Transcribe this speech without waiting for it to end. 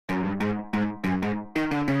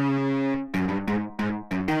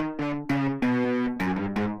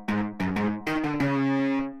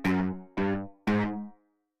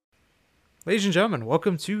Ladies and gentlemen,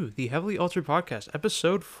 welcome to the Heavily Altered Podcast,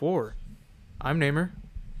 episode 4. I'm Naimur.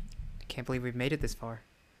 I can't believe we've made it this far.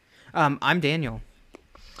 I'm Daniel.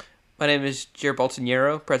 My name is Jair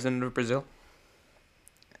Bolsonaro, president of Brazil.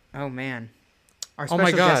 Oh man, our Oh my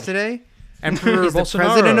special God. guest today Emperor is the Bolsonaro.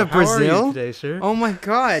 president of How are Brazil. you today, sir? Oh my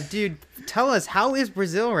God, dude, tell us, how is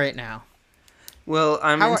Brazil right now? Well,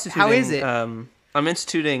 How is it? I'm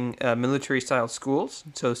instituting military-style schools,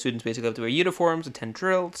 so students basically have to wear uniforms, attend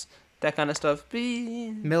drills, that kind of stuff.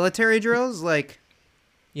 Military drills, like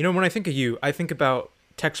You know, when I think of you, I think about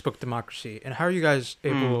textbook democracy, and how are you guys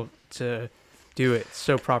able to do it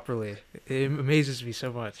so properly? It amazes me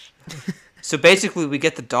so much. So basically, we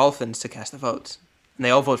get the Dolphins to cast the votes, and they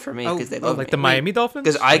all vote for me because they love Like me. the Miami Dolphins?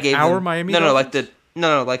 Because I gave our them, Miami no, Dolphins?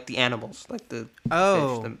 like the animals, like the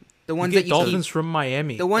oh, fish, the You ones get that you dolphins keep, from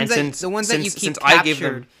Miami. the ones And that you keep since I gave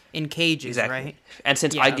captured them- in cages, exactly. right? And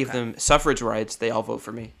since Yeah, I give okay. them suffrage rights, they all vote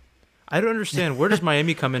for me. I don't understand. Where does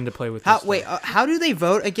Miami come into play with How this? wait? How do they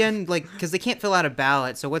vote again? Like, because they can't fill out a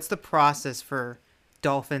ballot. So what's the process for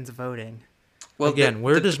Dolphins voting? Well, Again,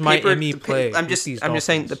 where does Miami play I'm with just these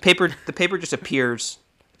saying the Dolphins? paper just appears.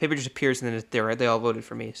 The paper just appears, and then they all voted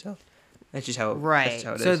for me. So that's just how Right. That's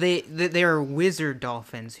how it So is. they are wizard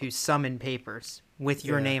dolphins who summon papers with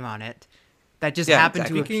your Yeah. name on it that just Yeah, happen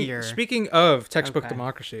exactly. to appear. Speaking of textbook Okay.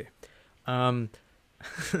 democracy,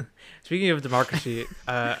 speaking of democracy,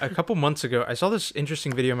 a couple months ago, I saw this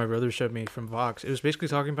interesting video my brother showed me from Vox. It was basically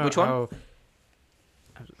talking about Which one? how.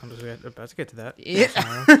 I'm just about to get to that. Yeah.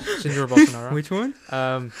 Bolsonaro. Senor Bolsonaro. Which one?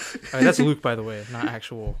 That's Luke, by the way, not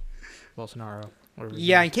actual Bolsonaro. whatever his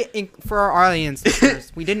Yeah, name is. for our audience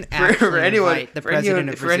listeners, we didn't actually invite the president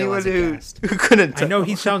of Brazil as a guest. who couldn't. I know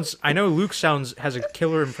he sounds. I know Luke has a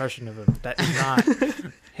killer impression of him. That is not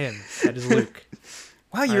him. That is Luke.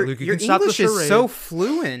 Wow, Luke, you your can stop the English is charade. so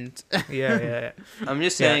fluent. Yeah. I'm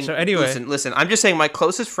just Yeah, saying. so anyway. listen. I'm just saying. My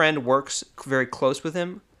closest friend works very close with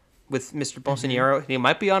him, with Mr. Bolsonaro. He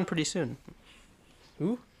might be on pretty soon.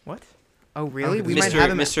 Who? What? Oh, really? Okay. We might Mr. have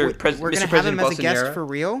him. Mr. We're Pres- gonna Mr. have President him as a guest Bolsonaro. for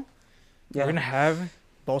real. Yeah. We're gonna have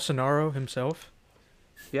Bolsonaro himself.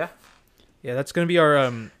 Yeah. Yeah, that's gonna be our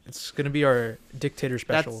It's gonna be our dictator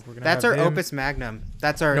special. That's our opus magnum.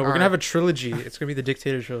 That's our. No, we're our- gonna have a trilogy. It's gonna be the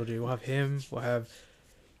dictator trilogy. We'll have him. We'll have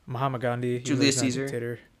Mahatma Gandhi, even though Julius he's not a Caesar.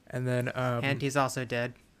 dictator, and then and he's also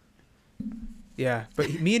dead. yeah, but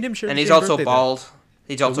me and him share. And the he's same also birthday, though. bald.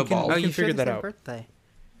 He's So also we can- bald. Oh, we you figure shared the that same out. birthday.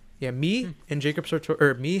 Yeah, me and Jacob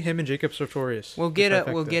me, him, and Jacob Sartorius. We'll The get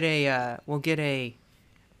trifecta.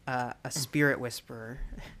 a spirit whisperer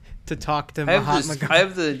to talk to I have, Mahatma this,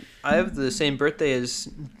 Gandhi. I have the same birthday as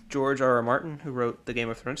George R. R. Martin, who wrote the Game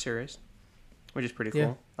of Thrones series, which is pretty cool.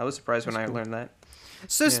 Yeah. I was surprised when That's I cool. learned that.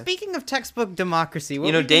 So yeah. speaking of textbook democracy, what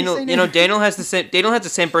You know, were gonna Daniel. say You know, next? Daniel has the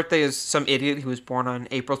same birthday as some idiot who was born on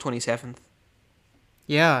April 27th.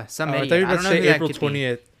 Yeah, some Oh, I idiot. thought you were I about don't to know say who that April could be.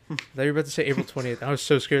 20th. I thought you were about to say April 20th. I was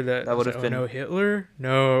so scared that That would have oh, been- no Hitler.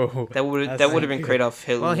 No, That would That's have been like- great off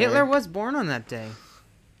Hitler. Well, Hitler was born on that day.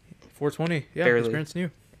 420. Yeah, Barely. his parents knew.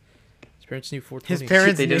 His parents knew 420. His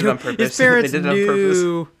parents They knew. did it on purpose. His parents They did it on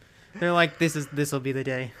knew. They're like, this will be the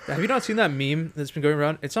day. Have you not seen that meme that's been going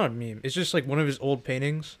around? It's not a meme. It's just like one of his old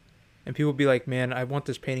paintings, and people be like, "Man, I want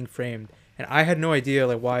this painting framed." And I had no idea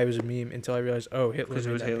like why it was a meme until I realized, oh, Hitler 'Cause it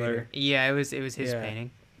made was that Hitler. painting. Yeah, it was his Yeah.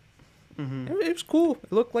 painting. hmm It was cool.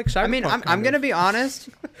 It looked like cyberpunk. I mean, I'm kind gonna of. be honest.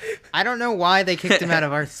 I don't know why they kicked him out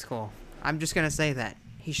of art school. I'm just gonna say that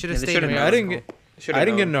he should have Yeah, they stayed should've in known. art I didn't school. get. I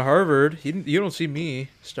didn't get into Harvard. You don't see me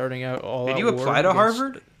starting out all. Did out you war apply to against-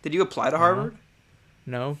 Harvard? Did you apply to Harvard?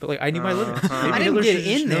 No, but like I knew my limits. Uh-huh. Maybe I didn't Hitler get should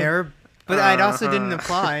just in know- there, but I also didn't Uh-huh.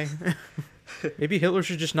 apply. Maybe Hitler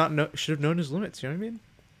should just not know. Should have known his limits. You know what I mean?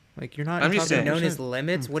 Like you're not. I'm just Should have saying. known his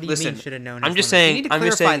limits. What do you Listen, mean should have known? I'm his just limits? saying- You need to I'm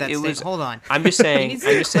just clarify saying that it was- statement. Hold on. I'm just You saying. need I'm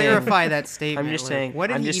to just saying. clarify that statement. I'm just like, saying. what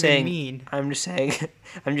did I'm he just even saying. mean? I'm just saying.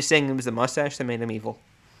 I'm just saying it was the mustache that made him evil.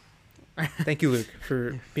 Thank you, Luke,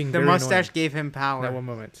 for being The very mustache annoying gave him in that power. one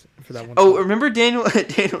moment for that one. Oh, thought. remember Daniel?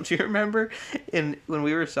 Daniel, do you remember when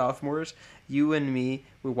we were sophomores? You and me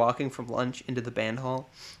were walking from lunch into the band hall,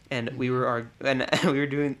 and we were we were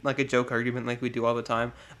doing like a joke argument like we do all the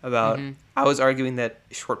time about. Mhm. I was arguing that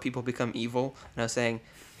short people become evil, and I was saying,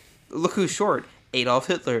 "Look who's short: Adolf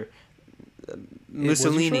Hitler, Was he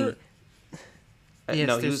Mussolini." short? Yes,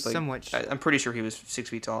 No, he there's was like. somewhat I'm pretty sure he was 6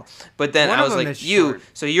 feet tall. But then One I of was them like, is "You, short.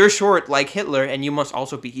 so you're short like Hitler, and you must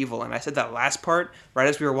also be evil." And I said that last part right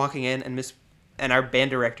as we were walking in, and our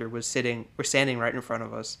band director was standing right in front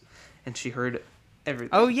of us, and she heard everything.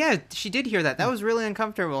 Oh yeah, she did hear that. That was really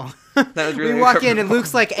uncomfortable. That was really we walk in and uncomfortable.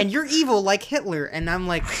 Luke's like, "And you're evil like Hitler," and I'm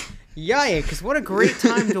like, Yikes! What a great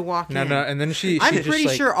time to walk No, in. no, and then she I'm just, pretty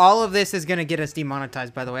like, sure all of this is gonna get us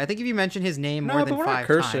demonetized. By the way, I think if you mention his name No, more but than we're not 5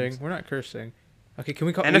 cursing. times, We're not cursing. Okay, can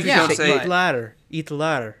we call? And we if you can don't say- eat ladder, eat the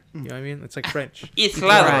ladder. You know what I mean? It's like French. It's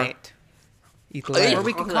right? Eat the Hey. ladder. Or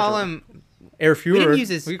we could call him. Air We didn't Fuhrer. use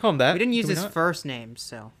his. We can call him that. We didn't use Can we his not? first name,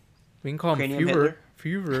 so We can call him Cranium Fuhrer. Hitler?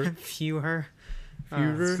 Fuhrer.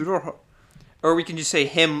 Führer. Fuhrer. Or we can just say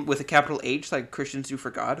him with a capital H, like Christians do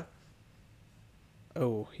for God.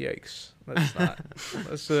 Oh, yikes! That's not.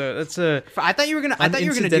 That's a. I thought you were gonna. I thought you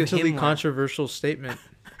were gonna do Incidentally him. controversial statement.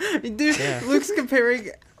 Dude, Yeah. Luke's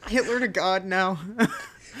comparing Hitler to God now.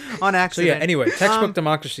 On So accident. yeah. Anyway, textbook Um,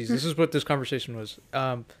 democracies. This is what this conversation was.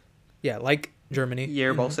 Yeah, like Germany.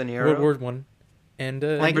 Jair Bolsonaro. World War One, and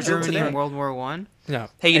like Brazil Germany today. in World War One. no.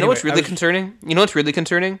 Hey, you know Anyway, what's I really was- concerning? You know what's really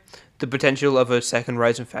concerning? The potential of a second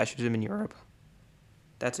rise in fascism in Europe.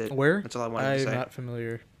 That's it. Where? That's all I wanted to I'm say. not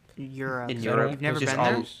familiar. Europe. In So Europe, You've never just been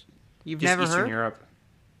all- there. You've Just never Eastern heard. Europe.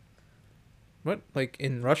 What? Like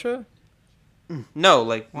in Russia? No,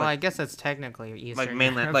 like Well, I like, guess that's technically Eastern. like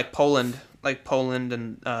mainland, Europe. like Poland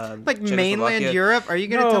and like mainland Czechoslovakia. Europe. Are you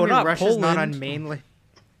gonna No, tell me not Russia's not on Poland. mainland?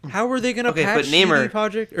 How are they gonna Okay, patch but Naimur- CD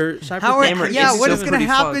Project or Cyberpunk? How are, Naimur, yeah, it's what still is gonna pretty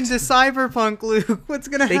happen fucked. to Cyberpunk, Luke? What's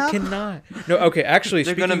gonna They happen? cannot. No, okay. Actually,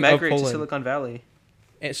 They're speaking gonna of migrate to Poland, Silicon Valley.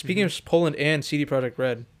 speaking of Poland and CD Projekt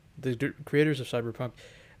Red, the creators of Cyberpunk,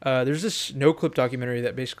 there's this no-clip documentary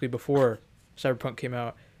that basically before Cyberpunk came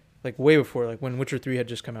out, like way before, like when Witcher 3 had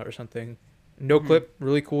just come out or something. No clip,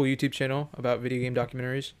 really cool YouTube channel about video game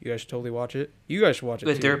documentaries. You guys should totally watch it. You guys should watch it.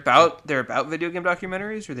 But too. they're about video game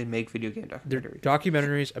documentaries, or they make video game They're documentaries.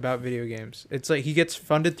 documentaries about video games. It's like he gets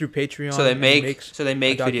funded through Patreon. So they and he make makes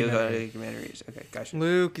video documentary. documentaries. Okay, gotcha.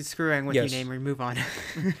 Luke is screwing with Yes. you, Naimur. Move on.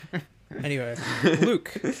 Anyway,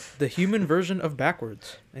 Luke, the human version of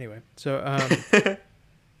backwards. Anyway, so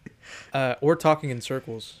or talking in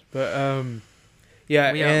circles, but yeah,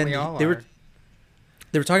 and we all they are.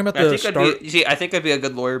 were talking about I the think start. you see, I think I'd be a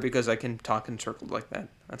good lawyer because I can talk in circles like that.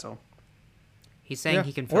 That's all. He's saying Yeah,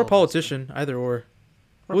 he can. or a filibuster. politician, either or.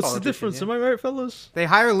 Or What's the politician, difference? yeah. Am I right, fellas? They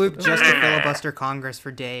hire Luke just to filibuster Congress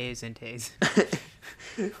for days and days,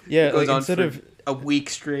 Yeah, It goes like on instead for of a week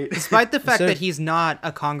straight. despite the fact Instead that of- he's not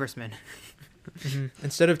a congressman.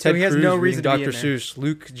 instead of So Ted he has Cruz no reading reason to be Dr. in there. Seuss,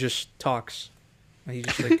 Luke just talks. And he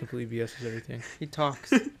just like completely BS's everything. He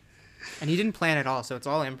talks, and he didn't plan at all, so it's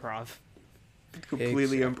all improv.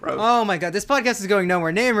 Completely improv. Oh my god, this podcast is going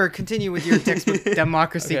nowhere. Namer, continue with your textbook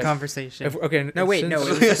democracy Okay. conversation. Okay, No, wait, since- no, it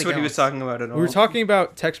was That's something what he was else. talking about at all. We were talking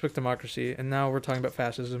about textbook democracy, and now we're talking about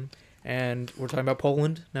fascism, and we're talking about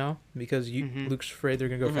Poland now because Luke's afraid they're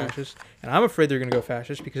gonna go fascist, and I'm afraid they're gonna go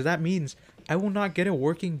fascist because that means I will not get a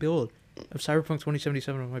working build of Cyberpunk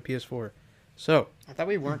 2077 on my PS4. So I thought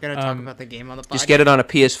we weren't going to talk about the game on the podcast. Just get it on a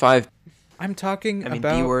PS5. I'm talking I mean,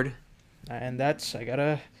 about, D word. and that's I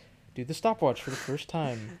gotta do the stopwatch for the first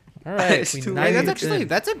time. All right, It's we too 9 Hey, minutes in.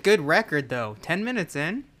 that's a good record though. 10 minutes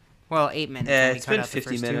in. Well, 8 minutes. Yeah, and we it's cut been out the 50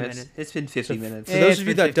 first 2 minutes. It's been 50 minutes. For Yeah, those it's of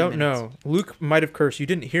you been that 50 don't minutes. know, Luke might have cursed. You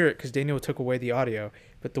didn't hear it because Daniel took away the audio.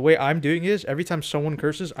 But the way I'm doing is every time someone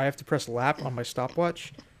curses, I have to press lap on my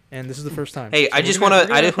stopwatch, and this is the first time. Hey, So I we're just gonna- want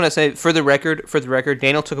to. we're I gonna- just want to say, for the record,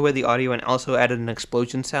 Daniel took away the audio and also added an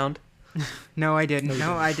explosion sound. No, I didn't.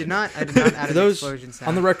 No, I did not. I did not add For an those explosion sound.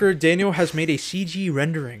 on the record, Daniel has made a CG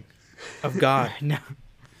rendering of God. No.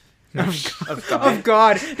 No. Of Of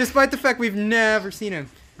God, despite the fact we've never seen him.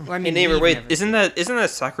 Well, I Hey, mean, neighbor, we've wait, never- isn't that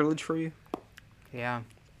sacrilege for you? Yeah.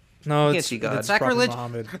 No, You can't it's see God. it's Prophet Sacrilege?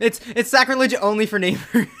 Muhammad. It's sacrilege only for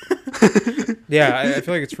neighbor. Yeah, I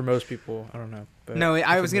feel like it's for most people. I don't know. But No,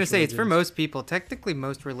 I for was gonna most say it's for religions. most people. Technically,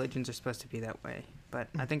 most religions are supposed to be that way, but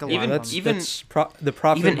I think a lot Even- of That's, them. even- that's the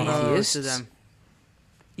Prophet even Muhammad. atheists? Most of them.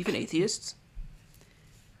 Even atheists?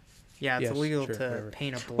 Yeah, it's Yes, illegal sure, to whatever.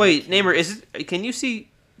 paint a blood. Wait, neighbor, is it? Can you see?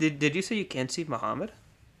 Did you say you can't see Muhammad?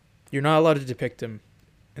 You're not allowed to depict him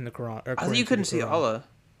in the Quran. I thought you couldn't see Allah.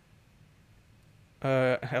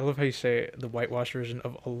 I love how you say the whitewashed version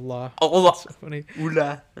of Allah. Allah. That's so funny.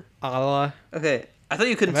 Ula. Allah. Okay, I thought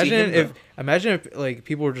you couldn't see him. Imagine if like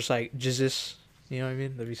people were just like Jesus. You know what I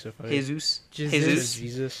mean? That'd be so funny. Jesus. Jesus.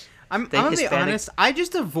 Jesus. I'm The gonna be Hispanic- honest. I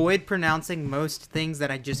just avoid pronouncing most things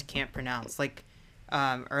that I just can't pronounce. Like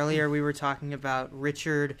earlier, we were talking about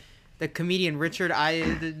Richard, the comedian Richard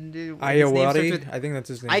Ayawadi. I think that's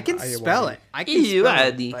his name. I can Ayawadi. spell it. I can spell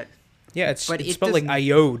Ayawadi. it. But Yeah, it's But it's it spelled like doesn't-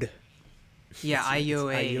 Iode. yeah,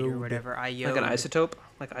 IOA or Iode. whatever. Like an isotope?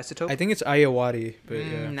 Like isotope? I think it's Ayawadi, but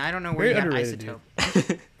yeah. I don't know where Very you got underrated,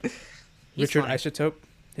 isotope. He's Richard funny. Isotope,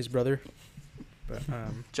 his brother. But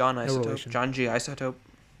John No Isotope. relation. John G. Isotope.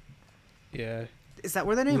 yeah. Is that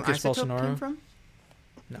where the name Lucas isotope Bolsonaro. came from?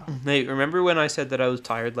 No. Hey, remember when I said that I was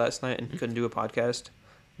tired last night and couldn't do a podcast?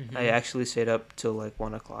 Mhm. I actually stayed up till like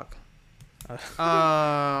 1 o'clock.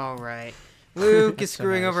 Oh, right. Luke is That's so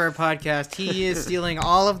screwing nice. over our podcast. He is stealing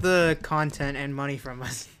all of the content and money from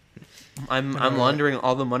us. I'm Uh, laundering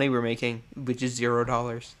all the money we're making, which is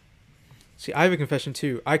 $0. See, I have a confession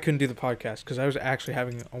too. I couldn't do the podcast because I was actually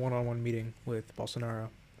having a one-on-one meeting with Bolsonaro.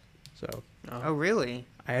 So Oh, really?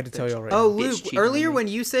 I had to tell y'all right Oh, now. Bitch Luke, cheating earlier on me. when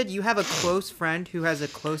you said you have a close friend who has a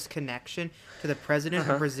close connection to the president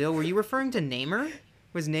Uh-huh. of Brazil, were you referring to Neymar?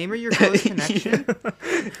 Was Neymar your close connection?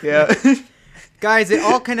 Yeah. Guys, it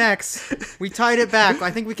all connects. We tied it back. I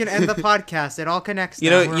think we can end the podcast. It all connects. you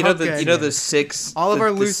now. know, We're you know all the good. you know the six. all of the-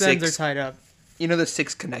 our the loose ends are six- tied up. You know the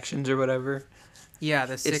 6 connections or whatever. Yeah,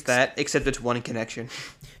 the six. It's that, except it's one connection.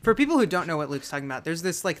 For people who don't know what Luke's talking about, there's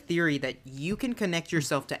this like theory that you can connect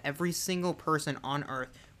yourself to every single person on Earth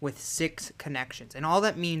with 6 connections, and all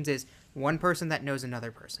that means is one person that knows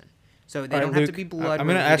another person. So they All right, don't have to Luke, be blood. I'm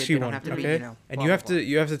gonna related, ask you they don't one, have to okay? be, you know, and blah, you blah, have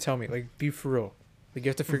blah. to tell me, like, be for real. Like, you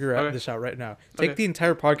have to figure out Okay. this out right now. Take Okay. the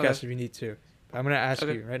entire podcast Okay. if you need to. I'm gonna ask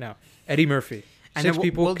Okay. you right now. Eddie Murphy. And 6 then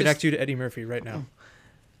people we'll connect just- you to Eddie Murphy right now.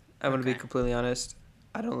 I'm gonna be Okay. completely honest.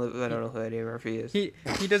 I don't know who Eddie Murphy is. He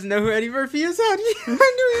doesn't know who Eddie Murphy is. How do you? I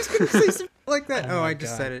knew he was gonna say something like that. Oh, my I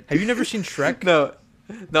just God. said it. Have you never seen Shrek? No,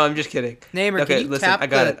 I'm just kidding. Neymar, Okay, can you listen, tap I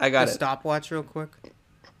got the, it, I got the it. stopwatch real quick?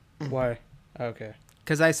 Why? Okay.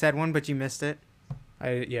 Because I said one, but you missed it.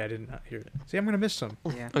 I did not hear it. See, I'm gonna miss some.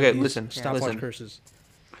 Yeah. Okay, These listen, Stopwatch listen, curses.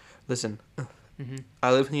 listen. hmm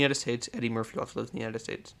I live in the United States. Eddie Murphy also lives in the United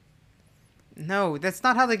States. No, that's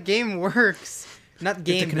not how the game works. Not You have to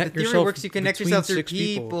game. The connect theory yourself works. You connect between yourself through 6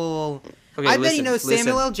 people. people. Okay, I bet listen, he knows listen.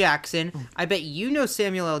 Samuel L. Jackson. I bet you know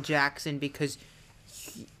Samuel L. Jackson because.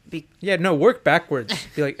 Yeah, no, work backwards.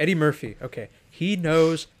 Be like Eddie Murphy. Okay, he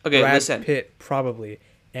knows Okay, Brad listen. Pitt probably,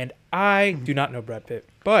 and I do not know Brad Pitt.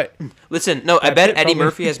 But Listen, no, I Brad bet Pitt Eddie probably-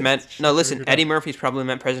 Murphy has meant. No, listen, Figured it Eddie Murphy's probably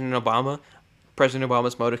meant President Obama. President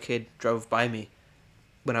Obama's motorcade drove by me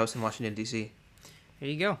when I was in Washington D.C. There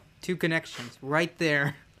you go. 2 connections right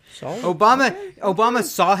there. solid. Obama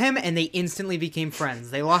saw him and they instantly became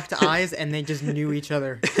friends. They locked eyes and they just knew each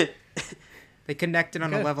other. They connected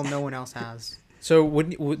on a Okay. level no one else has. So would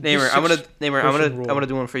Neymar, I'm person gonna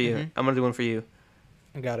do one for you. Mhm. I'm gonna do one for you.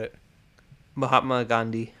 I got it. Mahatma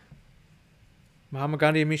Gandhi. Mahatma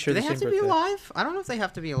Gandhi and me Do share they the have same to be birthday. alive? I don't know if they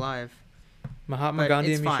have to be alive. Mahatma But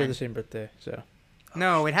Gandhi it's and me share fine. the same birthday. So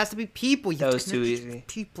No, it has to be people. You That have was to too connect easy.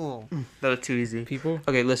 People. That was too easy. people.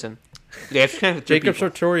 Okay, listen. You have to connect with 3 Jacob people.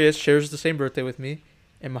 Sartorius shares the same birthday with me,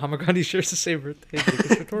 and Mahatma Gandhi shares the same birthday as Jacob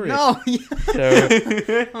Sartorius. No.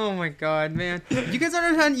 So Oh my god, man! You guys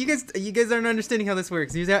aren't you guys aren't understanding how this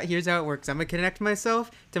works. Here's how it works. I'm gonna connect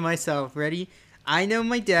myself to myself. Ready? I know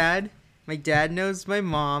my dad. My dad knows my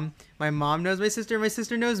mom. My mom knows my sister. My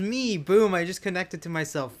sister knows me. Boom! I just connected to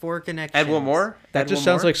myself. 4 connections. Add one more. that Add just one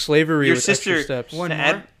sounds more. like slavery Your with sister- extra steps. One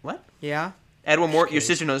Add more? what? Yeah. Add one more. Okay. Your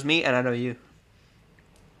sister knows me, and I know you.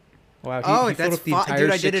 Wow, he Oh, filled that's up the 5. entire Dude,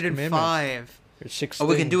 I did 6 it in commandments. 5. There's 6 Oh,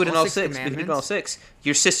 we can do it in All all 6 6. We can do it in all commandments? 6.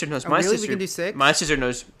 Your sister knows Oh, my really? We sister. can do 6? My sister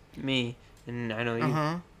knows me, and I know you. Uh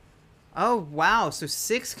huh. Oh wow! So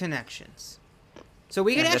 6 connections. So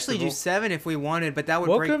we could Yeah, that's actually the do rule. 7 if we wanted, but that would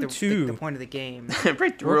Welcome break to- the point of the game.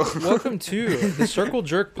 Break the rule. Welcome to the Circle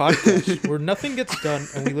Jerk podcast, where nothing gets done,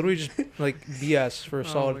 and we literally just like BS for a Oh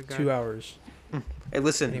my solid God. 2 hours. Hey,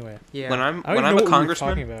 listen. Anyway, Yeah. When I'm I don't when even I'm know a what we were congressman,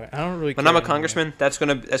 talking about. I don't really. when care I'm a anymore. congressman, that's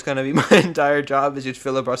gonna be my entire job is just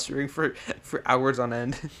filibustering for hours on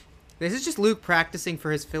end. This is just Luke practicing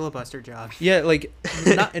for his filibuster job. Yeah, like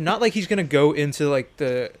not like he's gonna go into like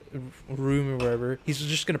the room or wherever. He's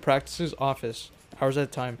just gonna practice his office hours at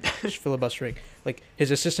a time, just filibustering. Like his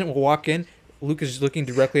assistant will walk in, Luke is looking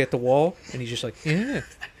directly at the wall, and he's just like, "Yeah,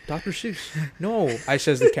 Dr. Seuss." No, I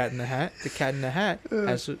says the Cat in the Hat. The Cat in the Hat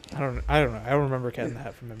has I don't know. I don't remember Cat in the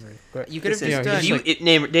Hat from memory. But You could have Listen, just know, done. he's you,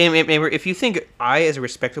 like- Neighbor, if you think I, as a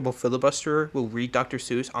respectable filibusterer, will read Dr.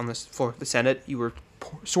 Seuss on this floor of the Senate, you were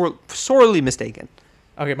sorely mistaken.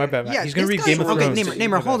 okay, my bad. Matt. He's gonna this read Game guy's- of Thrones. Okay,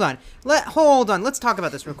 Neymar, hold on. Hold on. Let's talk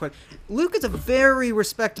about this real quick. Luke is a very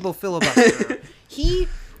respectable filibusterer. He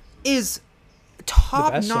is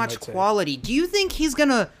top best, some notch might say. quality. Do you think he's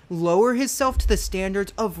gonna lower himself to the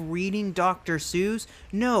standards of reading Dr. Seuss?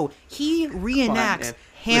 No, he reenacts man.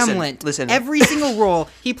 Hamlet. Listen. Every single role.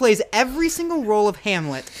 He plays every single role of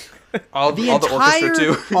Hamlet. All The all the entire,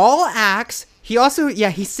 orchestra too. all acts. He also,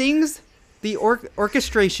 he sings the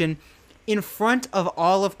orchestration in front of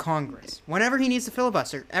all of Congress whenever he needs to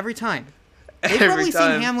filibuster. Every time. They've Every probably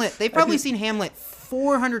time. seen Hamlet. They've probably seen Hamlet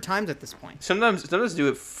 400 times at this point. Sometimes do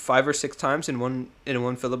it 5 or 6 times in one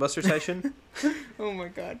filibuster session. Oh my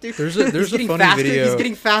god, dude! There's a funny faster, video. He's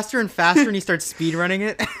getting faster and faster, and he starts speed running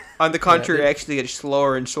it. On the contrary, it actually gets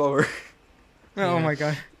slower and slower. Oh my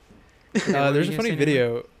god. There's a funny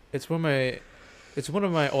video. It's one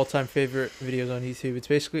of my all-time favorite videos on YouTube. It's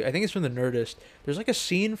basically, I think it's from the Nerdist. There's like a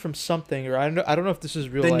scene from something, or I don't know if this is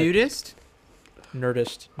real. The life. Nudist?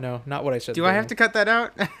 Nerdist. No, not what I said. Do I have to cut that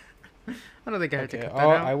out? I don't think I have to cut that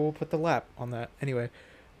out. I will put the lap on that. Anyway.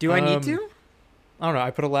 Do I need to? I don't know. I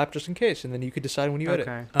put a lap just in case, and then you could decide when you edit.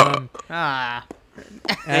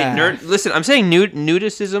 Hey, listen, I'm saying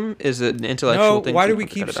nudicism is an intellectual thing. No, why do we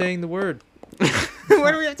keep saying the word?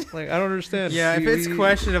 Why do we have to? Like, I don't understand. Yeah, if it's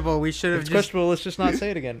questionable, we should have It's just... questionable, let's just not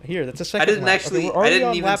say it again. Here, that's a second I didn't lap. actually... Okay, I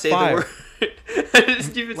didn't even say 5. the word. I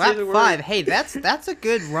didn't even Lap say the word. 5. Hey, that's a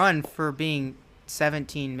good run for being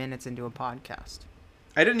 17 minutes into a podcast.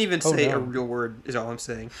 I didn't even say no. a real word, is all I'm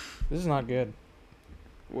saying. This is not good.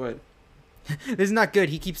 What? This is not good.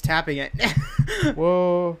 He keeps tapping it.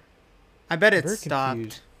 Whoa. I bet I'm it's very stopped.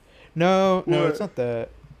 confused. No, What? it's not that.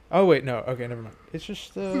 Oh, wait, no. Okay, never mind. It's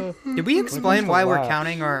just, Did we explain why we're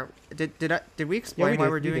counting our... Did we explain why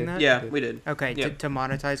we're doing that? Yeah, we did. Okay, Yeah. to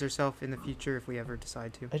monetize ourselves in the future if we ever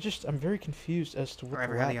decide to. I'm very confused as to what Or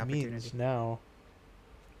ever the had the lap means opportunity. now.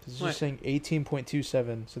 This is What? just saying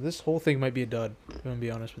 18.27. So this whole thing might be a dud. I'm going to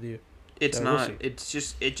be honest with you. It's So we'll not.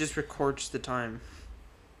 see. It just records the time.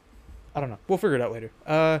 I don't know. We'll figure it out later.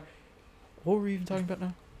 What were we even talking about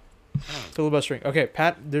now? Filibustering. Okay,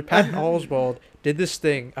 Patton Oswalt did this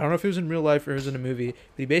thing. I don't know if it was in real life or it was in a movie,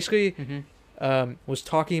 but he basically was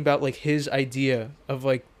talking about like his idea of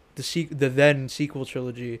like the then sequel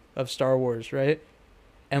trilogy of Star Wars, right?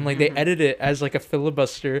 And like they edited it as like a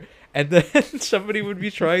filibuster, and then somebody would be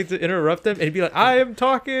trying to interrupt them, and he'd be like, "I am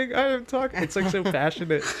talking." It's like so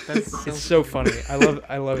passionate. It's so funny. I love it.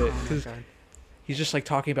 Oh my 'Cause God. he's just like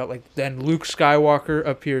talking about like then Luke Skywalker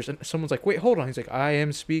appears, and someone's like, "Wait, hold on." He's like, "I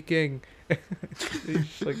am speaking." He's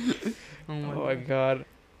just like, Oh my oh my God. god,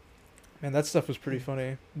 man, that stuff was pretty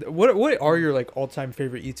funny. What are your like all time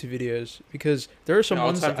favorite YouTube videos? Because there are some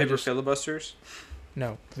ones all-time that I favorite just filibusters.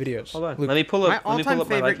 no videos. Hold on. Luke, Let me pull up. My Let me all-time pull up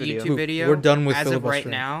my live favorite video. YouTube Luke, video we're done with as of right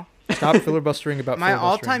filibustering. now. Stop filibustering about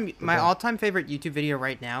filibustering. We're My done. all-time favorite YouTube video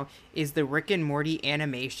right now is the Rick and Morty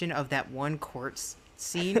animation of that one court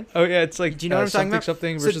scene. Oh yeah, it's like Do you know what I'm talking about?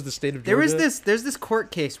 something So versus the state of Georgia. There's this court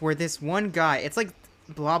case where this one guy, it's like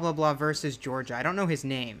blah blah blah versus Georgia. I don't know his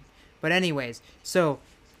name, but anyways, so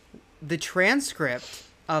the transcript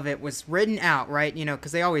of it was written out, right? You know,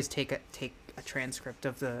 because they always take a transcript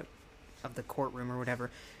of the courtroom or whatever.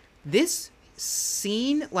 This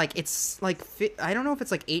scene, like it's like I don't know if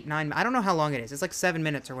it's like 8-9. I don't know how long it is. It's like 7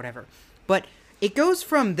 minutes or whatever, but it goes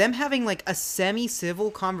from them having like a semi-civil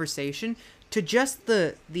conversation to just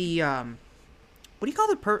the what do you call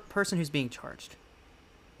the person who's being charged?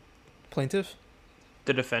 Plaintiff.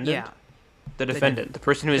 The defendant. Yeah, The defendant. The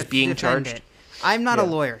person who is being charged. defendant. I'm not a Yeah.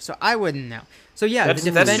 lawyer, so I wouldn't know. So yeah, That's the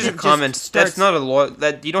defendant just a common. starts, That's not a law.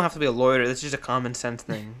 That you don't have to be a lawyer. That's just a common sense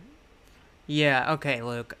thing. Yeah, okay,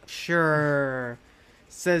 Luke. Sure.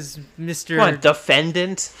 Says Mr. Come on,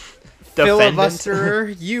 defendant.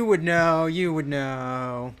 Filibusterer. You would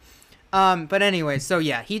know. But anyway, so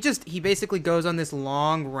yeah, he basically goes on this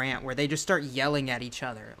long rant where they just start yelling at each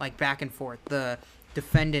other, like back and forth, the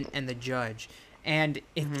defendant and the judge. And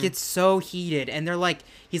it gets so heated, and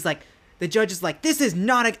he's like, the judge is like, this is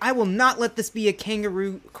not I will not let this be a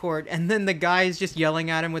kangaroo court. And then the guy is just yelling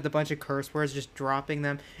at him with a bunch of curse words, just dropping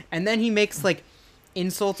them. And then he makes like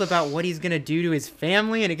insults about what he's gonna do to his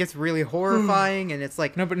family, and it gets really horrifying. And it's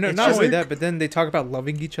like, No, but it's not just- only that, but then they talk about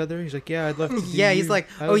loving each other. He's like, yeah, I'd love to. Yeah, he's like,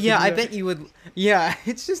 I'd oh love to yeah, do I that." bet you would. Yeah,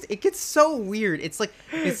 it's just, it gets so weird. It's like,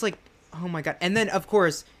 oh my God. And then of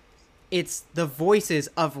course, it's the voices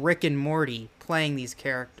of Rick and Morty playing these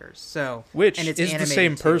characters. So Which and it's is the animated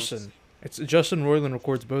same too. person. It's Justin Roiland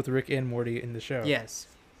records both Rick and Morty in the show. Yes.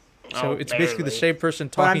 So Oh, it's basically the barely. same person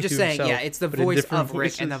But talking I'm just to saying, himself. yeah, it's the but in voice different of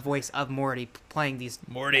Rick and the voices. voice of Morty playing these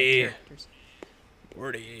Morty. characters.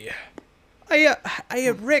 Morty.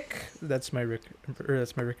 I Rick. That's my Rick. Or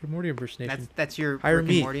that's my Rick and Morty impersonation. That's your Hire Rick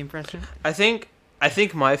me. and Morty impression? I think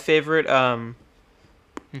my favorite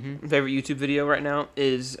Mm-hmm. favorite YouTube video right now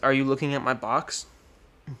is "Are you looking at my box?"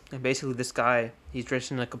 And basically, this guy, he's dressed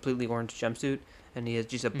in a completely orange jumpsuit, and he has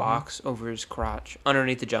just a box over his crotch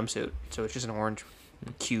underneath the jumpsuit. So it's just an orange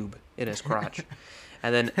cube in his crotch.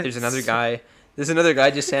 And then there's another guy. There's another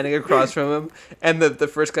guy just standing across from him, and the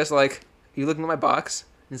first guy's like, "Are you looking at my box?"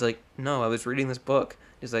 And he's like, "No, I was reading this book."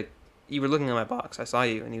 He's like, you were looking at my box. I saw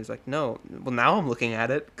you, and he was like, no. Well, now I'm looking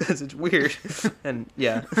at it because it's weird. And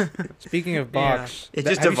yeah, Speaking of Yeah. box, it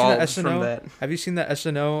that- just have you seen that evolved from SNL? that. Have you seen that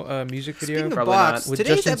SNL music video? Speaking of Probably Box, not. With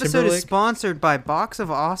today's Justin episode is Timberlake? sponsored by Box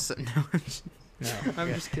of Awesome. No, No. I'm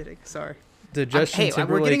yeah. just kidding. Sorry. The Justin Hey,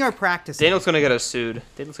 Timberlake. we're getting our practice. in. Daniel's gonna get us sued.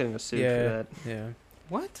 Daniel's getting us sued for yeah, that. yeah.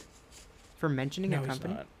 What? For mentioning No, a he's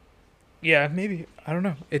company? not. Yeah, maybe. I don't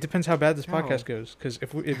know. It depends how bad this No. podcast goes. Because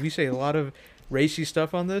if we say a lot of racy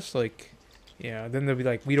stuff on this, like, yeah, then they'll be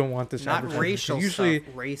like, we don't want this. Not advertising. 'Cause racial usually,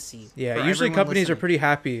 stuff. Racy. yeah, For usually everyone companies are listening. pretty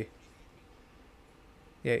happy.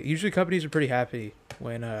 Yeah, usually companies are pretty happy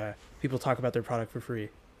when people talk about their product for free,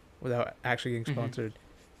 without actually getting Mhm. sponsored.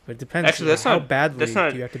 But it depends. Actually, that's how not- badly that's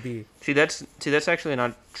not- do you have to be. See, that's actually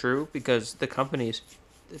not true because the companies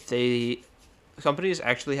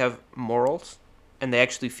actually have morals, and they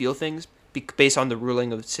actually feel things based on the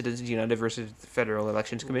ruling of Citizens United versus the Federal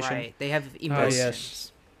Elections Commission. Right. They have Oh, emotions.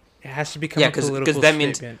 yes. It has to become Yeah, a 'cause political that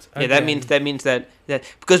means- statement. Yeah, that means that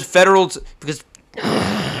because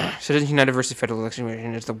Citizens United versus Federal Election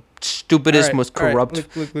Commission is the stupidest, most corrupt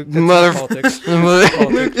Look, mother. politics.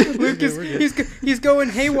 Luke Luke he's going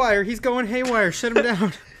haywire. He's going haywire. Shut him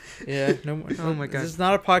down. Yeah, no more. Oh my God. This is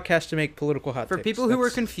not a podcast to make political hot For takes. people who were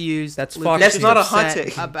That's- confused, that's Luke Fox is That's not a hot upset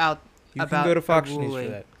take. About You can about go to a Fox News for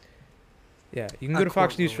ruling. that. Yeah, you can A go to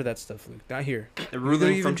Fox court News for ruling. that stuff, Luke. Not here. The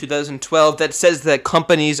ruling even- from 2012 that says that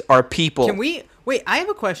companies are people. Can we wait? I have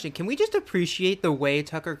a question. Can we just appreciate the way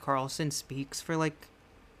Tucker Carlson speaks for like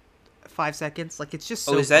 5 seconds? Like it's just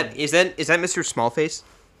so. Oh, is that funny. is that Mr. Smallface?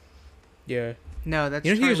 Yeah. No, that's.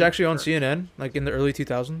 You know he was Charlie actually on Kirk. CNN, like in the early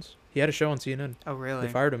 2000s. He had a show on CNN. Oh really?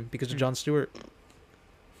 They fired him because of Hmm. Jon Stewart.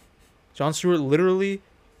 Jon Stewart literally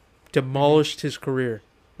demolished his career.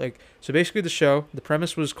 Like, so basically the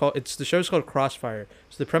premise was the show's called Crossfire.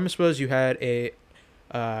 So the premise was you had a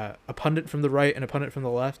pundit from the right and a pundit from the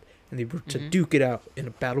left, and they were to Mhm. duke it out in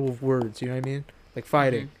a battle of words, you know what I mean? Like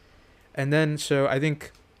fighting. Mhm. And then, so I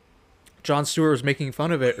think Jon Stewart was making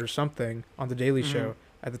fun of it or something on The Daily Mhm. Show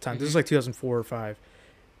at the time. This is Mhm. like 2004 or 5.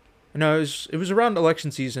 No, it was around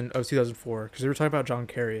election season of 2004 because they were talking about John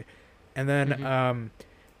Kerry. And then Mhm.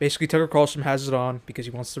 basically Tucker Carlson has it on because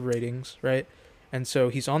he wants the ratings, right? And so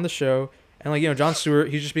he's on the show. And, like, you know, Jon Stewart,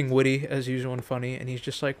 he's just being witty as usual and funny. And he's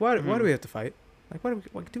just like, why do Mhm. we have to fight?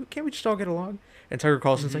 Like, can't we just all get along? And Tucker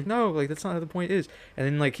Carlson's Mhm. like, no, like, that's not how the point is. And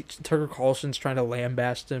then, like, Tucker Carlson's trying to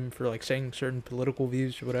lambast him for, like, saying certain political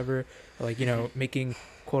views or whatever. Or, like, you know, making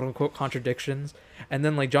quote-unquote contradictions. And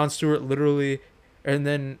then, like, Jon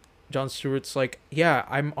Stewart's like, yeah,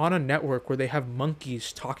 I'm on a network where they have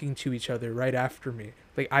monkeys talking to each other right after me.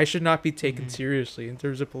 Like, I should not be taken Mhm. seriously in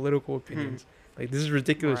terms of political opinions. Like, this is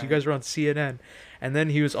ridiculous. You Right. guys are on CNN. And then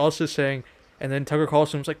he was also saying, and then Tucker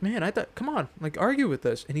Carlson was like, man, I thought, come on, like, argue with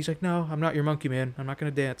us. And he's like, no, I'm not your monkey, man. I'm not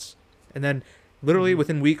going to dance. And then literally Mhm.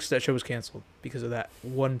 within weeks, that show was canceled because of that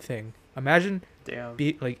one thing. Imagine Damn.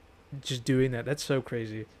 just doing that. That's so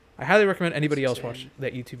crazy. I highly recommend anybody else watch insane.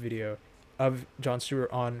 that YouTube video of Jon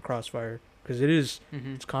Stewart on Crossfire because it's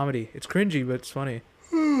Mhm. comedy. It's cringy, but it's funny.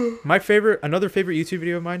 Another favorite YouTube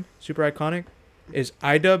video of mine, super iconic, is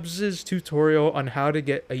iDubbbz's tutorial on how to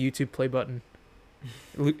get a YouTube play button.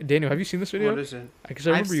 Daniel, have you seen this video? What is it? Because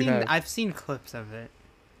I remember you have. I've seen clips of it.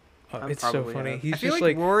 Oh, I it's so probably funny. have. He's I feel just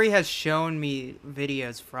like, like Rory has shown me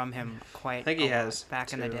videos from him quite. I think he a lot has,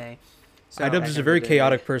 back in the too. day. iDubbbz back is in a very the day.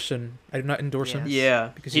 chaotic person. I do not endorse him. Yes. Yeah,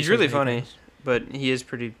 Because he he's says really many funny, things. but he is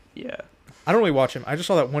pretty. Yeah. I don't really watch him. I just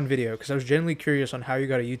saw that one video because I was genuinely curious on how you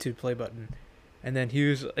got a YouTube play button. And then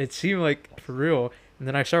it seemed like for real. And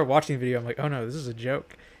then I started watching the video. I'm like, oh no, this is a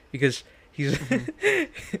joke. Because he's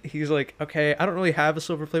he's like, okay, I don't really have a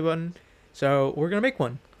silver play button, so we're gonna make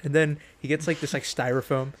one. And then he gets like this like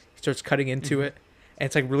styrofoam. He starts cutting into Mhm. it, and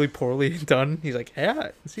it's like really poorly done. He's like, yeah,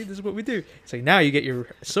 see, this is what we do. It's like, now you get your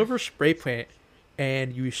silver spray paint,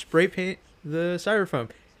 and you spray paint the styrofoam.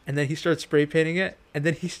 And then he starts spray painting it, and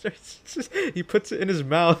then he puts it in his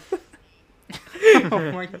mouth.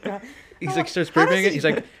 Oh my god! He's like starts spray How does painting it. he- He's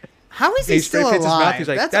like, How is He he spray still paints his mouth, alive? he's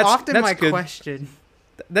like, that's "That's- often that's my good." question.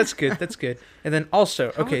 that's good, that's good. And then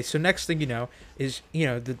also, How okay, so next thing you know is, you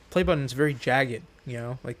know, the play button is very jagged, you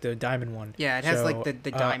know, like the diamond one. Yeah, it has So, like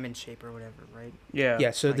the uh, diamond shape or whatever, right? Yeah.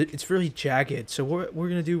 Yeah, so like- it's really jagged. So what we're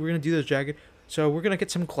gonna do those jagged. So we're gonna get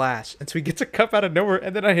some glass, and so he gets a cup out of nowhere,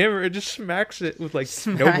 and then a hammer and just smacks it with like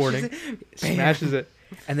no Smashes warning, it? smashes it,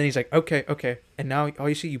 and then he's like, okay, and now all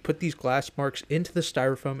you see, you put these glass marks into the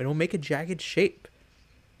styrofoam, and it'll make a jagged shape.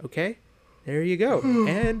 Okay, there you go,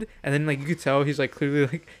 and then like you could tell he's like clearly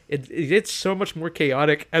like it gets so much more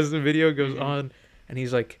chaotic as the video goes Mhm. on, and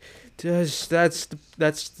he's like, that's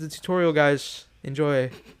the tutorial, guys,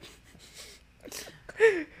 enjoy.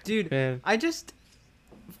 Dude, Man.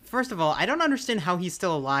 First of all, I don't understand how he's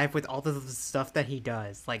still alive with all of the stuff that he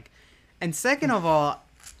does. Like, and second of all,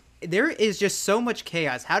 there is just so much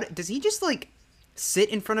chaos. Does he just like sit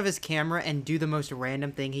in front of his camera and do the most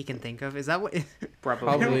random thing he can think of? Is that what?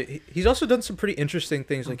 Probably. He's also done some pretty interesting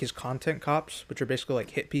things, like his content cops, which are basically like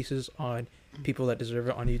hit pieces on people that deserve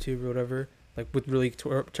it on YouTube or whatever, like with really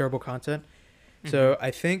terrible content. So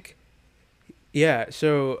I think, yeah.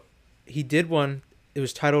 So he did one. It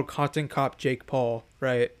was titled "Content Cop Jake Paul,"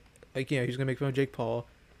 right? Like, you know, he's gonna make fun of Jake Paul,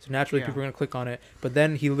 so naturally people are gonna click on it. But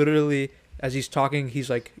then he literally, as he's talking, he's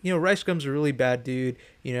like, you know, Rice Gum's a really bad dude,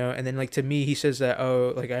 you know. And then like to me, he says that,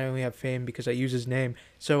 oh, like I only have fame because I use his name.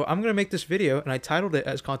 So I'm gonna make this video, and I titled it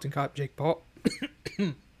as "Content Cop Jake Paul."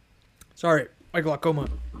 Sorry, my glaucoma.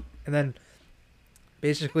 And then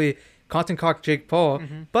basically, Content Cop Jake Paul,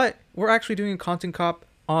 but we're actually doing a Content Cop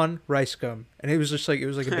on Rice Gum, and it was just like a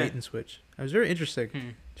bait and switch. It was very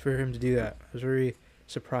interesting for him to do that. I was very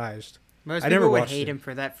surprised. Most I people never would watched hate it. him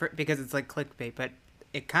for that because it's like clickbait, but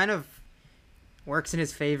it kind of works in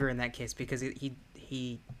his favor in that case because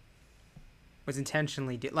he was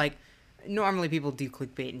intentionally like normally people do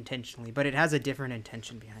clickbait intentionally, but it has a different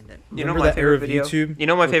intention behind it. You know Remember my that era favorite of video. YouTube You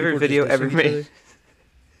know my where favorite people were video just ever dissing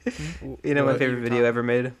each made. You know my What favorite you were video talking- ever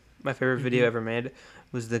made. My favorite video ever made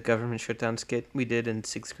was the government shutdown skit we did in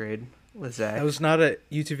 6th grade with Zach. That was not a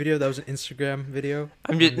YouTube video. That was an Instagram video.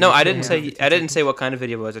 I'm just on no. the I Instagram didn't say. account. I didn't say what kind of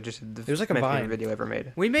video it was. I just said It was like a my Vine. favorite video ever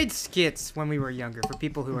made. We made skits when we were younger for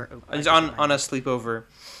people who are It was on a sleepover.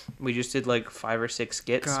 We just did like 5 or 6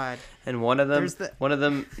 skits, God. and one of them,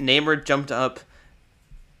 Naimur jumped up.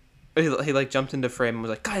 He like jumped into frame and was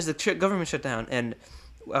like, "Guys, the government shut down." And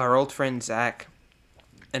our old friend Zach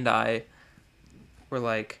and I were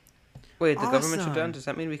like, "Wait, the government shut Awesome. down? Does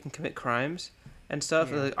that mean we can commit crimes and stuff?"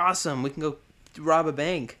 Yeah. They're like, "Awesome, we can go rob a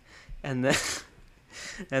bank." And then,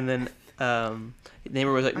 and then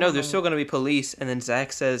Naimur was like, "No, there's still gonna be police." And then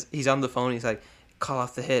Zach says he's on the phone. He's like, "Call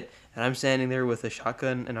off the hit." And I'm standing there with a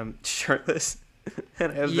shotgun and I'm shirtless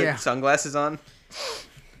and I have like sunglasses on.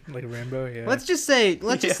 Like Rambo, yeah. Let's just say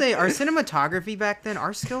our cinematography back then,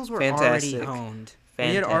 our skills were already Fantastic. honed.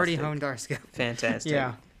 We had already honed our skills. Fantastic.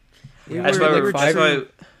 Yeah. That's were why like we're. That's why.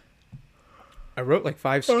 I wrote like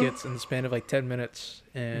 5 skits in the span of like 10 minutes,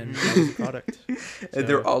 and that was the product. So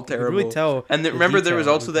They're all you could terrible. really tell. And the remember, there was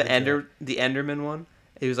detail also the was the Enderman one.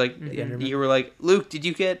 It was like Enderman. you were like, "Luke, did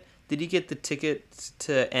you get the tickets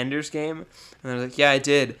to Ender's game?" And I was like, "Yeah, I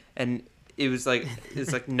did." And it was like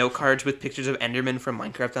no cards with pictures of Enderman from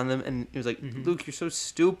Minecraft on them. And it was like, "Luke, you're so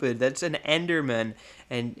stupid. That's an Enderman."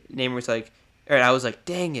 And Namer was like, or I was like,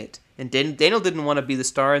 "Dang it!" And Daniel didn't want to be the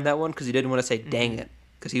star in that one because he didn't want to say "dang it"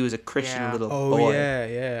 because he was a Christian little Oh boy.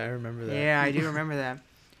 yeah, I remember that. Yeah, I do remember that.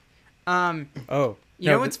 Oh, You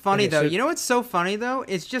know what's funny though? So, You know what's so funny though?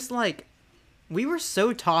 It's just like we were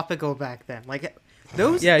so topical back then. Like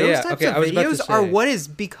those types Okay, of I was about to videos are say. what is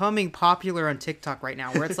becoming popular on TikTok right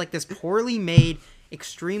now, where it's like this poorly made,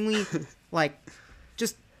 extremely like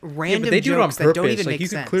just random but they do it on jokes that don't purpose. even like make you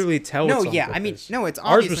sense. can clearly tell. No, it's on yeah, I mean, purpose. no, it's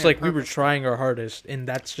ours obviously was like on we were purpose. trying our hardest, and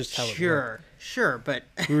that's just how it went. Sure, but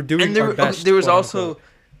We were doing And there, our best. there was quote, also. unquote.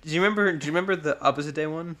 Do you remember the opposite day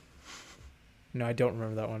one? No, I don't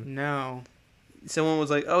remember that one. no. Someone was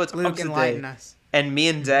like, "Oh, it's Luke, opposite enlighten day," us. and me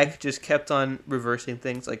and Zach just kept on reversing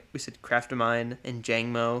things. Like we said, Craft of Mine and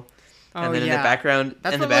Jangmo, Oh and then yeah. in the background,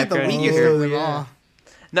 That's in the what, like, the background you weakest heard of them yeah. all.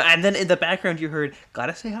 no, and then in the background you heard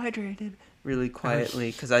 "Gotta stay hydrated" really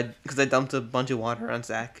quietly because I dumped a bunch of water on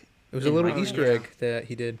Zach. It was a in little my- Easter yeah. egg that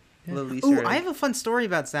he did. A little Easter Ooh, egg. I have a fun story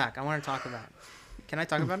about Zach. I want to talk about. Can I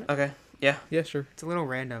talk about it? Okay. Yeah. Yeah, sure. It's a little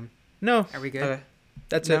random. No, Are we good? Okay.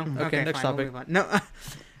 that's No? it. Okay, next fine, we'll topic. move on. No.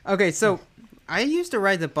 Okay, so I used to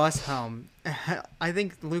ride the bus home. I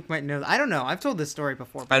think Luke might know. I don't know. I've told this story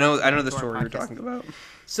before. but I know the to our story you're podcast. talking about.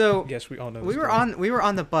 So Yes, we all know. we this were story. we were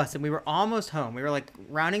on the bus and we were almost home. We were like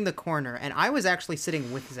rounding the corner, and I was actually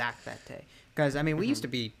sitting with Zach that day because I mean we used to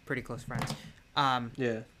be pretty close friends.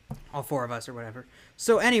 Yeah. All 4 of us or whatever.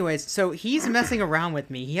 So anyways, so he's messing around with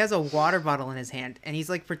me. He has a water bottle in his hand and he's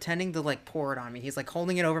like pretending to like pour it on me. He's like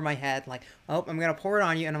holding it over my head like, "Oh, I'm going to pour it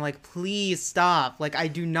on you." And I'm like, "Please stop. Like I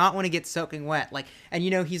do not want to get soaking wet." Like, and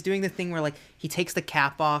you know, he's doing the thing where like he takes the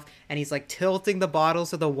cap off and he's like tilting the bottle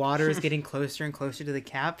so the water is getting closer and closer to the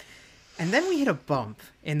cap. And then we hit a bump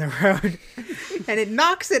in the road and it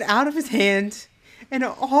knocks it out of his hand. And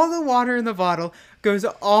all the water in the bottle goes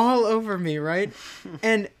all over me, right?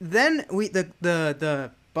 And then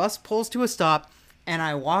the bus pulls to a stop, and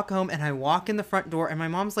I walk home, and I walk in the front door, and my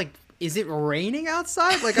mom's like is it raining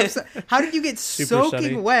outside? Like, how did you get Super soaking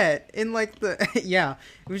sunny. wet in like the? Yeah,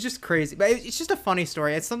 it was just crazy. But it's just a funny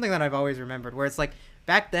story. It's something that I've always remembered. Where it's like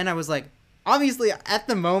back then I was like, obviously at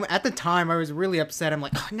the time I was really upset. I'm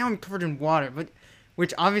like, oh, now I'm covered in water, but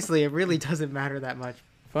which obviously it really doesn't matter that much.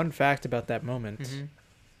 Fun fact about that moment.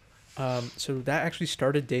 Mm-hmm. So that actually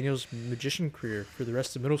started Daniel's magician career for the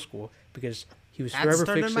rest of middle school because he was That forever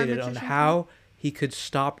started my fixated on magician how he could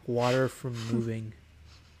stop water from moving.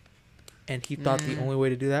 And he thought the only way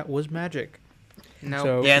to do that was magic. No.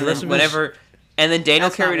 So Yeah, and the rest then of his- whenever, and then Daniel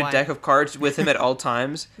That's not carried a why. deck of cards with him at all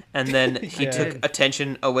times, and then he Yeah. took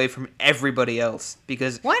attention away from everybody else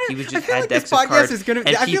because Why he did, was I just feel had like this decks of podcast cards. is gonna.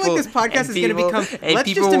 and I feel like this people- podcast and is gonna people- become. and Let's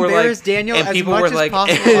people just were embarrass like- Daniel and as people much were as like,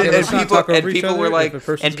 possible. and on the let's not podcast. talk over and each people other. were If like, a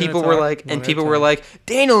person's and gonna people were talk like, one and at a people were time. like,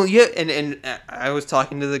 Daniel, yeah, and I was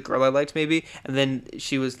talking to the girl I liked maybe, and then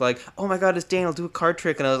she was like, oh my god, it's Daniel, do a card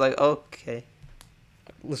trick, and I was like, okay.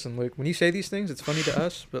 Listen, Luke, when you say these things, it's funny to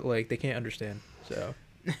us, but like they can't understand. So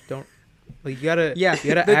don't like you gotta Yeah,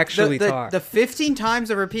 you gotta actually talk. The 15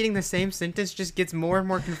 times of repeating the same sentence just gets more and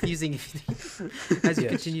more confusing as you Yes.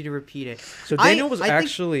 continue to repeat it. So Daniel was I think-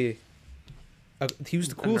 actually he was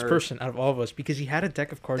the coolest nerd. person out of all of us because he had a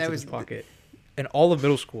deck of cards That in was his pocket, in all of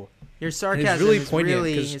middle school. Your sarcasm really is poignant,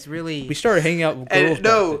 really 'cause is really. We started hanging out with girls. And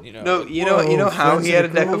no, back then, no, like, you know "Whoa, how friends he had a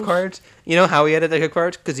and deck of girls?" cards? You know how he had a deck of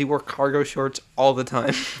cards? Because he wore cargo shorts all the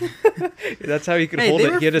time. That's how he could Hey, hold they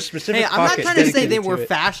it. were- He had a specific Hey, I'm not pocket trying to say they dedicated were it.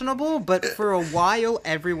 fashionable, but for a while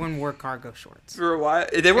everyone wore cargo shorts. For a while,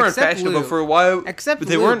 they weren't Except fashionable. Luke. For a while, Except but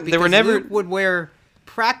they Luke, weren't. They were because never. Luke would wear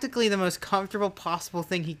practically the most comfortable possible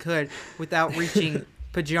thing he could without reaching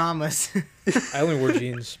pajamas. I only wore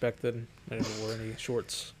jeans back then. I never wore any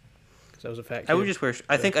shorts because I was a fat kid. I would just wear.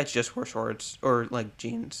 I think I just wore shorts or like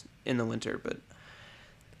jeans in the winter, but.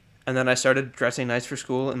 And then I started dressing nice for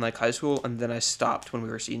school in like high school, and then I stopped when we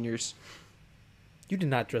were seniors. You did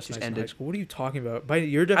not dress Just nice in high ended. school. What are you talking about? By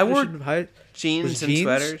your I wore definition of high Jeans was and jeans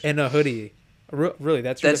sweaters. and a hoodie. Really,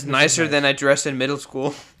 that's your That's definition of nicer nice. than I dressed in middle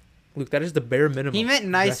school. Luke, that is the bare minimum. He meant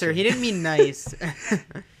nicer. dressing. He didn't mean nice.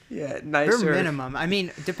 Yeah, Bare nicer. minimum. I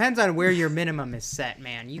mean, depends on where your minimum is set,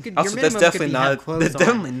 man. You could. Also, your that's minimum definitely could be have not. clothes That's on.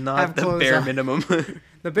 definitely not Have the clothes bare on. minimum.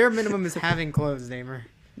 The bare minimum is having clothes, Namer.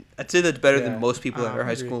 I'd say that's better Yeah. than most people at our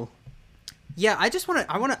high Agreed. school. Yeah, I just want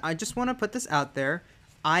to put this out there.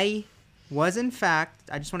 I was in fact.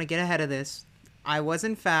 I just want to get ahead of this. I was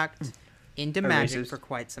in fact into A magic racist. for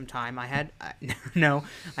quite some time. I had no.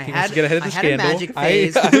 I He wants had to get ahead of I the had a scandal. magic I-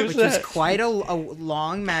 phase, I which was was that. quite a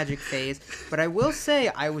long magic phase. But I will say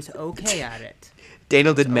I was okay at it.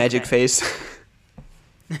 Daniel did It's magic okay. face.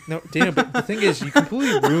 No, Daniel, but the thing is, you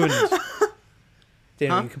completely ruined.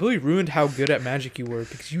 Daniel, Huh? you completely ruined how good at magic you were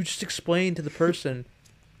because you just explained to the person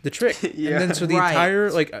the trick, Yeah. and then so the Right. entire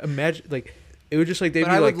like imagine like it would just like they'd But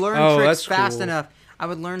be I like, would learn oh, tricks that's fast cool. enough. I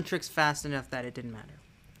would learn tricks fast enough that it didn't matter.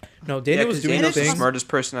 No, Yeah, Daniel was 'cause doing Daniel's the things. smartest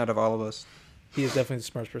person out of all of us. He is definitely the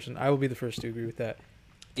smartest person. I will be the first to agree with that.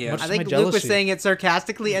 Yeah. Much I to think my Luke was jealousy. saying it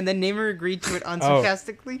sarcastically, and then Namer agreed to it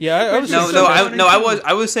unsarcastically. Yeah, I was No, just no, saying-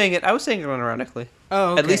 I was saying it. I was saying it unironically.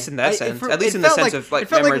 Oh, okay. At least in that sense. At least it in the felt sense like, of, like, it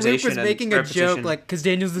felt like Luke memorization was and making a joke, repetition. like because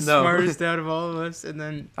Daniel's the No. smartest out of all of us, and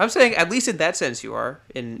then I'm saying at least in that sense you are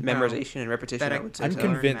in No. memorization and repetition. That I I- would say I'm so.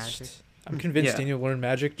 Learn convinced. magic. I'm convinced Yeah. Daniel learned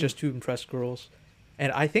magic just to impress girls,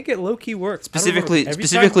 and I think it low key worked. I don't know, Specifically,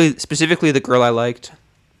 every time- specifically the girl I liked.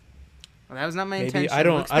 well, that was not my Maybe. intention. I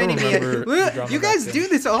don't- Luke's I don't painting me a- remember the Look, drama you back guys then. do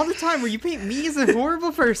this all the time, where you paint me as a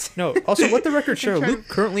horrible person. No. Also, let the record show, trying- Luke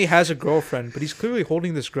currently has a girlfriend, but he's clearly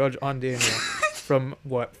holding this grudge on Daniel from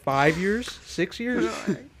what 5 years, 6 years?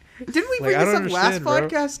 Didn't we Like, bring I this don't up last understand,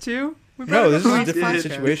 bro. podcast too? We brought No, it up this is a last different podcast.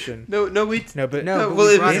 situation. No, we No, but No, but well,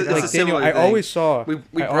 we it brought was it it's up. a like Daniel, similar I thing. always saw. we I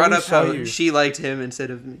brought always up saw how you. she liked him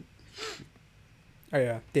instead of me. Oh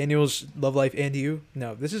yeah, Daniel's love life and you.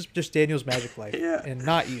 No, this is just Daniel's magic life, Yeah. and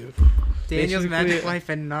not you. Daniel's Basically- magic life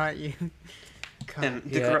and not you. God. And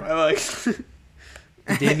the Yeah. girl I liked.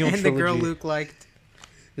 The Daniel and the girl trilogy. Luke liked.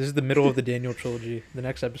 This is the middle of the Daniel trilogy. The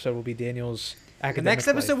next episode will be Daniel's The academic next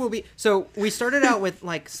episode life. will be so we started out with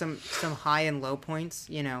like some high and low points,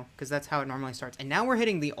 you know, because that's how it normally starts. And now we're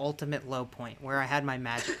hitting the ultimate low point where I had my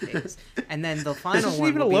magic phase, and then the final This isn't one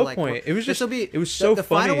even a will be low like point. It was this'll just- be, it was so the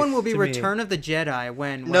final funny one will be to me. Return of the Jedi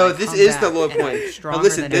when No, I this come is the back low and I'm point. Now stronger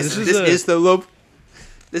listen, than this ever. is a- is the low.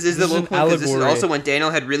 This is the This is low an point because this is allegory. also when Daniel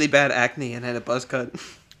had really bad acne and had a buzz cut.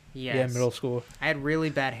 Yes. Yeah, middle school. I had really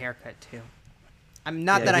bad haircut too. I'm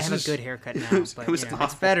not Yeah, that I this have is- a good haircut now, was- but it was you know, it's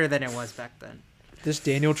awful. better than it was back then. This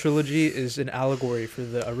Daniel trilogy is an allegory for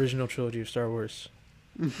the original trilogy of Star Wars.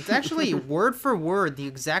 It's actually word for word the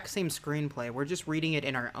exact same screenplay. We're just reading it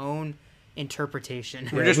in our own interpretation.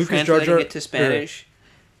 We're Yeah, just Lucas Jar translating Jar- it to Spanish.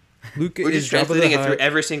 Luke We're is just Jabba the translating it through Hutt.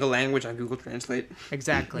 every single language on Google Translate.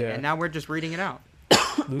 Exactly. Yeah. And now we're just reading it out.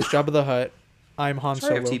 Luke's Jabba the Hutt. I'm Han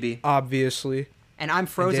Sorry, Solo. FTB. Obviously. And I'm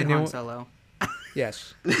frozen Daniel- Han Solo.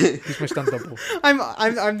 Yes. He's my stunt double.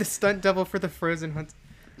 I'm the stunt double for the frozen Han.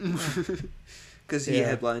 Because he Yeah.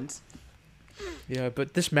 headlines. Yeah,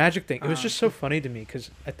 but this magic thing, it was just so funny to me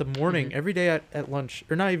because at the morning, every day at lunch,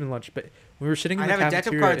 or not even lunch, but we were sitting in I'd the have a deck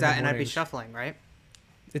of cafeteria cards in the out and I'd be mornings. shuffling, right?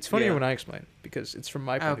 It's funnier Yeah. when I explain because it's from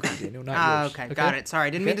my point Okay. of view, Daniel, not yours. Okay, got it. Sorry, I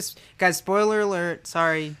didn't mean to. Guys, spoiler alert.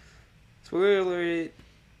 Sorry. Spoiler alert.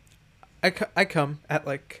 I come at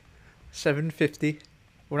like 7:50.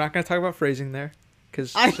 We're not going to talk about phrasing there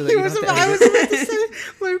because I was about to say,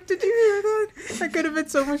 Luke, did you hear that? That could have been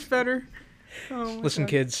so much better. Oh my Listen, God.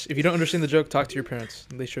 kids, if you don't understand the joke, talk to your parents.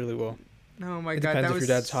 They surely will. Oh my It God, depends that if was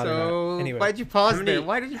your dad's hot or not. so. Anyway. Why'd you pause there?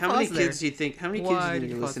 Why did you How pause many there? kids do you think? How many kids Why do you did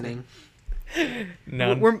think you are pause there? listening?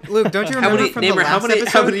 None. Luke, don't you How remember many? from Naimur, the last episode?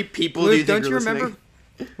 how many people do you Luke, think don't you are remember?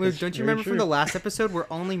 listening? Luke, don't you very remember from true. the last episode? We're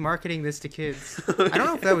only marketing this to kids. I don't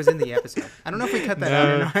know if that was in the episode. I don't know if we cut that out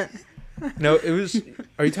or No. not. No, it was.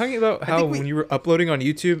 Are you talking about how think we- when you were uploading on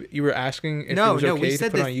YouTube, you were asking if No, it was no, okay we to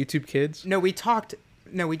said put this- on YouTube Kids? No, we talked.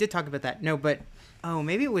 No, we did talk about that. No, but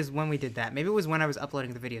maybe it was when we did that. Maybe it was when I was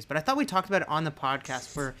uploading the videos. But I thought we talked about it on the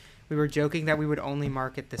podcast where we were joking that we would only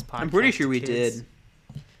market this podcast. I'm pretty sure to we kids. did.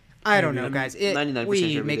 I don't Maybe. know, guys. 99% We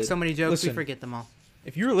sure we make did. so many jokes, we Listen. forget them all.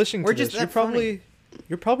 If you were listening We're to just this, that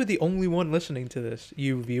you're probably the only one listening to this.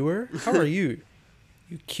 You viewer, how are you?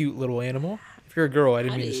 You cute little animal. If you're a girl, I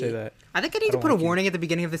didn't mean to say that. I think I need I to don't put a like you. warning at the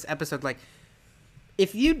beginning of this episode. Like,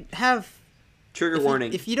 if you have Trigger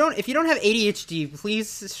warning. if you don't have ADHD, please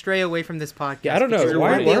stray away from this podcast. Yeah, I don't know. because you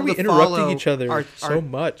Why won't be are able we to interrupting follow each other our- so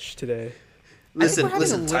much today? Listen, I think we're having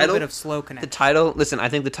listen. a little Title. bit of slow The connection. title. Listen, I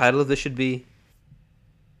think the title of this should be.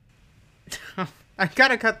 I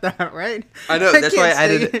gotta cut that, right? I know. That's why I can't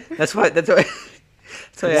added. say It. That's why. That's why.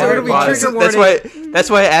 That's why I Why added do a we pause. trigger That's why. That's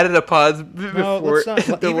why I added a pause before No, let's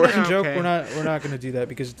not. the Even word. as a joke, Okay. we're not going to do that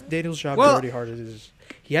because Daniel's job Well- is already hard as it is.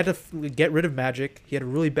 He had to get rid of magic. He had a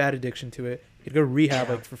really bad addiction to it. He'd go to rehab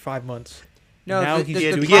like for 5 months. No, Now the- he's the-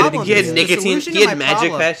 doing the He had, problem he had is- the nicotine. solution He to had my magic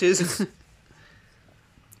problem- patches.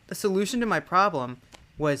 The solution to my problem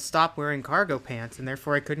was stop wearing cargo pants, and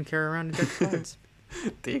therefore I couldn't carry around a deck of cards.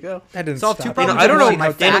 There you go. That didn't Solve stop. two it. problems. I don't know, my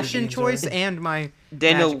how Daniel fashion jeans are. choice and my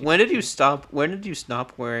Daniel, magic. when did you stop? When did you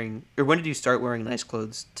stop wearing, or when did you start wearing nice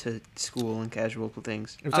clothes to school and casual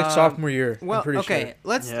things? It was like Um, sophomore year. Well, I'm pretty okay, sure.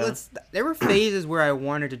 let's Yeah. let's. There were phases where I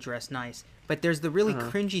wanted to dress nice, but there's the really Uh-huh.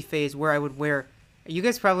 cringy phase where I would wear. You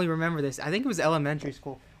guys probably remember this. I think it was elementary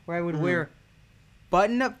school where I would wear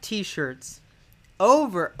button-up T-shirts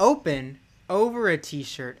over a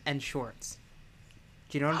T-shirt and shorts.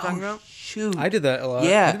 Do you know what I'm talking about? Shoot. I did that a lot.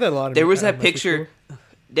 Yeah. I did that a lot. There in was that elementary picture. school.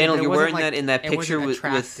 Daniel, But it you're wasn't, wearing like- that in that it picture wasn't with.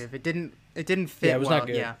 attractive. It didn't fit Yeah, it was well. not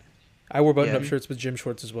good. Yeah. I wore button-up Yeah. shirts with gym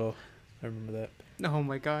shorts as well. I remember that. Oh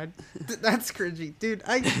my god, that's cringy, dude.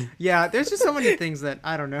 Yeah. There's just so many things that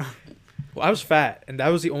I don't know. Well, I was fat, and that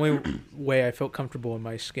was the only way I felt comfortable in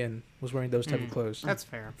my skin was wearing those type of clothes That's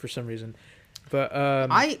fair. for some reason. But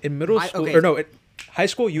I- in middle I- school, okay. or no, at high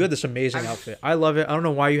school, you had this amazing I'm- outfit. I love it. I don't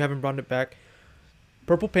know why you haven't brought it back.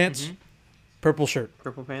 Purple pants, Mm-hmm. purple shirt.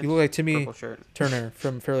 Purple pants. You look like Timmy Purple shirt. Turner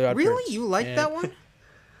from Fairly Odd Really, Parents. you like And- that one?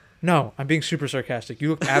 No, I'm being super sarcastic. You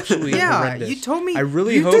look absolutely Yeah, horrendous. you told me. I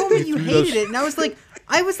really you hope told me you you threw hated those- it, and I was like,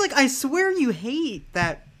 I swear you hate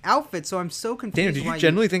that outfit. So I'm so confused. Daniel, did why you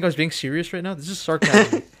genuinely think I was being serious right now? This is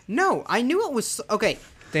sarcasm. No, I knew it was okay.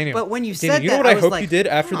 Daniel, But when you Daniel, said you know that, what I I was hope like, you did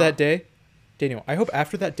after huh. that day? Daniel, I hope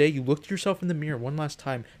after that day you looked yourself in the mirror one last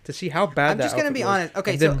time to see how bad I'm that just gonna outfit be was, honest.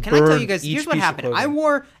 Okay, and so then can I tell you burn guys? each Here's what piece of happened. I clothing.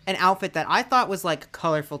 wore an outfit that I thought was like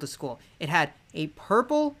colorful to school. It had a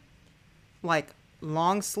purple, like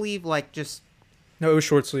long sleeve, like just. No, it was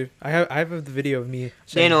short sleeve. I have the video of me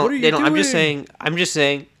saying, Daniel, "What are you Daniel, I'm just doing?" saying.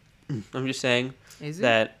 I'm just saying Is it?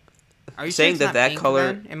 that. Are you saying sure it's that not that pink,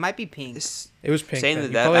 color- then? It might be pink. It was pink. saying then. that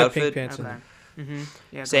You that probably had outfit- pink pants. Okay. Mm-hmm.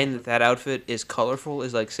 Yeah. Saying that outfit is colorful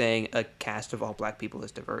is like saying a cast of all black people is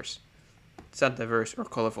diverse. It's not diverse or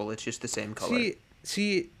colorful. It's just the same color.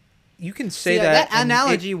 See, you can say that and it-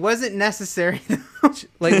 analogy wasn't necessary.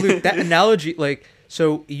 like Luke, that analogy, like,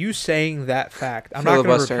 so you saying that fact, I'm not going to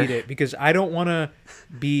Filibuster. repeat it because I don't want to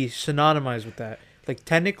be synonymized with that. Like,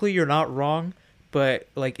 technically, you're not wrong, but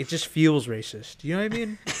like, it just feels racist. You know what I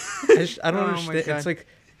mean? I don't Oh my understand. God. It's like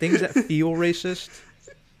things that feel racist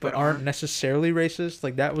but aren't necessarily racist.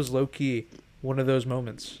 Like that was low key one of those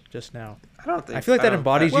moments just now. I don't think. I feel like that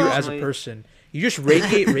embodies you as a personally- person. You just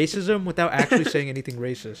radiate racism without actually saying anything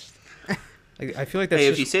racist. Like, I feel like that's Hey,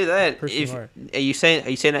 just if you say that, person if you are. are you saying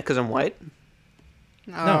that because I'm white?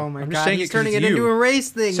 Oh my I'm just god, saying he's it 'cause turning it's it into you. a race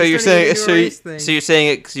thing. So He's you're turning it saying into a race thing.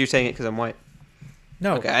 you're saying it because I'm white.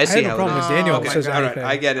 No, Okay, I I see had no how it problem is. with Daniel Oh my says God. All right, anything.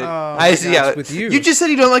 I get it. Oh I my see God. how It's with you. You just said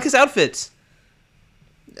you don't like his outfits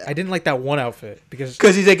I didn't like that one outfit because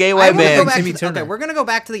because he's a gay I white wanna go man. back Timmy to, Turner. okay, we're gonna go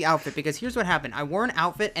back to the outfit because here's what happened. I wore an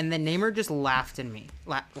outfit and then Naimur just laughed in me.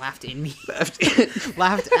 Laughed in me.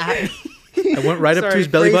 Laughed at me. I went right up to Sorry, his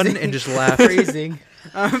belly button phrasing. and just laughed. Phrasing.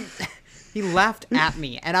 He laughed at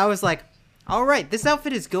me, and I was like, "All right, this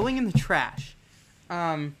outfit is going in the trash."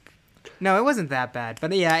 No, it wasn't that bad,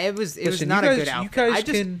 but yeah, it was. It was Listen, not you a guys, good outfit. You guys I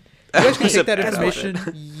just, can take that That's information.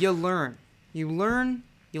 you learn. You learn.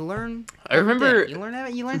 I remember You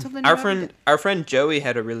learn something. our new every day. our friend Joey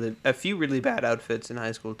had a few really bad outfits in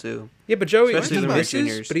high school too. Yeah, but Joey Especially he when we were misses,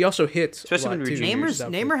 juniors. but he also hits. Especially a lot when we were too. juniors. Naimur's, His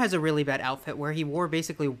outfit. Naimur has a really bad outfit where he wore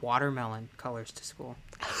basically watermelon colors to school.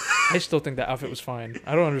 I still think that outfit was fine.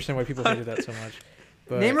 I don't understand why people hated that so much.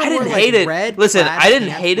 But Naimur I wore didn't like hate it. red. Listen, plaid I didn't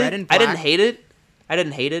pants, hate red it. and I didn't black. hate it. I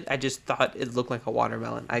didn't hate it. I just thought it looked like a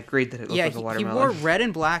watermelon. I agreed that it looked Yeah, like a he watermelon. wore red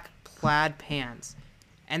and black plaid pants,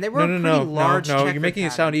 and they were no, pretty large. no. You're checkered making it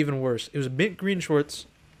pattern. sound even worse. It was mint green shorts,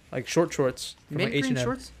 like short shorts from mint like green H&M.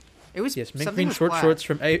 shorts. It was Yes, mint something green with short plaid. shorts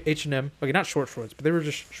from H&M. Okay, not short shorts, but they were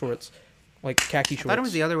just shorts, like khaki shorts. I thought it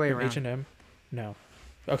was the other way from around. H&M. No.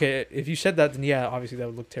 Okay, if you said that, then yeah, obviously that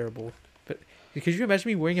would look terrible. But could you imagine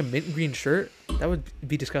me wearing a mint green shirt? That would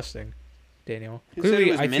be disgusting, Daniel. Who said it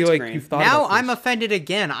Clearly, was I mint feel like green? you've thought Now about I'm this. offended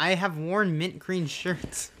again. I have worn mint green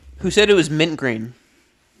shirts. Who said it was mint green?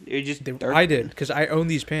 You just I did because I own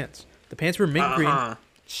these pants. The pants were mint green.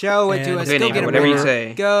 Show it to And- us. Okay, Go Nate, get them whatever right you now.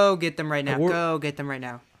 say. Go get them right now. I wore- Go get them right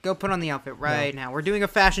now. Go put on the outfit right now. We're doing a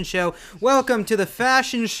fashion show. Welcome to the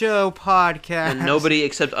Fashion Show podcast. And nobody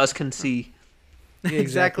except us can see. Yeah,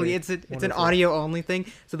 exactly. It's an Wonderful. audio only thing,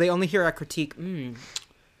 so they only hear our critique.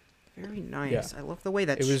 Very nice. Yeah. I love the way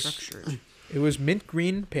that's It was- structured. It was mint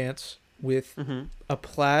green pants with Mm-hmm. a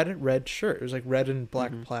plaid red shirt. It was like red and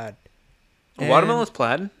black plaid. And- Watermelon's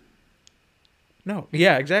plaid. No,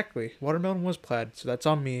 yeah, exactly. Watermelon was plaid, so that's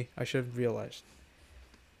on me. I should have realized.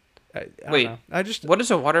 I Wait, don't know. I just What is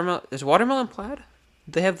a watermelon? Is watermelon plaid?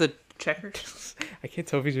 They have the checker. I can't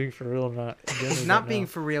tell if he's being for real or not. I He's genuinely not don't being know.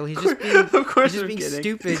 for real. He's just being, Of course, he's just I'm being kidding.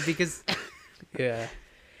 stupid because Yeah.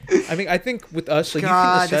 I mean, I think with us, like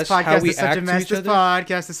God, you can this assess how podcast we is such act a to mess. each This other.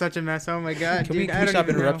 podcast is such a mess. Oh my god, Can dude, we I don't stop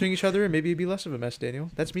even know. interrupting each other and maybe it'd be less of a mess, Daniel?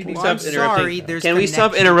 That's me being Well, I'm Stop interrupting. sorry. There's Can we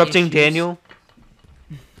stop connection interrupting issues. Daniel?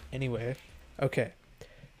 Anyway, okay.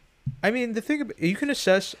 I mean, the thing about, you can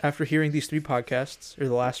assess after hearing these 3 podcasts, or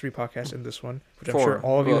the last 3 podcasts and this one, which I'm sure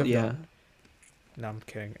all of you have done. No, I'm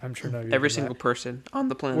kidding. I'm sure none of you Every have done single that. person on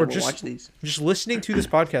the planet Or will just- watch these. Just listening to this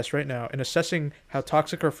podcast right now and assessing how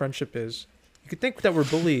toxic our friendship is, you could think that we're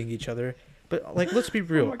bullying each other, but like, let's be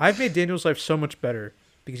real. I've made Daniel's life so much better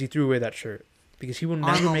because he threw away that shirt. Because he will On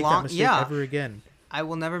never the make long- that mistake yeah. ever again. I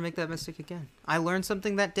will never make that mistake again. I learned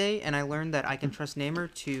something that day, and I learned that I can trust Naimur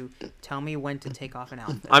to tell me when to take off an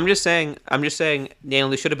outfit. I'm just saying, Daniel,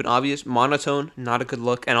 this should have been obvious. Monotone, not a good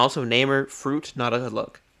look. And also, Naimur, fruit, not a good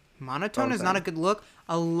look. Monotone is Okay. not a good look.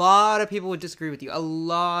 A lot of people would disagree with you. A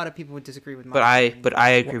lot of people would disagree with But I agree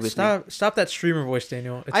Well, with you. stop that streamer voice,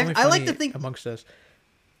 Daniel. It's I- only I like funny to think- amongst us.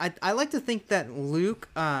 I like to think that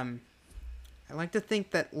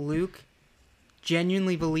Luke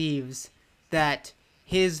genuinely believes that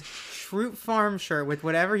his Fruit Farm shirt with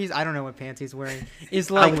whatever I don't know what pants he's wearing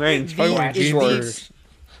is like I'm wearing the, Probably wearing is jeans.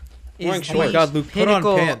 the, Wearing is shorts. Oh my the God, Luke, put on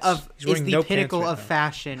pinnacle pants. of He's wearing is the no pants pinnacle right of now.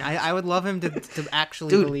 fashion. I would love him to actually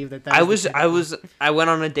Dude, believe that. I is the pinnacle. I went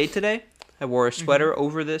on a date today. I wore a sweater Mm-hmm.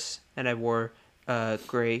 over this, and I wore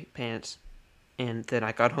gray pants. And then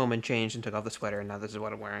I got home and changed and took off the sweater, and now this is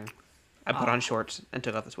what I'm wearing. I put on shorts and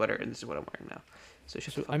took off the sweater, and this is what I'm wearing now. So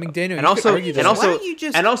shut the fuck I mean, up. Daniel, and you could also, argue that- and also, Why don't you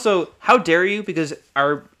just- and also, how dare you? Because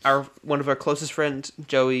our one of our closest friends,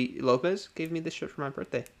 Joey Lopez, gave me this shirt for my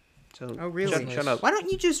birthday. So Oh, really? Shut up. Why don't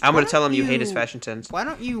you just? I'm why gonna tell don't him you hate his fashion sense. Why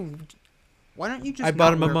don't you just? I bought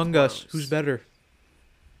not him wear Among Us. clothes? Who's better?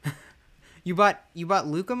 You bought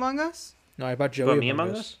Luke Among Us? No, I bought You Joey bought me Among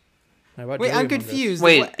Among Us. Us? I bought Wait, Joey I'm Among Us. confused.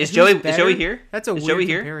 Wait, What- is who's Joey better? here? That's a Is weird Joey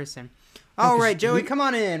here? comparison. All right, Joey, come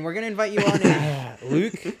on in. We're gonna invite you on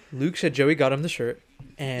in. Luke said Joey got him the shirt,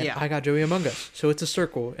 and Yeah. I got Joey Among Us. So it's a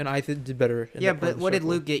circle, and I did better. In Yeah, that part of but the what did circle.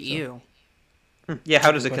 Luke get So you? Yeah,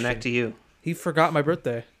 how does it Question. connect to you? He forgot my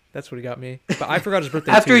birthday. That's what he got me. But I forgot his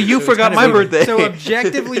birthday After too, you so it's forgot kind my of even. birthday. So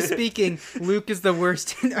objectively speaking, Luke is the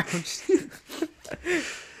worst. I'm just-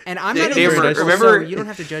 and I'm not Neighbor, even so remember- you don't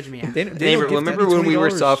have to judge me. Daniel Neighbor, gifted remember me when we were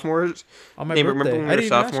 $20 sophomores? on my Neighbor, birthday. remember when we I were didn't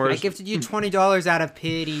even ask sophomores? I gifted you $20 out of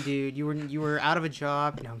pity, dude. You were out of a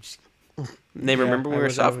job. No, I'm just Name, Yeah, remember when we I were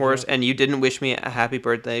was sophomores out. and you didn't wish me a happy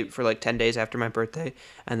birthday for like 10 days after my birthday,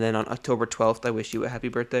 and then on October 12th I wished you a happy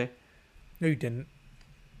birthday. No, you didn't.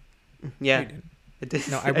 No, Yeah, you didn't. it did.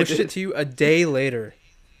 No, I wished it to you a day later.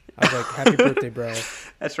 I was like, "Happy birthday, bro."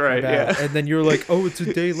 That's My right. bad. Yeah. And then you were like, "Oh, it's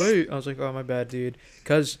a day late." I was like, "Oh, my bad, dude."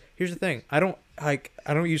 Because here's the thing: I don't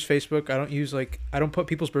use Facebook. I don't put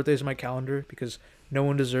people's birthdays in my calendar because no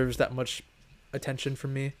one deserves that much attention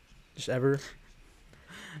from me, just ever.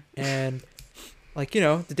 And like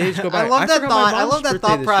the days go by. I love that forgot my thought. I mom's love that birthday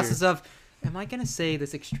thought this process year. of, am I gonna say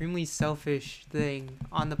this extremely selfish thing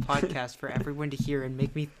on the podcast for everyone to hear and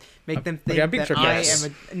make them think I'm being that I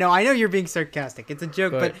sarcastic. am No, I know you're being sarcastic. It's a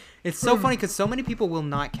joke, but But- it's so funny because so many people will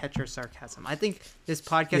not catch our sarcasm. I think this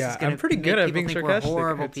podcast Yeah, is gonna I'm pretty make good at people being think sarcastic, we're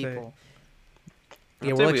horrible I'd say. people. Yeah,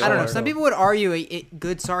 I'd we're say like we I don't know. are. Some people would argue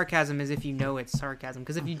good sarcasm is if you know it's sarcasm,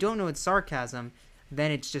 because if you don't know it's sarcasm,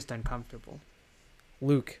 then it's just uncomfortable.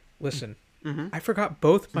 Luke, listen. Mm-hmm. I forgot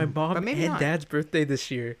both my But mom maybe and not. dad's birthday this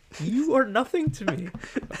year. You are nothing to me.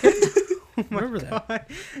 Remember that.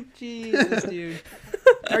 Jesus, dude.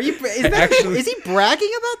 Actually- Is he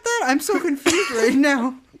bragging about that? I'm so confused right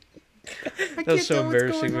now. That was so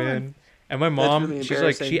embarrassing, man. And my mom, really she's like,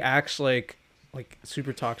 embarrassing. she acts like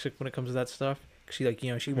super toxic when it comes to that stuff. She like,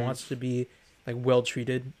 she wants to be like well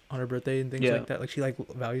treated on her birthday and things Yeah. like that. Like she like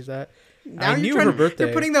values that. Now I knew you're her birthday.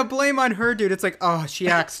 You're putting the blame on her, dude. It's like, oh, she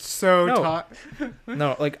acts so No.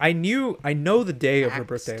 No, like I know the day of her Acts.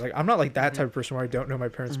 birthday. Like I'm not like that type of person where I don't know my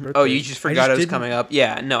parents' birthday. Oh, you just forgot it was didn't- coming up.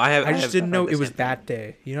 Yeah, no, I just didn't know I've had it the was same that thing.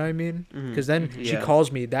 day. You know what I mean? Mhm. Because then she Yeah.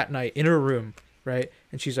 calls me that night in her room, right?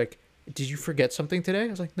 And she's like, "Did you forget something today?" I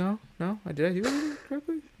was like, "No, did I do it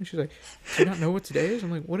correctly?" And she's like, "Do you not know what today is?"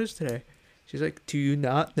 I'm like, "What is today?" She's like, "Do you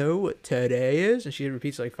not know what today is?" And she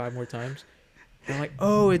repeats it like 5 more times. And I'm like,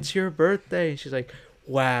 "Oh, it's your birthday." And she's like,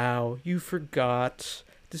 "Wow, you forgot.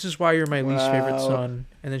 This is why you're my least favorite Wow. son."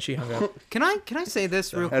 And then she hung up. Can I say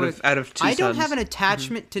this real Out quick? of two I don't sons. have an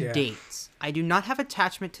attachment to Yeah. dates. I do not have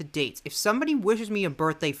attachment to dates. If somebody wishes me a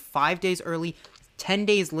birthday 5 days early, 10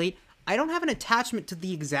 days late, I don't have an attachment to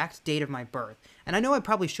the exact date of my birth. And I know I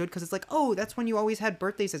probably should because it's like, oh, that's when you always had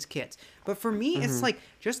birthdays as kids. But for me, it's like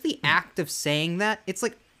just the act of saying that. It's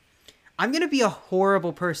like, I'm going to be a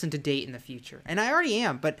horrible person to date in the future. And I already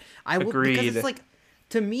am, but I will, because Agreed. it's like,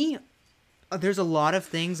 to me, there's a lot of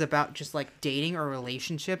things about just like dating or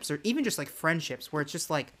relationships or even just like friendships where it's just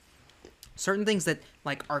like certain things that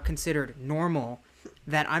like are considered normal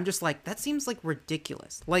that I'm just like, that seems like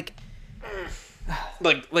ridiculous. Like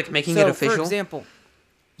Like making so, it official. for example,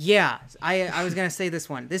 yeah, I was gonna say this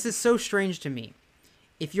one. This is so strange to me.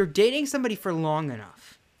 If you're dating somebody for long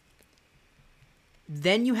enough,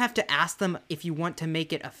 then you have to ask them if you want to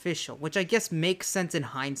make it official, which I guess makes sense in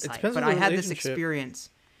hindsight. depends But on I the had this relationship. experience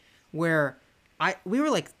where we were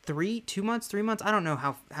like 3 months. I don't know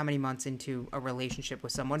how many months into a relationship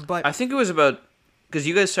with someone, but I think it was about because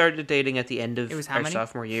you guys started dating at the end of It was how our many?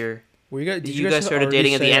 sophomore year. Did You guys started already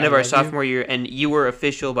dating at the say end I of our love you? sophomore year, and you were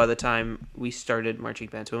official by the time we started marching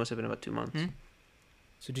band. So it must have been about 2 months. Hmm?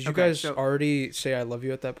 So did you Okay, guys so- already say I love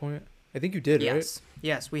you at that point? I think you did, right?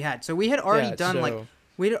 Yes, we had. So we had already Yeah, done like so-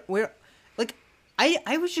 we're like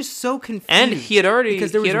I was just so confused. And he had already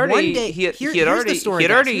because there he was had one already day. he had, Here- he had here's already the story, he had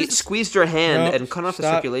guys. already Here's the- squeezed her hand Nope, and cut off the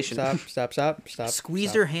stop, circulation. Stop. Squeezed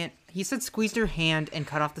stop. her hand. He said squeezed her hand and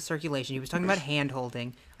cut off the circulation. He was talking about hand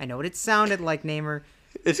holding. I know what it sounded like, Naimur.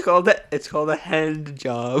 It's called a hand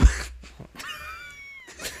job.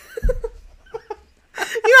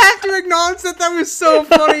 You have to acknowledge that was so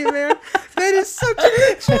funny, man. That is such a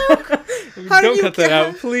good joke. How Don't did you cut that get-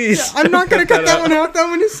 out, please. I'm not gonna Don't cut that one out. That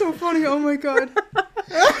one is so funny. Oh my god,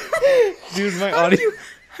 Dude, my audio.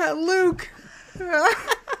 Luke.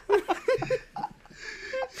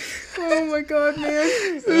 Oh my god,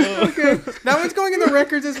 man. Okay, that one's going in the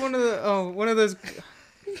records as one of those.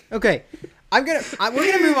 Okay, we're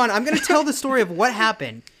gonna move on. I'm gonna tell the story of what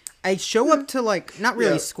happened. I show up to like not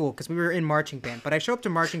really Yeah. school because we were in marching band, but I show up to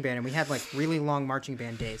marching band and we had like really long marching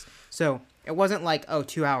band days. So it wasn't like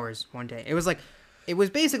 2 hours one day. It was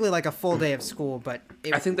basically like a full day of school, but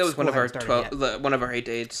I think that was one school of our hadn't started 12 yet. one of our 8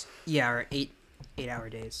 dates. Yeah, or 8-hour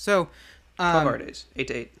days. So 12-hour days. 8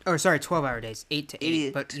 to 8. or sorry, 12-hour days, 8 to 8.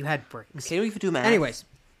 Idiot. But you had breaks. Okay, we can do math. Anyways,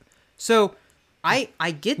 so I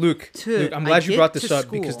get Luke, to. I'm I glad you get brought this to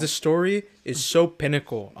up because school. this story is so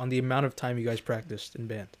pinnacle on the amount of time you guys practiced in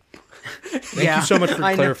band. Thank Yeah, you so much for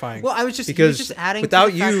I know. clarifying. Well, I was just because just adding without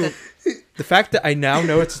to the fact you, that- the fact that I now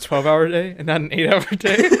know it's a 12-hour day and not an 8-hour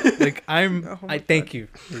day, like Oh I thank you,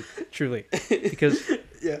 Luke, truly, because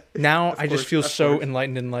Yeah. now I course, just feel of so course.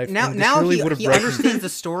 enlightened in life. now and this really would have he broken. understands the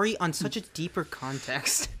story on such a deeper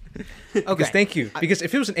context. Because thank you. Because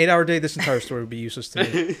if it was an 8-hour day, this entire story would be useless to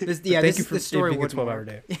me. Thank you for this story being a would 12-hour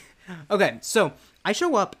day. Okay, so I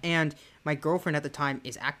show up and my girlfriend at the time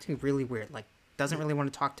is acting really weird. Like, doesn't really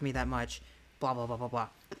want to talk to me that much. Blah, blah, blah, blah, blah.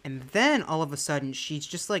 And then all of a sudden, she's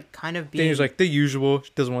just like kind of being... Daniel's like, the usual.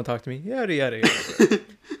 She doesn't want to talk to me. Yada, yada, yada.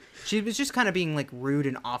 She was just kind of being like rude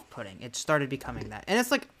and off-putting. It started becoming that. And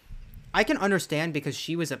it's like, I can understand because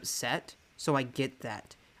she was upset, so I get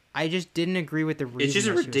that. I just didn't agree with the reason. It's just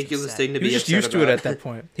a ridiculous thing to He be was just upset used to it about. at that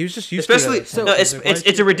point. He was just used Especially, to it. no, At that point.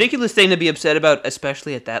 it's a ridiculous thing to be upset about,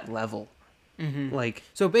 especially at that level. Mm-hmm. Like,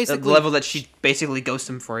 So the basically... level that she basically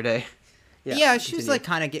ghosted him for a day. Yeah, she was like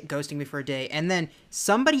kind of ghosting me for a day. And then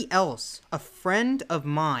somebody else, a friend of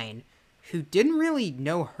mine, who didn't really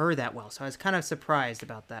know her that well. So I was kind of surprised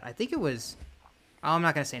about that. I think it was... Oh, I'm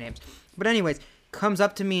not going to say names. But anyways, comes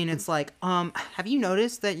up to me and it's like, have you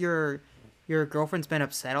noticed that your girlfriend's been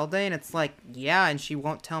upset all day? And it's like, yeah, and she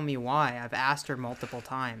won't tell me why. I've asked her multiple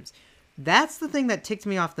times. That's the thing that ticked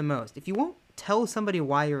me off the most. If you won't tell somebody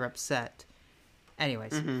why you're upset.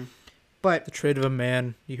 Anyways. Mm-hmm. But... The trait of a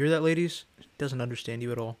man. You hear that, ladies? Doesn't understand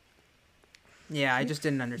you at all. Yeah, I just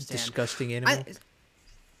didn't understand. Disgusting animal. I,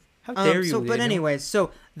 How dare you, So, but Daniel? anyways,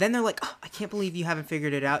 so then they're like, oh, I can't believe you haven't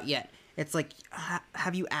figured it out yet. It's like,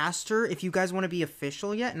 have you asked her if you guys want to be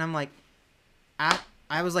official yet? And I'm like,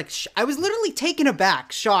 I was like, I was literally taken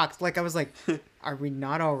aback, shocked. Like, I was like, are we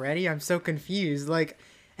not already? I'm so confused. Like,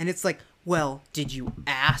 and it's like, well, did you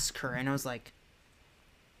ask her? And I was like,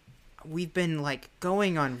 we've been like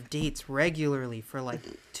going on dates regularly for like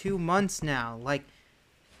 2 months now. Like,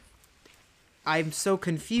 I'm so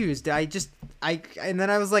confused. And then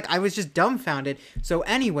I was like, I was just dumbfounded. So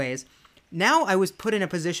anyways, now I was put in a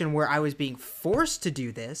position where I was being forced to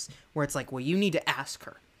do this, where it's like, well, you need to ask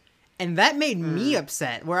her. And that made me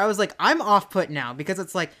upset, where I was like, I'm off put now, because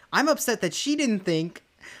it's like, I'm upset that she didn't think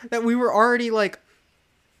that we were already like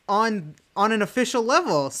on an official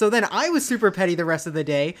level. So then I was super petty the rest of the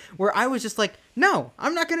day, where I was just like, no,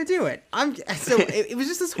 I'm not going to do it. It was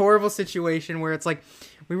just this horrible situation where it's like,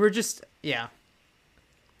 we were just, yeah.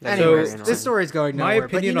 Anyways, this story's going nowhere. My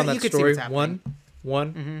opinion on that story,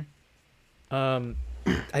 one,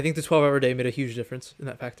 I think the 12-hour day made a huge difference in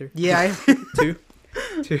that factor. Yeah. Two,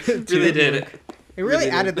 Really did it. It really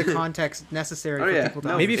added the context necessary for people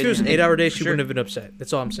to Maybe if it was an 8-hour day, she wouldn't have been upset.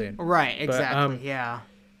 That's all I'm saying. Right, exactly. Yeah.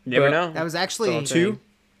 Never know. That was actually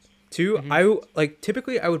Two, I like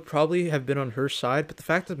typically I would probably have been on her side, but the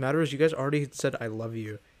fact of the matter is you guys already had said I love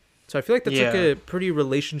you. So I feel like that's like a pretty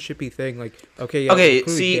relationshipy thing. Like, okay, yeah, we're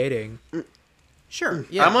clearly dating. Sure.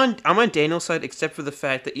 Yeah. I'm on Daniel's side, except for the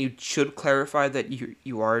fact that you should clarify that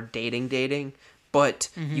you are dating, but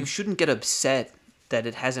you shouldn't get upset that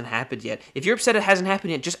it hasn't happened yet. If you're upset it hasn't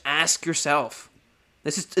happened yet, just ask yourself.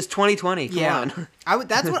 It's 2020. Come on.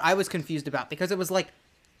 That's what I was confused about, because it was like,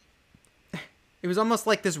 it was almost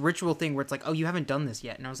like this ritual thing where it's like, oh, you haven't done this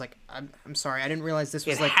yet, and I was like, I'm sorry, I didn't realize this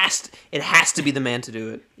was it has to be the man to do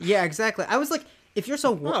it. Yeah, exactly. I was like, if you're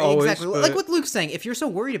so exactly like what Luke's saying, if you're so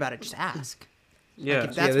worried about it, just ask. Yeah.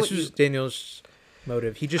 Like, that's this was Daniel's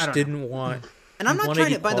motive. He just didn't want. And I'm not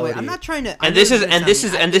trying to. By the way, I'm not trying to. And this is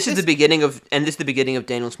the beginning of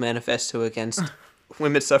Daniel's manifesto against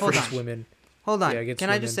women's suffrage. Women. Hold on. Yeah, Can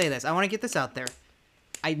I just say this? I want to get this out there.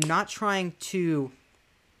 I'm not trying to,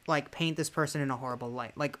 like, paint this person in a horrible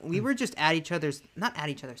light. Like, we were just not at each other's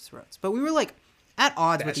throats, but we were like at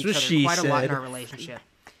odds with each other quite a lot in our relationship.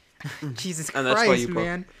 Jesus And that's Christ, why you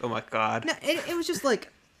man! Oh my God. No, it was just like,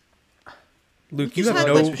 Luke, we you just have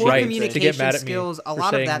had, no like, poor right communication to get mad at me skills, a for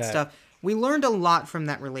lot of saying that stuff. We learned a lot from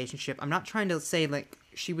that relationship. I'm not trying to say like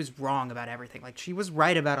she was wrong about everything. Like, she was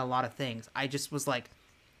right about a lot of things. I just was like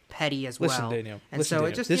petty as well. Listen, Daniel. And so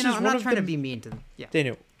it just, I'm not trying to be mean to them. Yeah.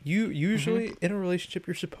 Daniel, you usually in a relationship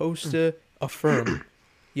you're supposed to affirm,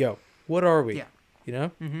 yo, what are we? Yeah. You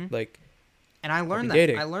know, like. And I learned that.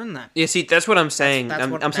 Dating. I learned that. Yeah, see, that's what I'm saying.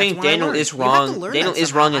 I'm saying Daniel is wrong. Daniel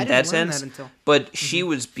is wrong in that sense. But she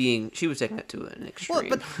was taking it to an extreme.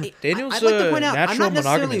 Well, but Daniel's I'd like to point out, I'm natural not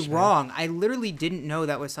necessarily monogamous, man. wrong. I literally didn't know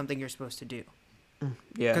that was something you're supposed to do.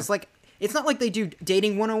 Yeah. Because, like, it's not like they do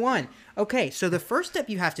dating 101. Okay, so the first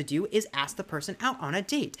step you have to do is ask the person out on a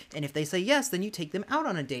date. And if they say yes, then you take them out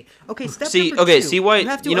on a date. Okay, step number 2. See why, you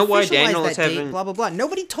have to why officialize Daniel that is date, having... blah, blah, blah.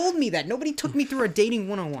 Nobody told me that. Nobody took me through a dating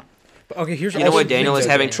 101. Okay, here's You know why Daniel is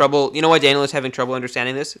having trouble? You know why Daniel is having trouble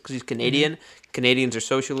understanding this? Because he's Canadian. Canadians are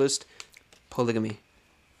socialist. Polygamy.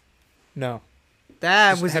 No.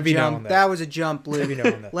 That Just was a heavy no jump. on that. That was a jump, Luke. Heavy no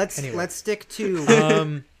on that. Let's Anyway. stick to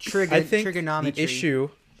I think trigonometry. the issue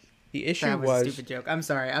That was was a stupid joke. I'm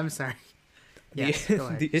sorry. Yes, go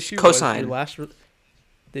ahead. the issue Cosine. was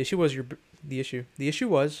the issue was the issue. The issue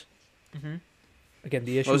was Mm-hmm. again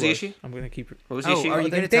the issue. What was the issue? I'm gonna keep. What was the Oh, issue? are you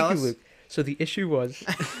gonna Thank tell you, us? Luke. So the issue was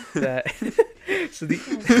that.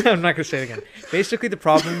 I'm not gonna say it again. Basically, the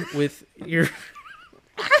problem with your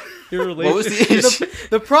relationship. What was the issue?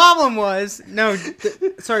 The problem was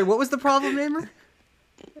sorry. What was the problem, Namer?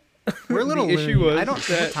 We're a little The issue loony. was I don't. What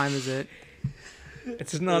that- time is it?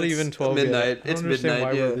 It's not It's even 12 midnight. yet. I don't It's understand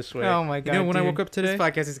midnight, why yeah. we're this way. Oh my god! You know when I dude. woke up today? This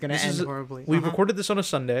podcast is gonna This end is- horribly. We Uh-huh. recorded this on a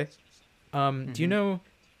Sunday. Do you Mhm. know?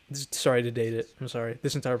 Sorry to date it. I'm sorry.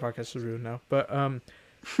 This entire podcast is ruined now. But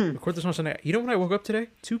record this on Sunday. You know when I woke up today?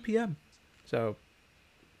 2 p.m. So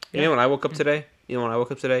You know when I woke up today?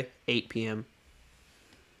 8 p.m.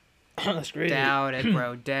 that's great. Doubt it,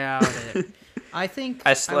 bro. Doubt it. I think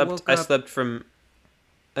I slept. I slept from.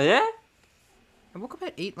 Yeah. I woke up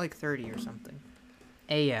at 8:30 or something.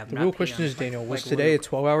 A.m. The not real PM. question is, Daniel, was like today Luke. a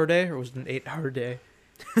 12-hour day or was it an 8-hour day?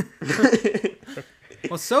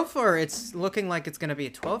 Well, so far it's looking like it's gonna be a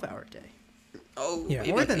 12-hour day. Oh. Yeah.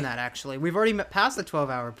 maybe. More than that, actually. We've already past the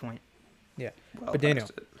 12-hour point. Well But Daniel-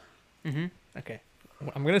 past it. Mm-hmm. Okay.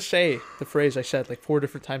 I'm gonna say the phrase I said like 4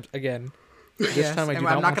 different times again. This time I do I'm not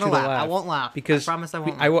not want gonna you to laugh. laugh. I won't laugh. Because I promise I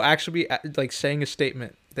won't. I will actually be like saying a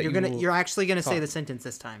statement that You're actually gonna say talk. the sentence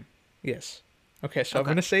this time. Yes. Okay, so Okay.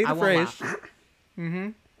 I'm gonna say I the won't phrase. laugh. Mm-hmm.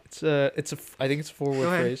 I think it's a 4-word Go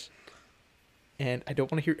ahead. phrase. And I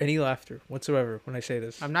don't want to hear any laughter whatsoever when I say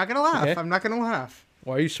this. I'm not gonna laugh. Okay. I'm not gonna laugh.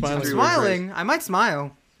 Why are you I'm smiling? Three-word phrase. smiling. I might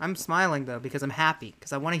smile. I'm smiling though because I'm happy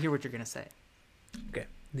because I want to hear what you're gonna say. Okay.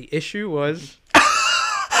 The issue was.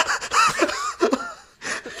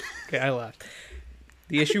 Okay, I laughed.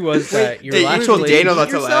 The issue was that your Wait, you last told Daniel relationship- not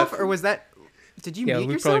to yourself, laugh. or was that? Did you Yeah, mute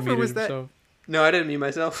we yourself, probably or was muted that? him, No, I didn't mean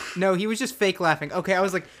myself. No, he was just fake laughing. Okay, I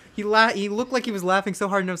was like, he looked like he was laughing so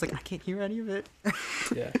hard, and I was like, I can't hear any of it.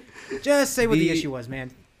 so, yeah. Just say what the The- issue was,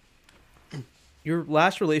 man. Your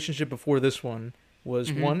last relationship before this one was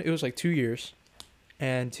Mhm. one, it was like 2 years,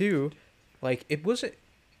 and two, like it wasn't.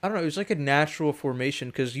 I don't know. It was like a natural formation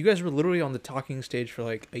because you guys were literally on the talking stage for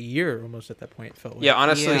like a year almost at that point. It felt like. Yeah,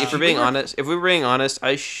 honestly, Yeah. if we're being honest,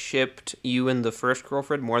 I shipped you and the first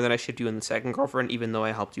girlfriend more than I shipped you and the second girlfriend, even though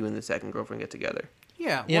I helped you and the second girlfriend get together.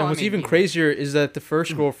 Yeah. Yeah, well, and what's I mean, even you know. crazier is that the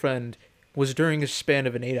first girlfriend was during a span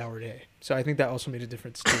of an 8-hour day. So I think that also made a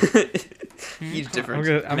difference too. Huge difference.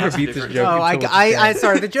 I'm gonna Massive beat this difference. joke. Oh, until it's I dead.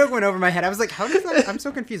 sorry, the joke went over my head. I was like, how does that? I'm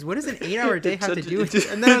so confused. What does an 8-hour day have to do with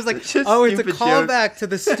it? And then I was like, It's just oh, it's a stupid joke. callback to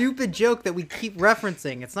the stupid joke that we keep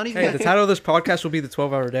referencing. It's not even Hey, the title of this podcast will be the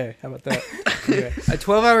 12-hour day. How about that? Anyway. a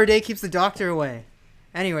 12-hour day keeps the doctor away.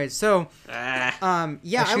 Anyways, so Ah.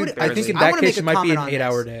 yeah, I would. Actually, I think in I that wanna case make a it might be comment an on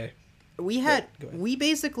 8-hour this. day. We had Go ahead. we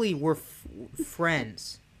basically were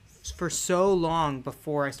friends for so long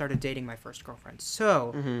before I started dating my first girlfriend.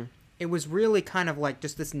 So Mhm. it was really kind of like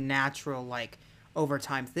just this natural like over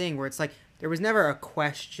time thing where it's like there was never a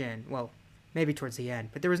question. Well, maybe towards the end,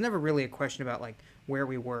 but there was never really a question about like where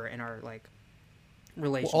we were in our like Well,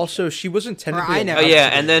 relationship. also, she wasn't technically. I know. Oh allowed yeah,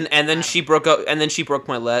 to and date. then she broke up, and then she broke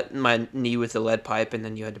my knee with the lead pipe, and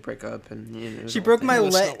then you had to break up, and you know, it was she a whole broke thing. my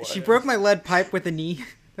That's not lead. what She I broke my lead pipe with a knee.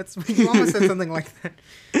 That's you almost said something like that.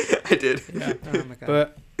 I did. Yeah. Oh my god.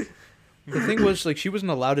 But the thing was, like, she wasn't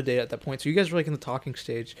allowed to date at that point. So you guys were like in the talking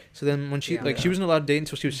stage. So then when she Yeah. like she wasn't allowed to date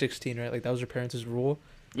until she was 16, right? Like that was her parents' rule.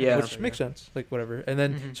 Yeah. Which makes sense. Like whatever. And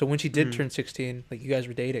then Mhm. so when she did Mhm. turn 16, like you guys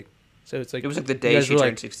were dating. So it's like It was like the you day guys she were,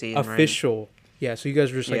 turned like, 16, official. Yeah. So you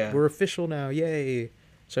guys were just like, Yeah. we're official now, yay!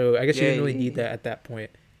 So I guess you didn't really Yay. need that at that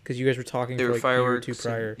point because you guys were talking There for were like a year or fireworks. two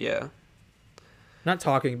prior. Yeah. Not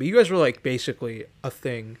talking, but you guys were like basically a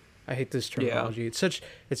thing. I hate this terminology. It's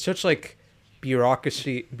such like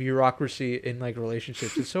bureaucracy in like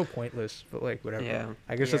relationships. It's so pointless, but like whatever. Yeah.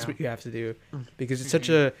 I guess that's Yeah. what you have to do because it's such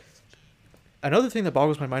a. Another thing that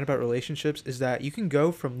boggles my mind about relationships is that you can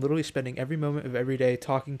go from literally spending every moment of every day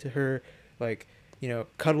talking to her, like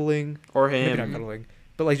cuddling, Or maybe not him. cuddling,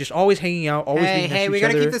 but like just always hanging out, always being next hey, to we each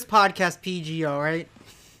gotta other. keep this podcast PG, all right?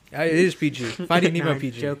 It is PG. Finding No, Nemo I'm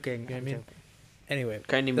PG. joking. You know what I I'm mean? joking. Anyway,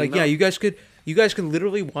 Kind of like yeah, you guys could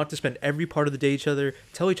literally want to spend every part of the day each other,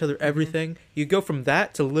 tell each other everything. You go from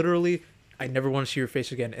that to literally, I never want to see your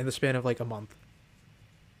face again in the span of like a month.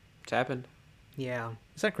 It's happened. Yeah.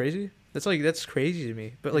 Is that crazy? That's crazy to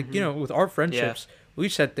me. But like with our friendships,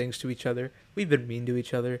 we've said things to each other. We've been mean to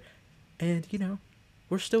each other, and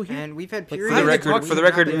we're still here. And we've had Like, periods. For the where record, we've for the not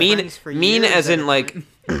record, been mean friends for mean years as at in a like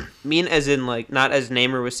point. mean as in like not as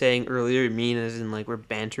Naimur was saying earlier, mean as in like we're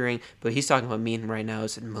bantering, but he's talking about mean right now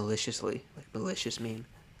as in maliciously, like malicious mean.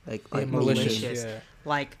 Like Yeah, malicious. malicious. Yeah.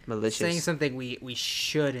 like Malicious. saying something we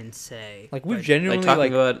shouldn't say. Like we've but- genuinely Like talking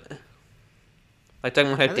like about like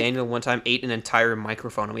talking about how I think- Daniel one time ate an entire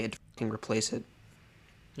microphone and we had to fucking replace it.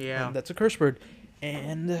 Yeah. That's a curse word.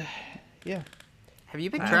 And yeah. Have you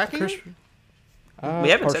been I have tracking curse it? We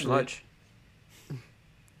haven't said partially. much.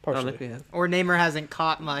 I don't Partially. think we have. Or Namer hasn't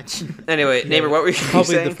caught much? Anyway, Yeah, neighbor, what were you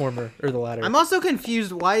Probably saying? the former or the latter. I'm also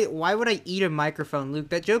confused. Why would I eat a microphone, Luke?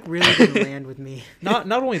 That joke really didn't land with me.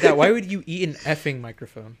 Not only that, why would you eat an effing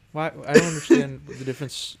microphone? Why? I don't understand the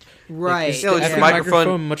difference. Right. Is No, the it's effing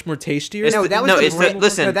microphone- much more tastier? It's No, the- that was no, the it's brand- the,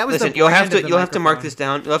 listen, no, that was the listen. You'll have brand of to the you'll have to mark microphone. this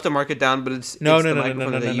down. You'll have to mark it down. But it's No, it's no, the no, no, no,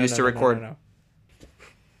 microphone no, that no, they no, use to no, record. No.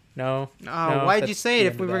 Oh, No, why'd you that's say the it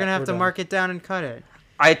if end we of were that. gonna have We're to done. mark it down and cut it?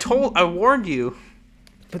 I warned you.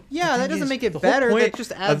 But Yeah, the that thing doesn't is, make it the whole better. That point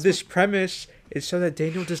just adds of this premise is so that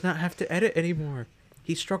Daniel does not have to edit anymore.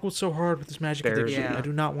 He struggled so hard with his magic Bears. addiction. Yeah. I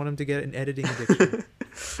do not want him to get an editing addiction. I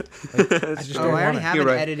just Oh, don't I want already it. have You're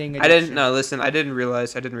an right. editing. I didn't. addiction. No, listen. I didn't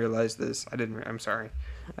realize this. I'm sorry.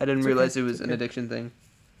 I didn't It's realize okay. it was It's an okay. addiction thing.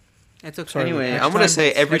 It's okay. Sorry, Anyway, next I'm gonna time-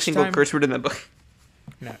 say every next single time- curse word in that book.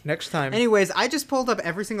 No, next time. Anyways, I just pulled up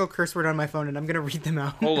every single curse word on my phone and I'm gonna read them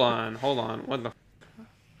out. Hold on. What the?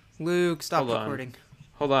 Luke, stop Hold on. recording.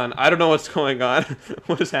 Hold on. I don't know what's going on.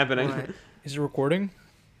 What is happening? What? Is it recording?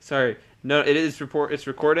 Sorry. No, it is It's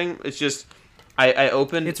recording. It's just. I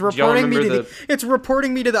opened. It's do y'all reporting me to remember the. It's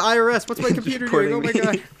reporting me to the IRS. What's my It's computer doing? Oh my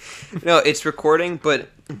reporting god. No, it's recording, but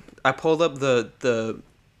I pulled up the.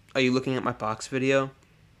 Are you looking at my box video?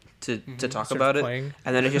 To talk Starts about it, playing.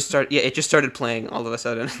 and then it just started. Yeah, it just started playing all of a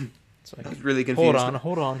sudden. It's I like, was really confused.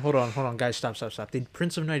 hold on, guys, stop. The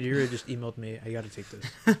Prince of Nigeria just emailed me. I gotta take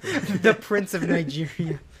this. The Prince of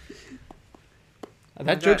Nigeria.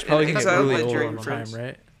 That joke's probably gonna Is get that really what old Nigerian on time, Prince?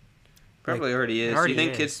 right? Probably already is. already Do you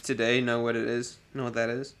think is. kids today know what it is? Know what that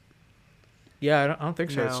is? Yeah, I don't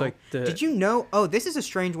think so. It's No. like the. Did you know? Oh, this is a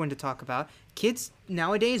strange one to talk about. Kids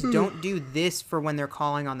nowadays don't do this for when they're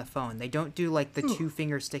calling on the phone. They don't do like the two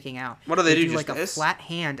fingers sticking out. What do they do? like Just a this? flat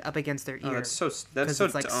hand up against their Oh, ear. that's so Because so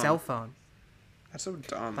it's like dumb. cell phone. That's so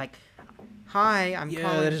dumb. Like, hi, I'm Yeah,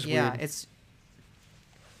 calling. that is yeah, weird. it's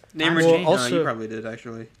Name Well, Regina. No, also- you probably did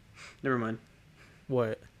actually. Never mind.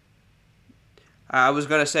 What? I was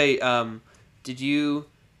gonna say, did you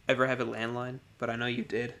ever have a landline? But I know you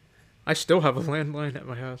did. I still have a landline at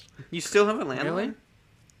my house. You still have a landline? Really?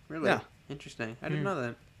 Really? Yeah. Interesting. I didn't Mm. know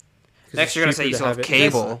that. 'Cause Next, it's you're gonna say cheaper you to still have it.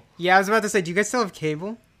 cable. yeah. I was about to say, do you guys still have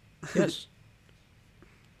cable? Yes.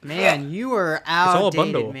 Man, you are all a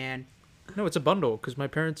outdated, bundle. man. No, it's a bundle because my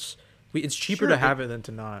parents. It's cheaper Sure, to but- have it than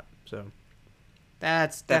to not. So.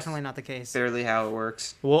 That's definitely not the case. Barely how it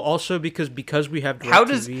works. Well, also because we have How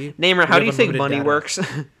does DirecTV, Namer? we How have do you think unlimited money data. works?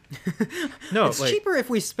 No, It's like cheaper if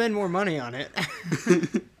we spend more money on it.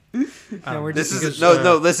 No, we're this just is because,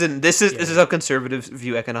 no. Listen, this is yeah. how conservatives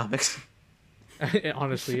view economics.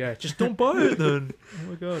 honestly, yeah. Just don't buy it then. Oh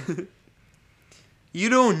my god. You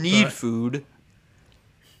don't need But- food,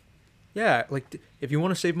 Yeah, like if you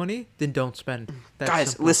want to save money, then don't spend. That's guys.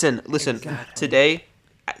 simple. Listen. Exactly. Today,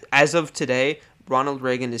 as of today, Ronald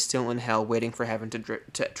Reagan is still in hell, waiting for heaven to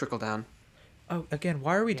trickle down. Oh, again,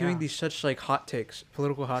 why are we doing Yeah. these such like hot takes,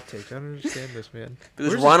 political hot takes? I don't understand this, man.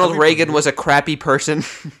 Because Where's this Ronald coming Reagan from? was a crappy person.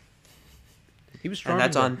 He was strong.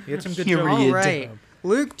 that's on He had some good period. jokes. All right.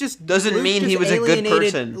 Luke just Doesn't Luke mean just he was a good alienated-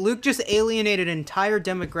 person. Luke just alienated an entire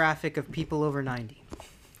demographic of people over 90.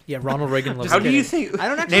 Yeah, Ronald Reagan loves How it. do you think? I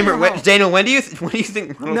don't actually Namer, know how. Daniel, when do you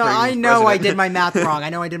think? Ronald No, Reagan I was know I president? did my math wrong. I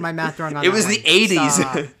know I did my math wrong on It that was one. the 80s.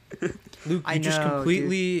 Stop. Luke, I you just know,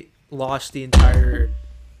 completely lost the entire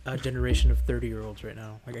generation of 30-year-olds right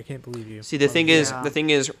now. Like I can't believe you. See, the thing is,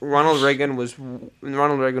 Yeah. Ronald Reagan was one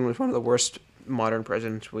of the worst modern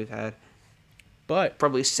presidents we've had. But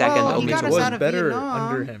Probably second Well, he only got to us was out of better Vietnam.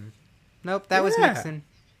 under him, Nope, that was Yeah. Nixon.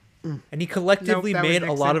 and he collectively Nope, that was made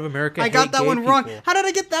a lot Nixon. of America. I got hate that gay one wrong. people. How did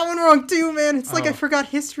I get that one wrong too, man? It's like I Oh. forgot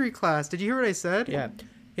history class. Did you hear what I said? Yeah,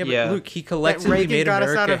 yeah, but Yeah. Luke, he collectively Reagan made got us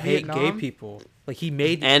out America of hate gay Vietnam? people. Like he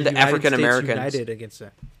made And the United African States Americans. united against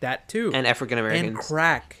that. That too, and African and Americans.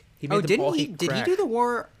 crack. He made Oh, them all didn't he? hate Did he crack. do the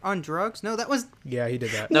war on drugs? No, that was. Yeah, he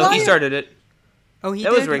did that. No, Why- he started it. Oh, he That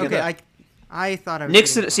did. was Reagan. Okay, I thought I was.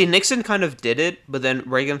 Nixon. getting it See, wrong. Nixon kind of did it, but then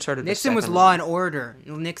Reagan started. Nixon the was second law one. and order.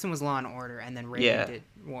 Nixon was law and order, and then Reagan Yeah. did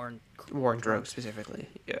war War on drugs specifically.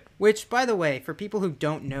 Yeah. Which, by the way, for people who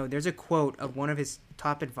don't know, there's a quote of one of his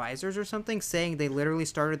top advisors or something saying they literally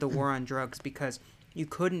started the war on drugs because you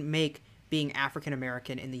couldn't make being African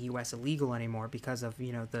American in the U.S. illegal anymore because of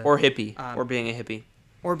the Or hippie, Um, or being a hippie.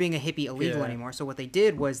 or being a hippie illegal Yeah. anymore. So what they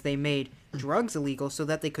did was they made drugs illegal so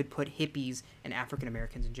that they could put hippies and African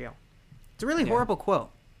Americans in jail. It's a really Yeah. horrible quote,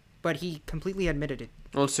 but he completely admitted it.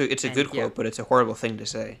 Well, it's a and- good yeah. quote, but it's a horrible thing to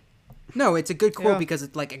say. No, it's a good quote Yeah. because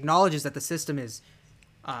it like acknowledges that the system is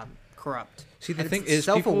corrupt. See, the And thing it's is,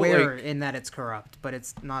 people, self-aware like- in that it's corrupt, but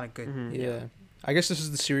it's not a good. Mhm. Yeah. I guess this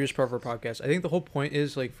is the serious part of our podcast. I think the whole point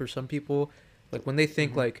is like for some people, like when they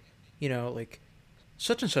think like, you know, like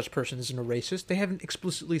such and such person isn't a racist, they haven't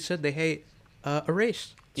explicitly said they hate a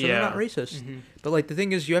race, so they're not racist. But like the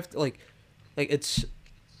thing is, you have to like it's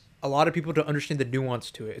a lot of people don't understand the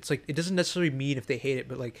nuance to it. It's like it doesn't necessarily mean if they hate it,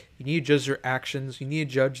 but like you need to judge their actions. You need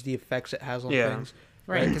to judge the effects it has on things.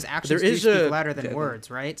 Right, because actions do speak louder than words,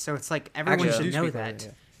 right? So it's like everyone should know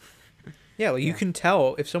that. Yeah, like you can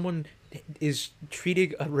tell if someone is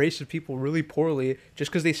treating a race of people really poorly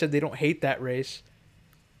just because they said they don't hate that race.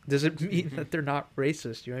 Does it mean that they're not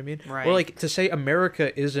racist? You know what I mean? Right. Or like to say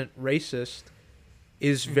America isn't racist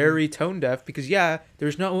is very tone deaf because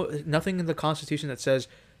there's nothing in the Constitution that says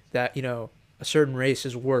that, you know, a certain race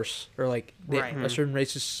is worse or like a certain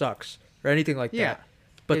race sucks or anything like that.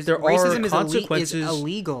 But there are consequences. Is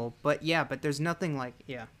illegal, but there's nothing like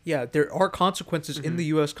Yeah, there are consequences in the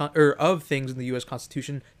U.S. Of things in the U.S.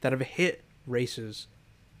 Constitution that have hit races,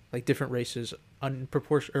 like different races,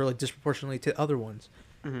 disproportionately to other ones.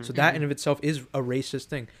 So that in of itself is a racist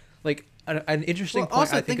thing. Like an interesting point.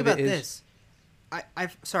 Also, I think about of it this.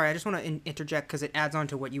 Sorry, I just want to interject because it adds on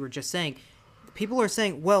to what you were just saying. People are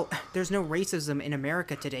saying, well, there's no racism in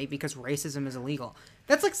America today because racism is illegal.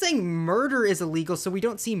 That's like saying murder is illegal, so we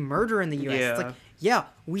don't see murder in the U.S. Yeah. It's like,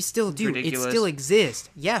 we still do. Ridiculous. It still exists.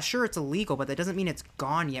 Yeah, sure, it's illegal, but that doesn't mean it's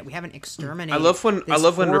gone yet. We haven't exterminated. I love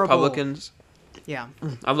when Republicans. Yeah.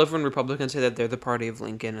 I love when Republicans say that they're the party of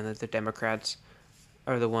Lincoln and that the Democrats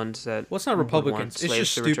are the ones that. Well, it's not Republicans. It's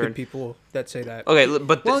just stupid people that say that. Okay,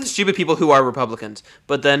 but stupid people who are Republicans.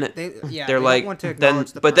 But then they're like,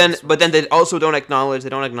 but then they also don't acknowledge. They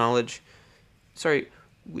don't acknowledge. Sorry,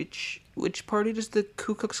 which party does the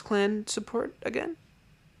Ku Klux Klan support again?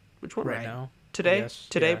 Which one? Right now. Today,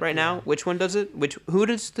 right now. Which one does it? Who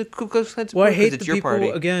does the Ku Klux Klan support? Well, I hate the it's your people party.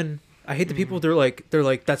 again. I hate the people. They're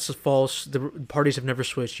like that's false. The parties have never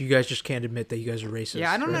switched. You guys just can't admit that you guys are racist.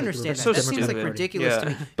 Yeah, I don't understand that. So That seems like stupid. ridiculous to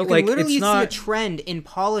me. But You like, can literally it's not see a trend in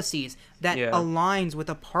policies that aligns with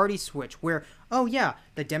a party switch where,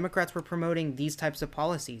 the Democrats were promoting these types of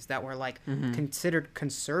policies that were like considered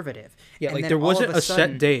conservative. Yeah, And like then there all wasn't of a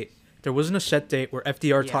sudden- set date. There wasn't a set date where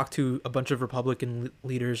FDR talked to a bunch of Republican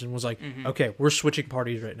leaders and was like, "Okay, we're switching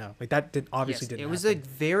parties right now." Like that obviously didn't. It was happen. a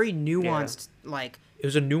very nuanced It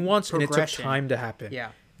was a nuance and it took progression. time to happen. Yeah.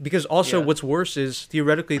 Because also, what's worse is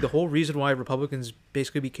theoretically the whole reason why Republicans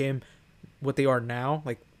basically became what they are now,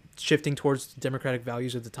 like shifting towards the democratic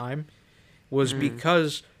values of the time, was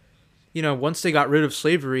because, you know, once they got rid of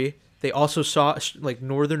slavery, they also saw like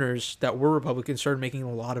Northerners that were Republicans started making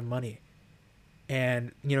a lot of money.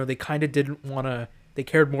 And, you know, they kind of didn't want to, they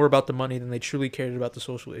cared more about the money than they truly cared about the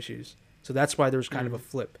social issues. So that's why there was kind of a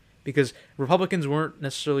flip. Because Republicans weren't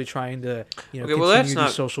necessarily trying to, you know, continue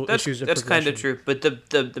these social issues. That's kind of true. But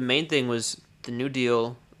the main thing was the New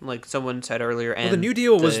Deal, like someone said earlier, and the New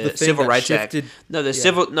Deal was the thing Civil that Rights shifted. Act.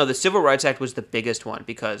 The Civil Rights Act was the biggest one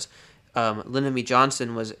because Lyndon B.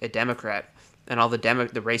 Johnson was a Democrat, and all the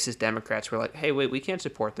racist Democrats were like, "Hey, wait, we can't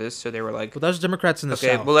support this." So they were like, "Well, those Democrats in the South."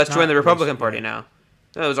 Okay, well, let's join the Republican Party now.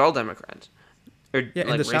 No, it was all Democrats, or in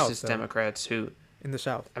like the racist South, Democrats who. In the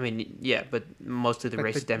South. I mean, yeah, but most of the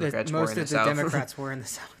racist Democrats were in the South. Most of the Democrats were in the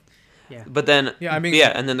South. Yeah. But then,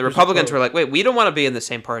 and then the Republicans were like, wait, we don't want to be in the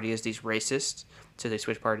same party as these racists, so they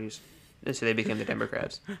switched parties, and so they became the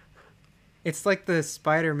Democrats. It's like the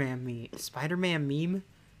Spider-Man meme.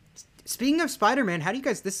 Speaking of Spider-Man, how do you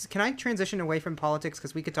guys? Can I transition away from politics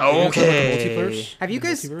because we could talk? Okay. About the multiverse. Have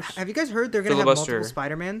you guys heard they're gonna have multiple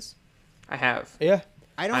Spider-Mans? I have. Yeah.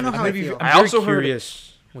 I don't know how I feel. I'm very curious.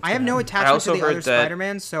 I have no attachment to the other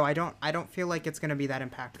Spider-Man, so I don't feel like it's gonna be that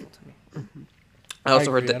impactful to me. I also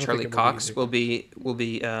heard that Charlie Cox will be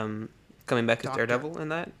coming back as Daredevil in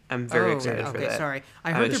that. I'm very excited for that. Okay, sorry.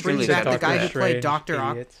 I heard they're bringing back the guy who played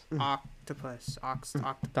Doctor Octopus.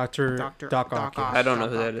 Doctor Doc Ock. I don't know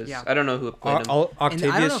who that is. Yeah. I don't know who played him.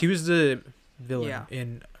 Octavius. He was the villain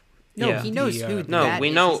in. No, he knows who. No,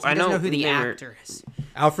 we know. I know who the actor is.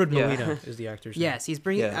 Alfred Molina is the actor's name. Yes, he's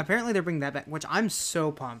bringing. Apparently, they're bringing that back, which I'm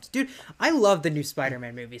so pumped, dude. I love the new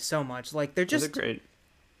Spider-Man movies so much. Like they're just great.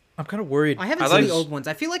 I'm kind of worried. I haven't seen the old ones.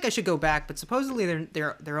 I feel like I should go back, but supposedly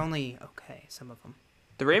they're only okay. Some of them.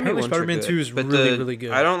 The Raimi ones Spider-Man are good, 2 is but really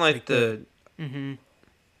good. I don't like the.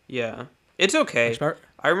 Yeah, it's okay.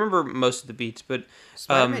 I remember most of the beats, but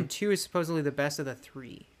Spider-Man 2 is supposedly the best of the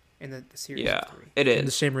three in the series. Yeah, of three. it is in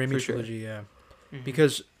the Sam Raimi trilogy. Yeah,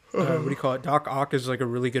 because. What do you call it? Doc Ock is like a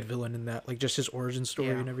really good villain in that, like just his origin story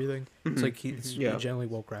and everything. It's like he's generally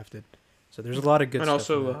well crafted. So there's a lot of good stuff. And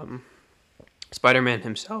also, Spider-Man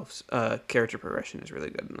himself's character progression is really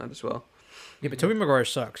good in that as well. Yeah, but Tobey Maguire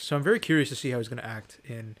sucks. So I'm very curious to see how he's going to act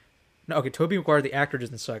in No, okay, Tobey Maguire, the actor,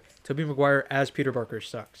 doesn't suck. Tobey Maguire as Peter Parker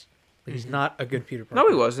sucks. Like, he's not a good Peter Parker. No,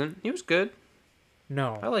 he wasn't. He was good.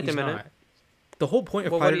 No, I liked he's him in not. it. The whole point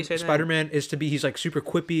of Well, why do you say that? Spider-Man is to be, he's like super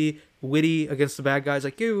quippy, witty against the bad guys.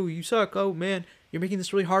 Like, you suck. Oh man, you're making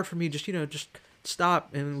this really hard for me. Just just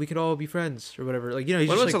stop, and we could all be friends or whatever. Like, he's When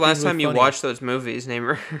just, was the like, last being time really you funny. watched those movies,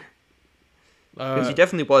 Namer? Because he It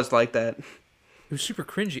definitely was like that. was super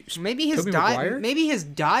cringy. Maybe his Tobey Maguire? maybe his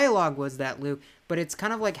dialogue was that, Luke, but it's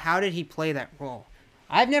kind of like, how did he play that role?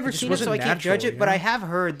 I've never It just seen it, wasn't so I can't judge natural, it, but you I know? have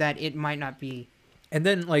heard that it might not be. And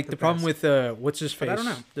then like the problem with what's his face? But I don't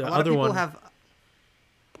know. The A lot other of people one. have.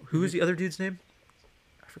 Who is the other dude's name?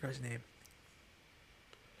 I forgot his name.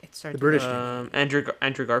 It starts The British name.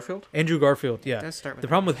 Andrew Garfield. Andrew Garfield. Yeah. Does start with The an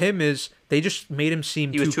problem with him is they just made him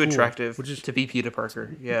seem He was too cool, attractive which is to be Peter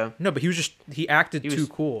Parker. Yeah. no, but he acted He was- too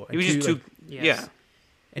cool. He was just too. Yes. Yeah.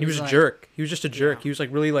 and he was a like- jerk. He was just a jerk. Yeah. He was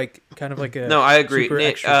like really like kind of like a No, I agree. super Nate,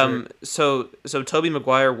 extra jerk. so Tobey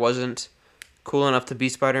Maguire wasn't cool enough to be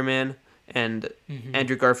Spider-Man, and Mhm.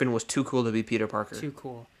 Andrew Garfield was too cool to be Peter Parker. Too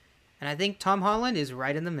cool. And I think Tom Holland is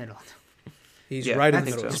right in the middle. He's Yeah, right I in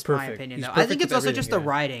the think middle. so. He's That's my perfect. opinion, He's though. I perfect think it's with also just the everything,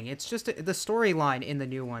 yeah. writing. It's just the storyline in the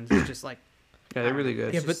new ones is just like. Yeah, they're really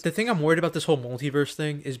good. Yeah, but the thing I'm worried about this whole multiverse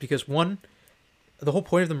thing is because one, the whole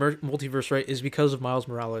point of the multiverse, right, is because of Miles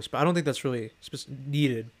Morales. But I don't think that's really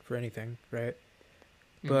needed for anything, right?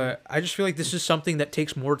 But I just feel like this is something that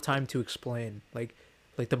takes more time to explain, like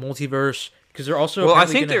the multiverse, because they're also. Well, I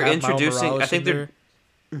apparently think gonna they're have Miles introducing. Morales I think in they're.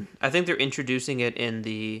 there. I think they're introducing it in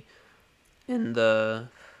the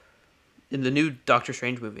new Doctor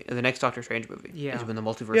Strange movie, in the next Doctor Strange movie. Yeah. Is when the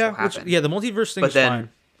multiverse Yeah, will happen. the multiverse thing But is then- fine.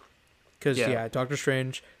 Because Yeah. Doctor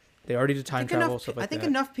Strange, they already did time travel stuff like I think that.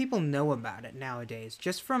 enough people know about it nowadays.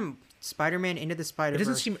 Just from Spider-Man Into the It Spider-Verse.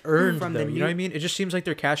 doesn't seem earned from though. the You new- know what I mean? It just seems like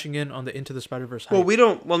they're cashing in on the Into the Spider-Verse hype. Well, we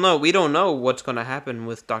don't. Well, no, we don't know what's going to happen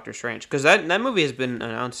with Doctor Strange because that movie has been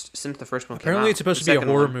announced since the first one came Apparently, out. it's supposed to The be a second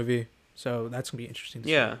horror one. movie, so that's gonna be interesting. To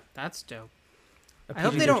see. Yeah. That's dope. A I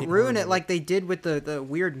hope they PG-13 don't ruin horror it movie. like they did with the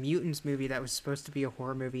Weird Mutants movie that was supposed to be a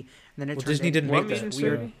horror movie, and then it Well, turned Disney into didn't What make that. mutants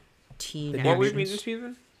Weird. movie? teen. The What New Weird Mutants? Mutants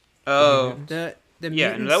even? Oh. Mutants. The Yeah,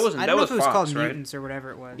 no, mutants. that wasn't- I that don't know was if it was called Fox, right? Mutants or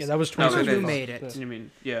whatever it was. Yeah, that was No, 20th it Century is. Who Fox. made it? You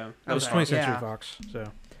mean yeah? That was Okay. 20th Century Yeah. Fox.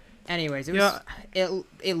 So Anyways, Yeah.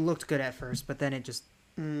 it looked good at first, but then it just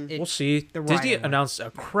it, we'll see. the Disney writing. announced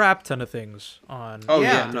a crap ton of things on. Oh,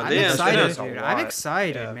 yeah, yeah, no, I'm they excited, announced a dude. lot. I'm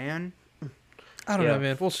excited, Yeah. man. I don't Yeah. know,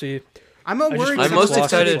 man. We'll see. I'm not I just worried. feel I'm like most it's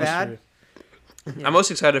lost excited- its Bad. luster. I'm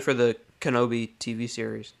most excited for the Kenobi TV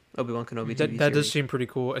series, Obi-Wan Kenobi TV That does series. seem pretty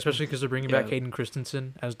cool, especially because they're bringing back Yeah. Hayden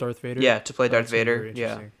Christensen as Darth Vader. Yeah, to play That would Darth seem Vader. very Yeah,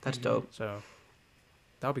 interesting. that's Mhm. dope. So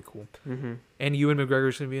that'll be cool. hmm And Ewan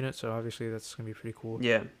McGregor's gonna be in it, so obviously that's gonna be pretty cool.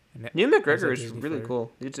 Yeah, And it- Neil as McGregor a is Disney really player.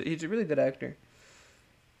 cool. He's a really good actor.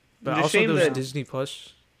 But It's a also shame those that- Disney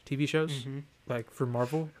Plus TV shows, Mhm. like for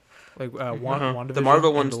Marvel, like Uh-huh. WandaVision The Marvel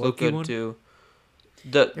and ones the look Loki good one. too.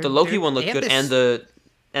 The They're- Loki they're- one they looked have good, this-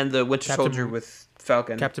 and the Winter Captain- Soldier with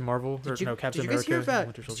Falcon. Captain Marvel, or Did you, no, Captain did you guys America. hear and about?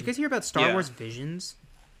 Winter Did you Soldier. guys hear about Star Yeah. Wars Visions?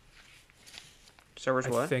 Star Wars I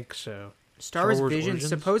what? think so. Star Wars Visions. Origins?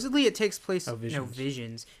 Supposedly, it takes place. Oh, No, Visions.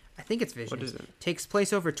 Visions. I think it's Visions. What is it? Takes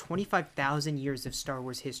place over 25,000 years of Star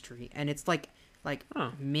Wars history, and it's like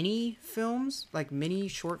Oh. mini films, like mini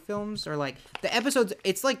short films, or like the episodes.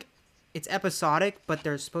 It's like it's episodic, but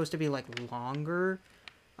they're supposed to be like longer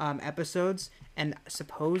episodes. And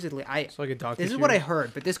supposedly, It's like a docu. this is what I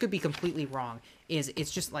heard, but this could be completely wrong.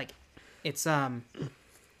 It's just like it's I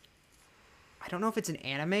don't know if it's an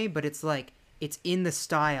anime, but it's like it's in the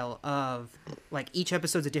style of like each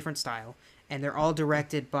episode's a different style, and they're all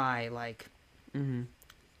directed by like Mm-hmm.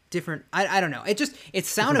 different. I don't know. It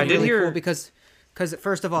sounded I did really hear- cool because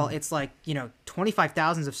first of all, it's like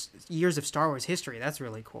 25,000 of years of Star Wars history. That's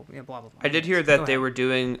really cool. Yeah, blah blah blah. I did hear Go that they ahead. were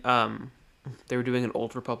doing an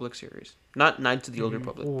Old Republic series, not Knights of the Old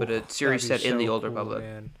Republic, but a series set in the Old Republic.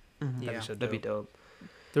 Yeah. That'd be dope.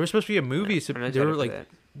 There was supposed to be a movie. So I'm they excited were for like that.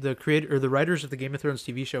 the creator or the writers of the Game of Thrones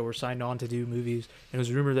TV show were signed on to do movies, and it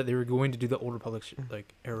was rumored that they were going to do the Old Republic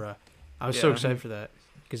like era. I was so Yeah. excited for that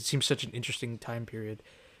because it seems such an interesting time period.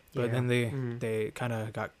 But Yeah. then Mhm. they kind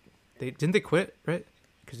of got they quit, right?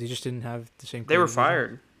 Because they just didn't have the same. They were creative vision.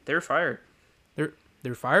 fired. They were fired. They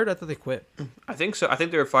were fired. I thought they quit. I think so. I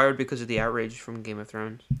think they were fired because of the outrage from Game of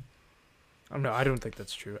Thrones. Oh no, I don't think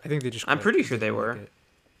that's true. I think they just. I'm quit pretty because sure they didn't were. like it.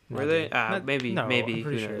 Were No, they? Not- Maybe. no, Maybe. I'm Who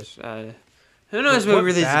pretty sure. knows? Who knows What what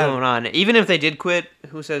really is bad- going on? Even if they did quit,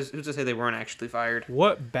 who's to say they weren't actually fired?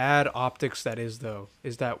 What bad optics that is, though.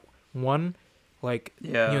 Is that one, like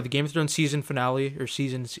Yeah. the Game of Thrones season finale or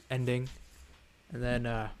season ending, and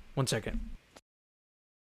then 1 second.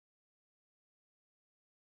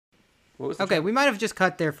 What was the Okay, joke? we might have just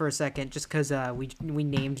cut there for a second, just because we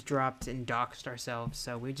named dropped and doxed ourselves,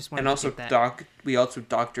 so we just wanted And to also get that. we also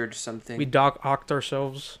doctored something. We doc-ocked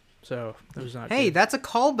ourselves, so it was not. Hey, good. that's a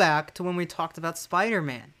callback to when we talked about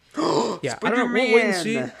Spider-Man. Yeah, I don't know. We'll wait and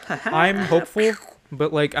see. I'm hopeful,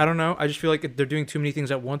 but like I don't know. I just feel like they're doing too many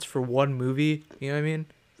things at once for one movie. You know what I mean?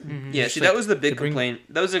 Mm-hmm. Yeah, Just see, like that was the big to bring- complaint.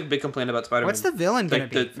 That was a big complaint about Spider-Man. What's the villain gonna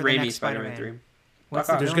like be the for the Raimi next Spider-Man Spider-Man? 3? What's Doc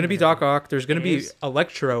the Ock. There's villain gonna be gonna Doc Ock. There's gonna It be is?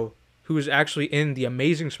 Electro, who is actually in the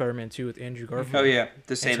Amazing Spider-Man 2 with Andrew Garfield. Oh yeah,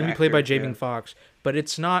 the And same. it's gonna be played by actor, Jamie yeah. Foxx, but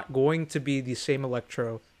it's not going to be the same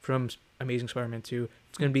Electro from Amazing Spider-Man 2.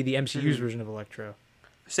 It's gonna be the MCU's Mhm. version of Electro.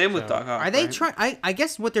 Same with So- Doc Ock. Are they right? trying? I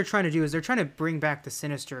guess what they're trying to do is they're trying to bring back the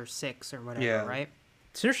Sinister Six or whatever, Yeah. right?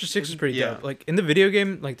 Sinister Six is pretty Yeah. dope. Like in the video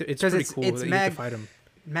game, like it's 'Cause pretty it's- cool it's that you have Mag- to fight him.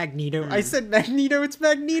 Magneto. I said Magneto. It's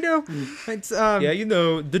Magneto. It's Yeah, you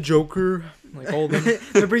know the Joker, like all them.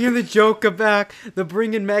 they're bringing the Joker back. They're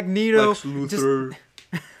bringing Magneto. Lex Luthor,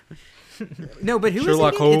 No, but who is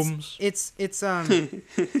Sherlock it? Holmes. It's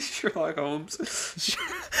Sherlock Holmes.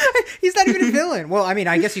 he's not even a villain. Well, I mean,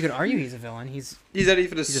 I guess you could argue he's a villain. He's He's not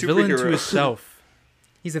even a He's a villain to superhero. himself.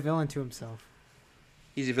 a villain to himself.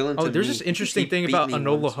 He's a villain. Oh, to there's me. this interesting He thing beat about me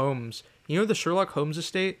Enola once. Holmes. You know the Sherlock Holmes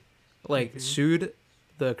estate, like sued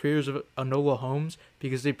the creators of Enola Holmes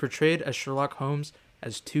because they portrayed as Sherlock Holmes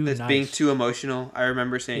as too That's nice. being too emotional. I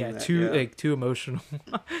remember saying yeah, that. too yeah. like too emotional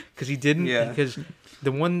because he didn't. Yeah. Because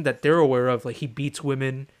the one that they're aware of, like he beats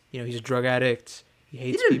women. You know, he's a drug addict. He He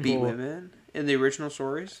hates didn't beat people. women in the original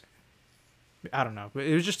stories. I don't know, but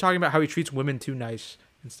it was just talking about how he treats women too nice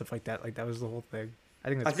and stuff like that. Like that was the whole thing. I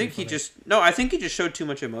think that's. I think pretty he funny. just no. I think he just showed too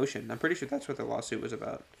much emotion. I'm pretty sure that's what the lawsuit was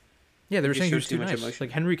about. Yeah, they were he saying he showed was too too much nice. emotion.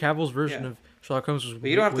 Like Henry Cavill's version Yeah. of Sherlock Holmes was. But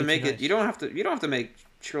you don't have way to make too it. nice. You don't have to make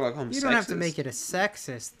Sherlock Holmes. You don't have to sexist. make it a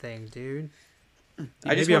sexist thing, dude.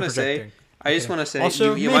 I just Maybe I'm want to say. projecting. I just Okay. want to say.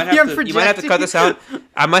 Also, you maybe might have I'm to. You might have to cut this out. projecting.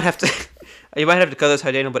 I might have to. You might have to cut this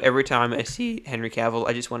out, Daniel. But every time I see Henry Cavill,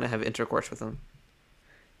 I just want to have intercourse with him.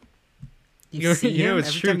 You know, see you know him? it's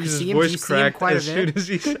Every true time you because his see him, do you voice see him cracked quite a as soon bit? as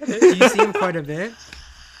he said Do it. you see him quite a bit?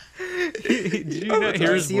 Did you not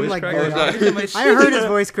hear his See him voice like crack? very sorry. often? I heard his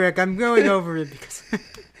voice crack. I'm going over it because.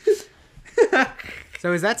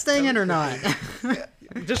 So is that staying in or not?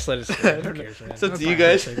 Just let it stay. Who cares, man? It's up It's to you fine.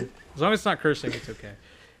 guys. As long as it's not cursing, it's okay.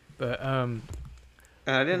 But I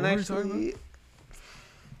didn't What were we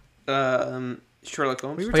actually. Sherlock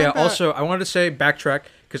Holmes. We were oh yeah. talking about- Also, I wanted to say backtrack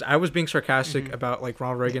because I was being sarcastic Mhm. about like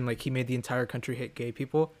Ronald Reagan, like he made the entire country hate gay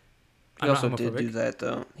people. He I'm not also did homophobic. do that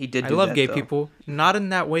though. He did. I do love that, gay though. people, not in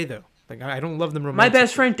that way though. Like I don't love them My romantically.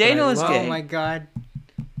 best friend but I Daniel is love- gay. Oh my god.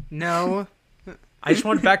 No. I just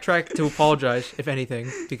want to backtrack to apologize, if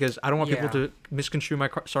anything, because I don't want people Yeah. to misconstrue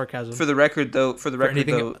my sarcasm. For the record, though,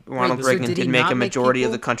 anything- Ronald Wait, so Reagan did he did make not a make majority of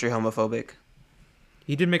people- the country homophobic.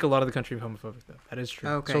 He did make a lot of the country homophobic, though. That is true.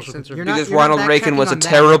 Okay, Social so conservative. you're not- Because Ronald Reagan backtracking was a on that,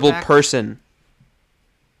 terrible you're back- person.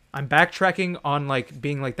 I'm backtracking on like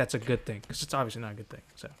being like that's a good thing because it's obviously not a good thing.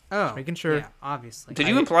 So Oh. making sure. Yeah, obviously. Did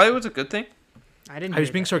you imply it was a good thing? I didn't. I was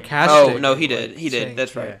hear being that. sarcastic. Oh no, he did. like, He did. saying-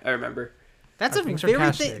 That's right. yeah. I remember. That's I a was being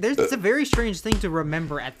very sarcastic. it's a very strange thing to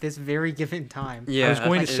remember at this very given time. Yeah, I was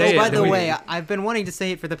going to it say is. it, Oh, by and the then we- way, I've been wanting to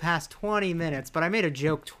say it for the past 20 minutes, but I made a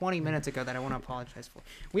joke 20 minutes ago that I want to apologize for.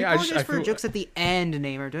 We Yeah, apologize I for feel- jokes at the end,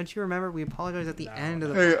 Namer. Don't you remember? We apologized at the No, end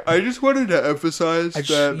of the. Hey, I just wanted to emphasize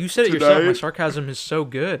you said it yourself. My sarcasm is so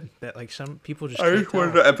good that like some people just. I can't just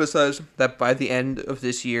wanted tell. to emphasize that by the end of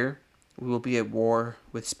this year, we will be at war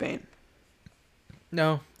with Spain.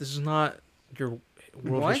 No, this is not your world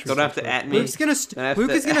What? history. Don't have to textbook. at me. Luke's gonna Don't have Luke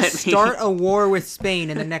to is gonna at me. start a war with Spain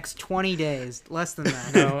in the next 20 days. Less than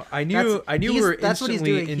that. No, I knew we were That's what he's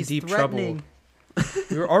instantly doing. in He's deep threatening. trouble.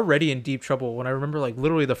 We were already in deep trouble when I remember like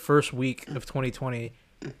literally the first week of 2020,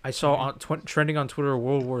 I saw on trending on Twitter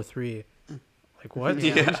World War III. Like what?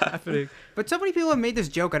 Yeah. What's happening? But so many people have made this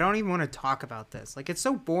joke. I don't even want to talk about this. Like, it's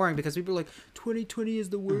so boring because people are like, 2020 is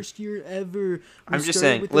the worst year ever. We I'm just started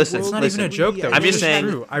saying, with the listen, It's World not listen. even a War joke III, though. and I'm then just we saying-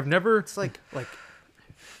 had- True. I've never It's like,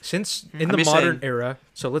 since in I'm the just modern saying- era.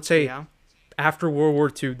 So let's say yeah. after World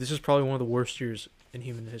War II, this is probably one of the worst years in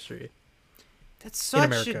human history. That's in such a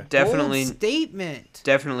America. bold Definitely- statement.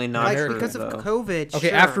 Definitely not Like, true, because of though. COVID. Okay,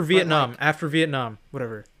 sure, after but, Vietnam, like,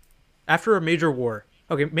 whatever. After a major war.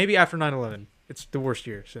 Okay, maybe after 9/11. It's the worst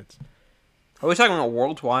year since. Are we talking about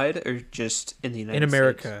worldwide or just in the United In States?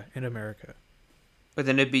 America. In America. But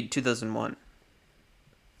then it'd be 2001.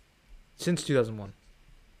 Since 2001.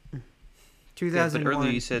 Yeah, but 2001.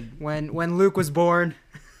 earlier you said when Luke was born.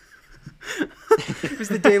 It was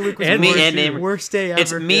the day Luke was And born. me and Naimur. Worst day ever.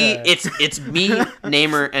 It's me. Yeah. It's me,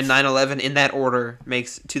 Naimur, and 9/11 in that order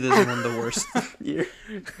makes 2001 the worst year.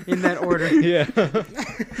 In that order. Yeah.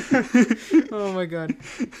 Oh my god.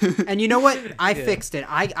 And you know what? I Yeah. fixed it.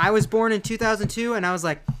 I was born in 2002, and I was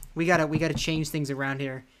like, we gotta change things around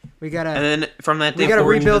here. We gotta. And then from that We day gotta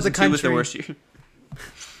forward, rebuild the 2002 was the country. worst year.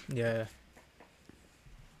 Yeah.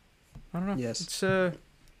 I don't know. Yes.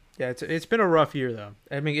 It's been a rough year though.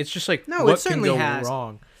 I mean, it's just like No, it what certainly can go has.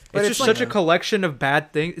 wrong. But It's it's just like- such a collection of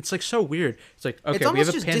bad things. It's like so weird. It's like okay, it's we almost have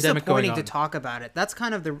a just pandemic going disappointing on. to talk about it. That's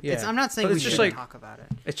kind of the. Yeah. I'm not saying But we it's just shouldn't like- talk about it.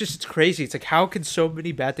 It's crazy. It's like how can so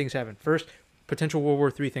many bad things happen? First, potential World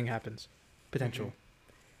War III thing happens. Potential. Mm-hmm.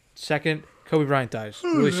 Second, Kobe Bryant dies.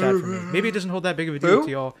 Really sad for me. Maybe it doesn't hold that big of a deal Who?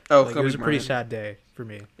 to y'all. Oh, Like, it Kobe was a pretty Bryant. sad day for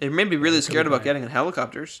me. It made me really Kobe scared about Bryant. getting in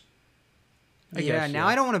helicopters. I Yeah. guess, Now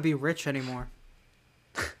I don't want to be rich anymore.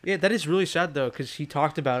 Yeah, that is really sad though, because he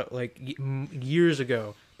talked about it like years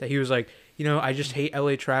ago that he was like, I just hate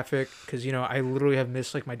LA traffic because I literally have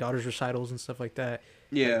missed like my daughter's recitals and stuff like that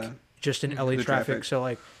Yeah. just in LA The traffic. traffic. So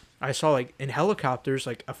like, I saw like in helicopters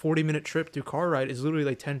like a 40-minute trip through car ride is literally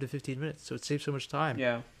like 10 to 15 minutes, so it saves so much time.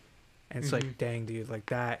 Yeah. And it's Mhm. like, dang, dude, like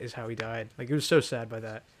that is how he died. Like it was so sad by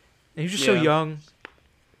that, and he was just so Yeah. young.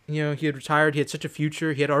 He had retired. He had such a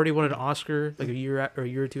future. He had already won an Oscar like a year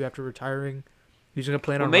or two after retiring. He was gonna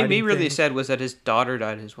plan What on. made me writing really things. sad was that his daughter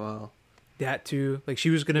died as well. That too. Like she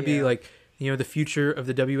was gonna be Yeah. like the future of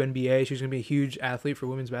the WNBA. She was gonna be a huge athlete for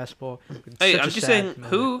women's basketball. It's Hey, such I'm a just sad saying,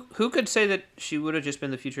 moment. who could say that she would have just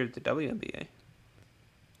been the future of the WNBA?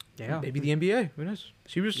 Yeah. Maybe the NBA. Who knows?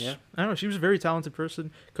 She was. Yeah. I don't know. She was a very talented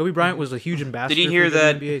person. Kobe Bryant was a huge ambassador. Did you hear for the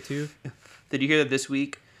that- NBA too? Did you hear that this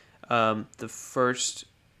week? The first.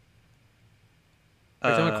 Are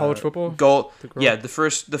you talking about college football? Goal. The girl? Yeah, the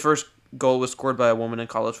first goal was scored by a woman in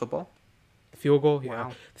college football. The field goal. Yeah.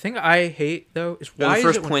 Wow. The thing I hate though is No, why the is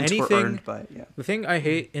first it when points anything. were earned by yeah. The thing I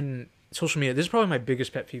hate in social media. This is probably my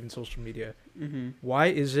biggest pet peeve in social media. Mm-hmm. Why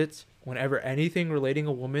is it whenever anything relating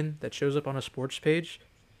a woman that shows up on a sports page,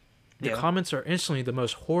 the Yeah. comments are instantly the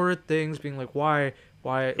most horrid things, being like, why,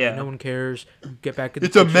 Yeah. no one cares, get back in the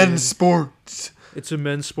kitchen. sport. It's a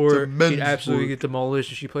men's sport. It's a men's She'd absolutely sport. get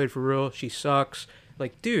demolished if she played for real. She sucks.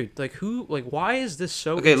 Like, dude, like why is this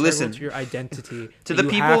so Okay, integral listen. to your identity? To that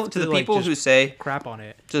the you have people, like, people just who say, crap on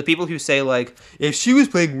it. to the people who say like, if she was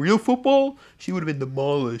playing real football, she would have been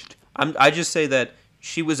demolished. I just say that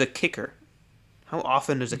she was a kicker. How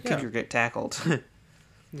often does a Yeah. kicker get tackled?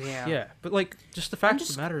 Yeah. Yeah, but like, just the fact of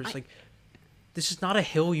just- the matter is I- like, this is not a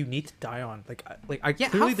hill you need to die on. Yeah. Clearly How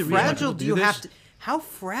the reason why fragile people do you this have to? How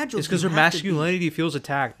fragile? is do because you their have to be? masculinity feels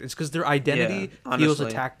attacked. It's because their identity Yeah, feels honestly.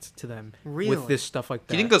 attacked to them Really? with this stuff like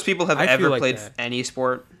that. Do you think those people have I feel ever like played that. any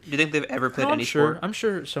sport? Do you think they've ever played No, I'm any sure. sport? I'm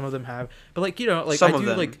sure some of them have, but like Some I of do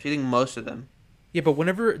them. like Do you think most of them? yeah. But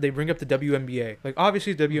whenever they bring up the WNBA, like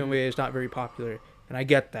obviously the Mm-hmm. WNBA is not very popular, and I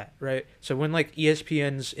get that, right? So when like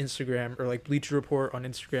ESPN's Instagram or like Bleacher Report on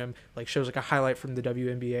Instagram like shows like a highlight from the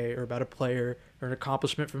WNBA or about a player or an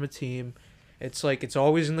accomplishment from a team, it's like it's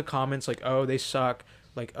always in the comments like, oh, they suck,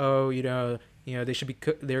 like, oh, they should be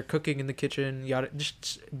they're cooking in the kitchen, yada.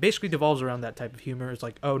 Just basically devolves around that type of humor. It's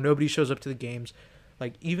like, oh, nobody shows up to the games,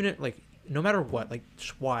 like even it like no matter what, like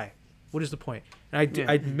just why? What is the point? And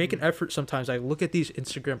Yeah. I make an effort sometimes. I look at these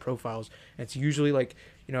Instagram profiles, and it's usually like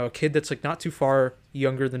a kid that's like not too far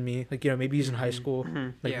younger than me, like maybe he's in high school,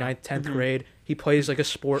 like Yeah. 9th, 10th grade. He plays like a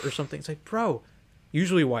sport or something. It's like, bro,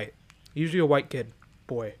 usually white, usually a white kid,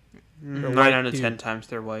 boy, or a 9 white out of dude. 10 times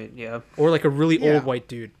they're white. Yeah. or like a really Yeah. old white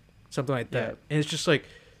dude, something like that. Yeah. And it's just like,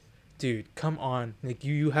 dude, come on, like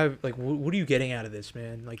you have like what are you getting out of this,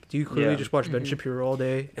 man? Like, do you clearly Yeah. just watch Ben Shapiro all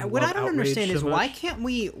day? And What love I don't outrage understand so is why much? can't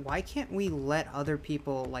we let other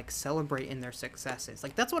people like celebrate in their successes?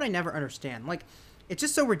 Like that's what I never understand. Like it's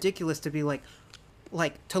just so ridiculous to be like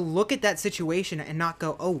to look at that situation and not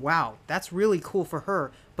go, "Oh wow, that's really cool for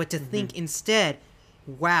her," but to think instead,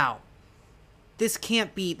 "Wow, this can't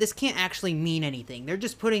actually mean anything. They're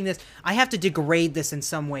just putting this. I have to degrade this in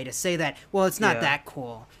some way to say that, well, it's not Yeah. that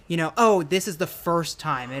cool. Oh, this is the first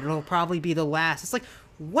time. It'll probably be the last. It's like,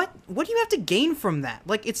 what do you have to gain from that?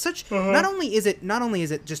 Like, it's such. Not only is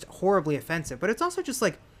it just horribly offensive, but it's also just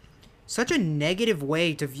like such a negative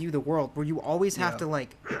way to view the world, where you always have Yeah. to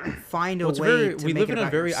like find a Well, it's way very, to we make live it in a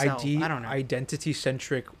about very yourself. I don't know.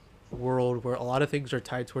 identity-centric world where a lot of things are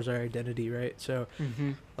tied towards our identity, right? So,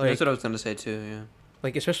 Mm-hmm. like, That's what I was going to say too, yeah.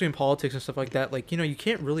 like especially in politics and stuff like that, like you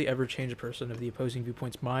can't really ever change a person of the opposing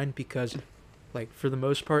viewpoint's mind because, like for the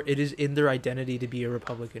most part, it is in their identity to be a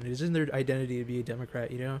Republican. It is in their identity to be a Democrat.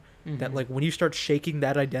 That like when you start shaking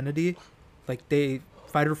that identity, like they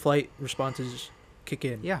fight or flight responses kick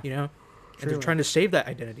in. Yeah. You know, and Truly. they're trying to save that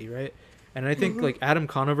identity, right? And I think like Adam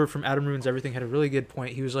Conover from Adam Ruins Everything had a really good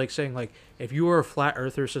point. He was like saying like, if you were a flat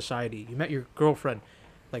earther society, you met your girlfriend,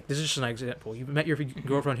 like this is just an example. You met your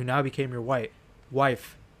girlfriend who now became your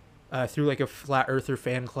wife, through like a flat earther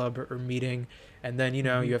fan club or meeting, and then you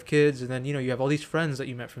know you have kids, and then you know you have all these friends that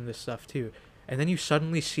you met from this stuff too, and then you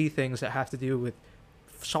suddenly see things that have to do with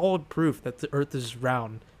solid proof that the Earth is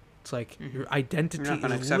round. It's like your identity You're not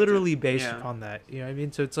gonna is accept literally it. based Yeah. upon that. You know what I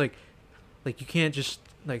mean? So it's like you can't just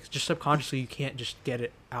subconsciously you can't just get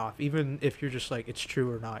it off, even if you're just like it's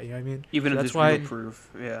true or not. You know what I mean? Even So if that's there's why real proof.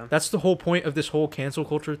 Yeah. that's the whole point of this whole cancel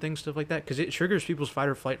culture thing, stuff like that, because it triggers people's fight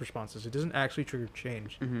or flight responses. It doesn't actually trigger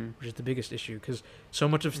change, which is the biggest issue, because so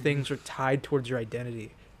much of things are tied towards your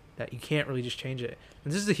identity that you can't really just change it.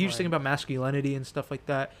 And this is the huge thing about masculinity and stuff like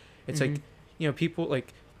that. It's like, you know, people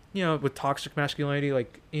like, you know, with toxic masculinity,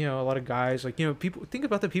 like, you know, a lot of guys, like, you know, people think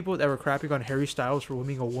about the people that were crapping on Harry Styles for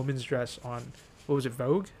wearing a woman's dress on, what was it,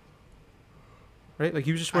 Vogue? Right? Like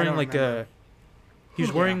he was just wearing like remember. he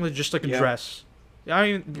was wearing like, just like a Yeah. dress.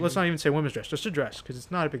 Let's not even say women's dress, just a dress, because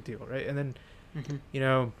it's not a big deal, right? And then, you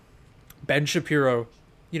know, Ben Shapiro,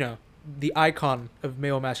 you know, the icon of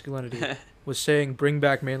male masculinity, was saying bring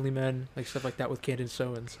back manly men, like stuff like that with Candace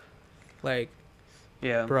Owens. Like,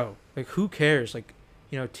 Yeah. bro, like who cares? Like,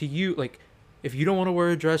 you know, to you, like, if you don't want to wear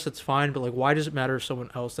a dress, that's fine, but like why does it matter if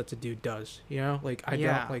someone else that's a dude does? You know? Like I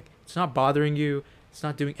Yeah. don't like it's not bothering you, it's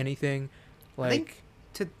not doing anything. I Like think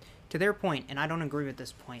to their point, and I don't agree with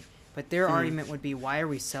this point, but their argument would be, why are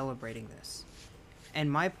we celebrating this? And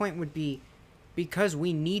my point would be, because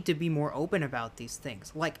we need to be more open about these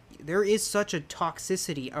things. Like, there is such a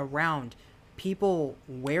toxicity around people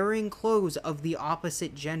wearing clothes of the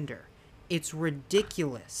opposite gender. It's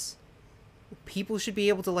ridiculous. People should be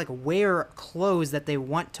able to, like, wear clothes that they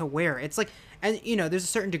want to wear. It's like, and, you know, there's a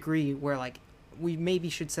certain degree where, like, we maybe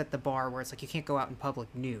should set the bar where it's like you can't go out in public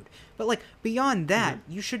nude. But, like, beyond that,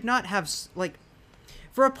 you should not have, like,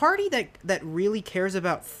 for a party that really cares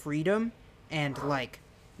about freedom and, like,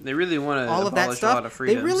 They really want to all of that abolish a lot of stuff,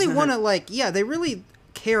 freedoms. they really want to, like, yeah, they really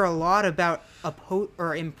care a lot about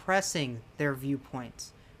or impressing their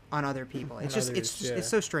viewpoints on other people. It's just, others, yeah. it's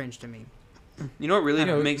so strange to me. You know what really You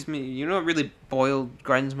know, makes me? You know what really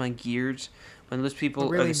grinds my gears? When those people are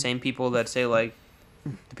Really? the same people that say like,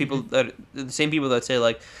 the same people that say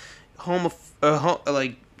like,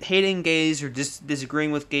 like hating gays or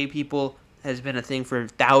disagreeing with gay people has been a thing for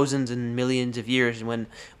thousands and millions of years. And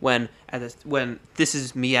when this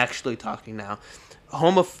is me actually talking now,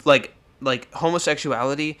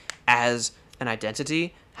 homosexuality as an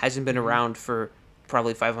identity hasn't been around for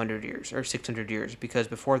probably 500 years or 600 years, because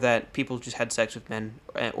before that people just had sex with men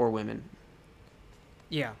or women.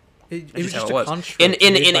 Yeah. it That's was just how just it a was. construct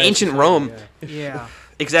In made by ancient society, Rome, yeah. Yeah.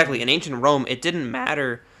 Exactly. In ancient Rome, it didn't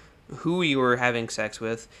matter who you were having sex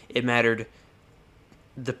with. It mattered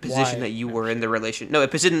the position Why? that you were in the relation. No,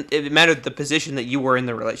 it mattered the position that you were in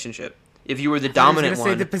the relationship. If you were the I dominant was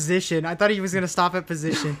gonna one, say the position. I thought he was gonna stop at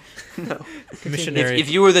position. no. Missionary. If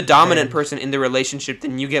you were the dominant And- person in the relationship,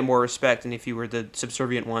 then you get more respect, and if you were the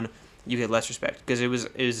subservient one, you get less respect. Because it was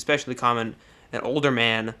especially common an older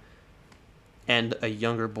man and a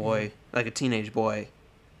younger boy, like a teenage boy,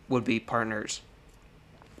 would be partners.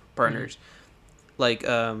 Like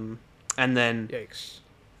and then Yikes.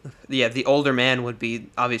 yeah, the older man would be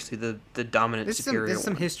obviously the dominant There's some- superior there's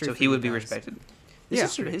some one. history so for he you would be guys. respected. Yeah,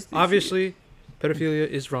 History for you. obviously, pedophilia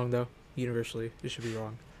is wrong though. Universally, it should be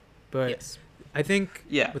wrong. But Yes. I think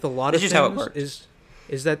Yeah, with a lot that's of just how it things works.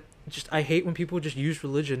 is that just I hate when people just use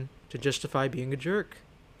religion to justify being a jerk.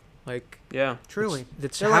 Like yeah. Truly.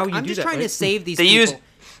 that's They're how like, you I'm do just that. trying to right? save these They people.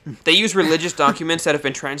 They use religious documents that have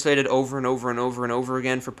been translated over and over and over and over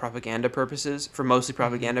again for propaganda purposes, for mostly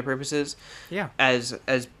propaganda purposes. Yeah. As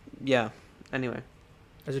yeah. Anyway,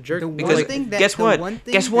 as a jerk. The because one thing that- guess the what? one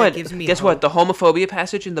thing Guess that what? gives me Guess what? hope- The homophobia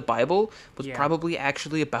passage in the Bible was Yeah. probably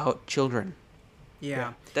actually about children.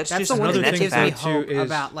 Yeah. That's That's just the one another thing that thing gives me fact, too, hope is-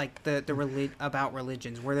 about like about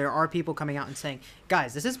religions, where there are people coming out and saying,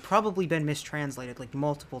 "Guys, this has probably been mistranslated like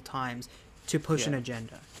multiple times to push an Yeah.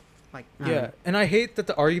 agenda." Like, Yeah, and I hate that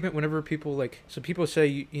the argument whenever people people say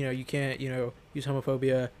you can't use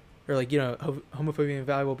homophobia or homophobia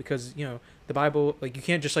invaluable because the Bible, like, you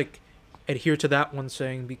can't just like adhere to that one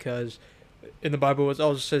saying because in the Bible it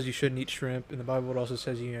also says you shouldn't eat shrimp. In the Bible it also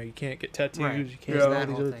says you can't get tattoos, Right. you can't There's do all that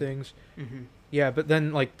these whole other thing. things. mhm. Yeah, but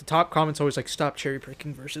then like the top comments always like stop cherry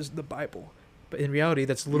picking versus the Bible, but in reality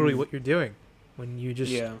that's literally what you're doing when you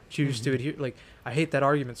just Yeah. choose to adhere. Like, I hate that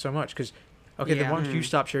argument so much because okay, then Yeah. why don't you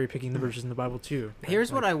stop cherry picking the verses in the Bible too?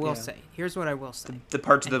 Here's what Like, I will yeah. say. Here's what I will say. The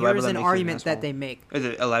parts of the And Bible here's that an make you an argument that asshole. they make. Or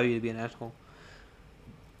that allow you to be an asshole.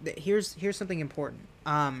 here's something important.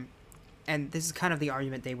 And this is kind of the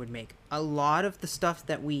argument they would make. A lot of the stuff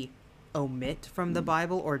that we omit from the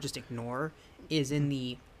Bible or just ignore is in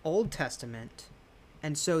the Old Testament.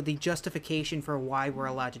 And so the justification for why we're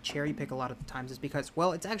allowed to cherry pick a lot of the times is because,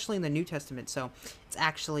 well, it's actually in the New Testament, so it's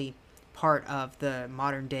actually part of the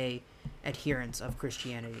modern day adherence of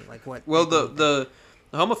Christianity. Like what? Well, the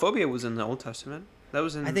homophobia was in the Old Testament. That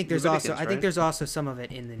was in. I think there's also some of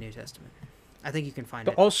it in the New Testament. I think you can find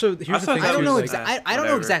but it. But also, here's the thing. I don't know. Like, I don't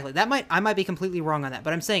know exactly. I might be completely wrong on that.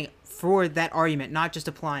 But I'm saying for that argument, not just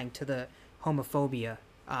applying to the homophobia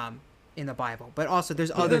in the Bible, but also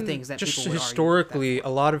there's other things that just people would historically, a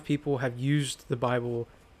lot of people have used the Bible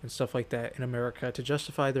and stuff like that in America to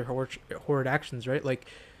justify their horrid actions, right? Like,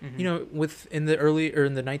 you know, in the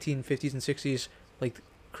 1950s and 60s, like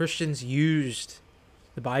Christians used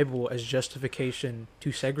the Bible as justification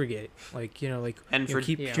to segregate, like, you know, like, and for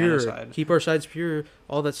keep pure, genocide. Keep our sides pure,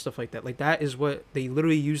 all that stuff like that. Like that is what they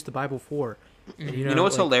literally used the Bible for. And, you know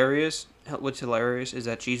what's hilarious? What's hilarious is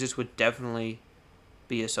that Jesus would definitely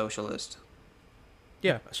be a socialist.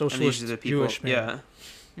 Yeah, a socialist Jewish man.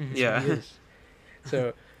 Yeah, yeah.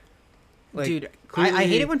 So, like, dude, I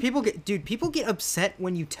hate it when people get upset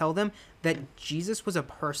when you tell them that Jesus was a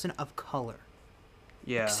person of color.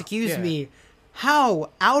 Yeah. Excuse me.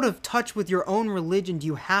 How out of touch with your own religion do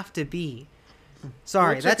you have to be?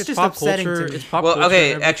 Sorry, well, that's just upsetting to me. Well,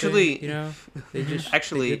 okay, actually, you know, they just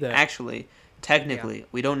actually, technically,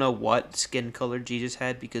 we don't know what skin color Jesus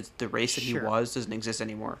had because the race that he was doesn't exist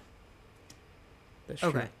anymore. That's true.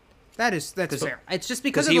 Okay, that's fair. It's just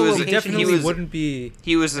because of the location. He wouldn't be.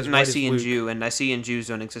 He was a Nicene Jew, and Nicene Jews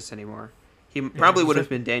don't exist anymore. He probably would have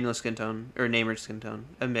been Daniel's skin tone or Naimur's skin tone,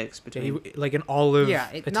 a mix between like an olive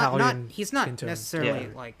Italian. He's not necessarily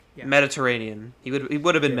like Mediterranean. He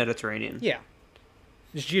would have been Mediterranean. Yeah,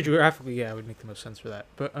 just geographically, it would make the most sense for that.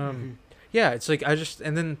 But yeah, it's like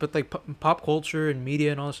but like pop culture and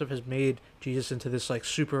media and all this stuff has made Jesus into this like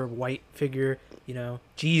super white figure. You know,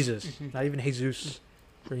 Jesus, not even Jesus,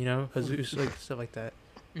 or Jesus, like stuff like that.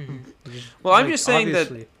 Well, I'm just saying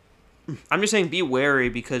that. I'm just saying be wary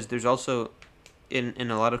because there's also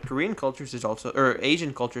in a lot of Korean cultures or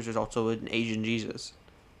Asian cultures there's also an Asian Jesus.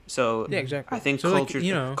 So yeah, exactly. I think so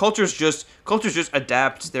cultures cultures just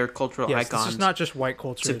adapt their cultural icons. It's not just white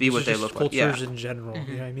culture to be what they look like. Cultures in general.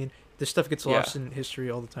 You know what I mean? This stuff gets lost in history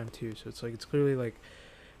all the time too. So it's like it's clearly like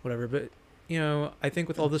whatever. But I think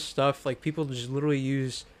with all this stuff, like people just literally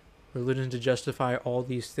use religion to justify all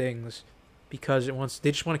these things because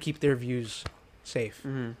they just want to keep their views safe.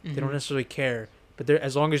 They don't necessarily care, but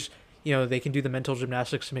as long as they can do the mental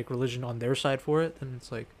gymnastics to make religion on their side for it, then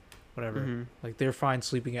it's like whatever. Like they're fine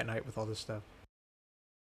sleeping at night with all this stuff.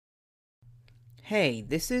 Hey,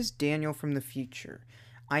 this is Daniel from the future.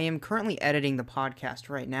 I am currently editing the podcast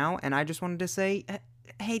right now, and I just wanted to say,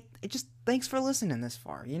 hey, just thanks for listening this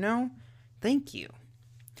far. Thank you.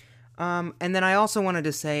 And then I also wanted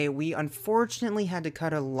to say we unfortunately had to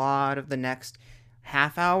cut a lot of the next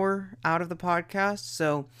half hour out of the podcast,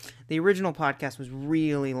 so the original podcast was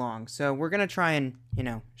really long, so we're gonna try and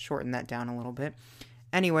shorten that down a little bit.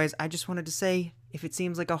 Anyways, I just wanted to say, if it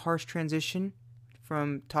seems like a harsh transition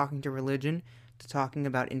from talking to religion to talking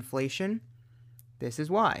about inflation, this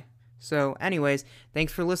is why. So anyways,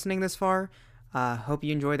 thanks for listening this far. Hope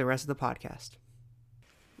you enjoy the rest of the podcast.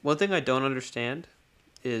 One thing I don't understand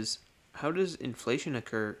is how does inflation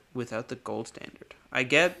occur without the gold standard? I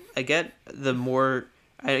get the more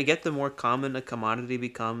common a commodity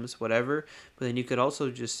becomes, whatever, but then you could also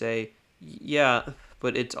just say, yeah,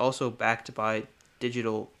 but it's also backed by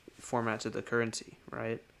digital formats of the currency,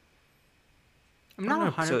 right? I'm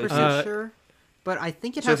not 100% sure, but I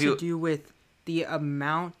think it has to do with the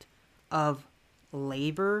amount of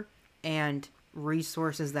labor and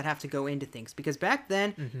resources that have to go into things. Because back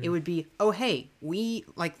then, it would be, oh, hey,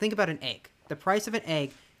 think about an egg. The price of an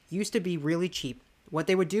egg used to be really cheap. What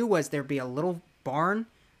they would do was there'd be a little barn.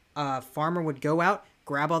 A farmer would go out,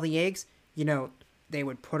 grab all the eggs. They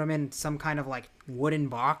would put them in some kind of like wooden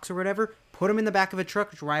box or whatever, put them in the back of a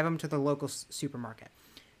truck, drive them to the local supermarket.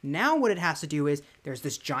 Now what it has to do is there's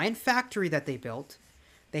this giant factory that they built.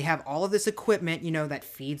 They have all of this equipment, that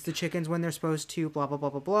feeds the chickens when they're supposed to, blah, blah, blah,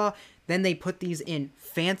 blah, blah. Then they put these in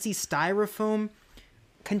fancy styrofoam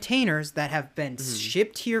containers that have been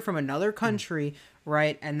shipped here from another country,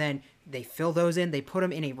 right? And then they fill those in. They put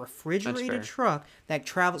them in a refrigerated truck that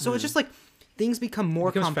travels. So it's just like things become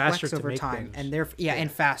more complex over time, and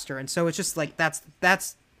and faster. And so it's just like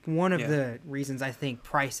that's one of the reasons I think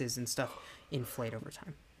prices and stuff inflate over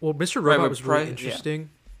time. Well, Mr. Robot was really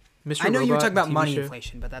interesting. I know you were talking about money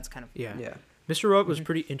inflation, but that's kind of Mr. Mr. Robot was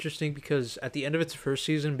pretty interesting because at the end of its first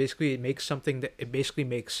season, basically it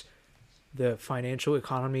makes the financial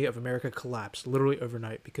economy of America collapse literally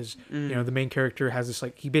overnight because the main character has this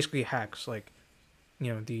he basically hacks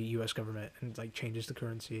the U.S. government and changes the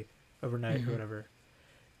currency overnight or whatever,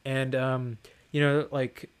 and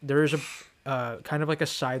there is a kind of a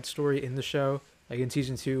side story in the show in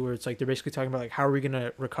season 2 where it's they're basically talking about how are we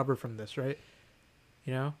gonna recover from this, right?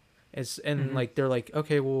 They're like,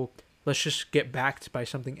 okay, well, let's just get backed by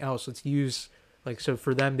something else. Let's use so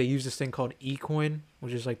for them they use this thing called eCoin,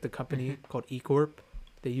 which is the company called eCorp.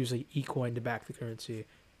 They use eCoin to back the currency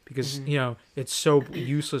because it's so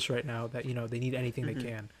useless right now that they need anything they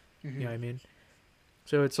can. You know what I mean?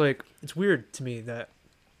 So it's it's weird to me that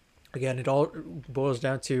again it all boils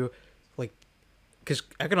down to because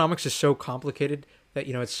economics is so complicated that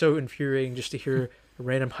it's so infuriating just to hear a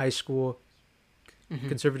random high school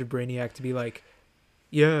conservative brainiac to be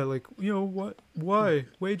yeah, what, why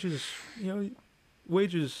wages,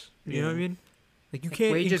 wages, you know what I mean? You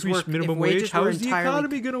can't increase minimum wage. How is the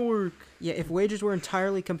economy gonna work? Yeah, if wages were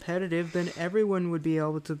entirely competitive, then everyone would be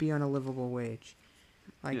able to be on a livable wage.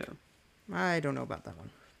 I don't know about that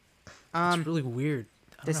one. It's really weird.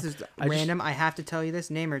 This is random. I have to tell you this.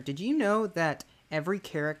 Naimur, did you know that every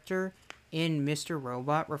character in Mr.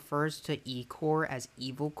 Robot refers to E-Core as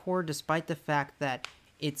Evil Core, despite the fact that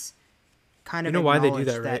it's kind of why they do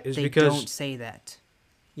that, right? Is because they don't say that.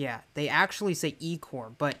 Yeah, they actually say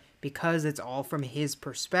E-Core, but because it's all from his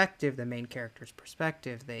perspective, the main character's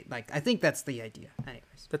perspective, they I think that's the idea.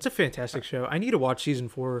 Anyways, that's a fantastic show. I need to watch season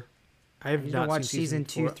 4. I have not watched seen season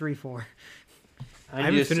 2, 3, 4. I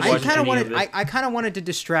haven't finished I kind of wanted to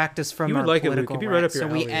distract us from our political rant, so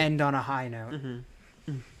we end on a high note.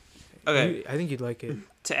 Okay, I think you'd like it.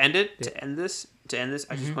 To end this,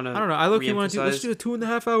 I just want to. I don't know. I look. You want to let's do a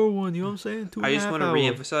 2.5 hour one. You know what I'm saying? 2.5 I just want to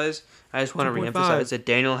reemphasize. I just want to reemphasize that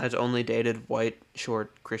Daniel has only dated white,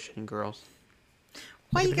 short Christian girls.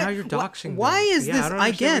 Why now you're doxing? Why is this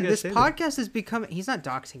again? This podcast has become. He's not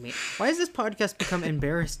doxing me. Why has this podcast become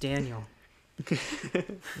embarrassed Daniel?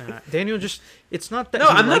 Daniel just. It's not that. No,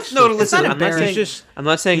 I'm not. No, listen. I'm not saying. I'm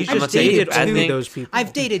not saying. I'm not saying it's a bad thing. Those people.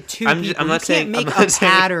 I've dated 2 people. I'm not saying. You can't make a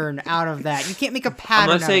pattern out of that. You can't make a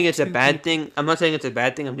pattern. I'm not saying it's a bad thing. I'm not saying it's a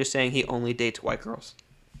bad thing. I'm just saying he only dates white girls.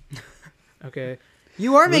 Okay.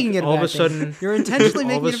 You are making it a bad thing. You're intentionally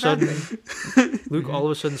making it a bad thing. Luke all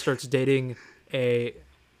of a sudden starts dating a.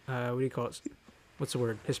 What do you call it? What's the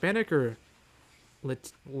word? Hispanic or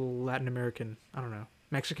Latin American? I don't know.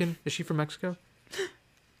 Mexican? Is she from Mexico?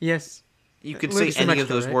 Yes. You could say any of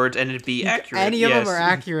those words and it'd be accurate. Any of them are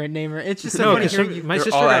accurate, Naimur. It's just so funny hearing you. My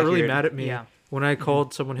sister got really mad at me when I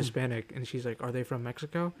called someone Hispanic, and she's like, "Are they from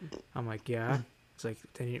Mexico?" I'm like, "Yeah." It's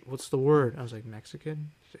like, what's the word? I was like,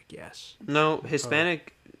 "Mexican." She's like, "Yes." No,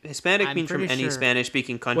 Hispanic. Hispanic means from any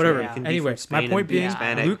Spanish-speaking country. Whatever. You can anyway, be from Spain my point being,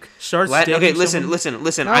 Hispanic. Luke starts dating Okay, listen.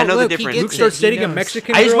 No, I know the difference. Luke starts dating a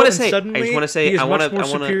Mexican girl, and suddenly he is much more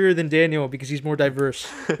superior than Daniel because he's more diverse.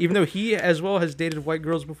 Even though he as well has dated white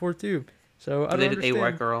girls before too. So I don't understand. A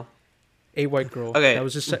white girl. A white girl. Okay. That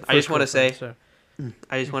was just. I just want to say.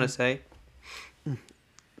 I just want to say.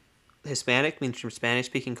 Hispanic means from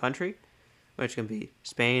Spanish-speaking country, which can be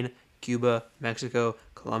Spain, Cuba, Mexico,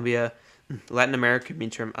 Colombia. Latin America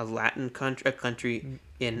means from a Latin country, a country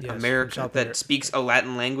in America that speaks a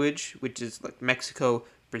Latin language, which is like Mexico,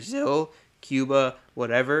 Brazil, Cuba,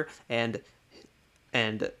 whatever, and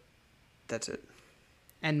that's it.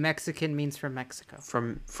 And Mexican means from Mexico.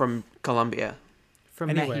 From Colombia.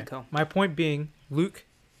 From Mexico. My point being, Luke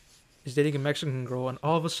is dating a Mexican girl, and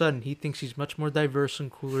all of a sudden he thinks he's much more diverse and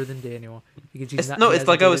cooler than Daniel because he's not. It's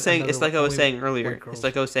like I was saying. It's like I was saying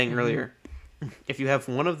earlier. If you have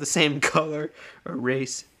one of the same color or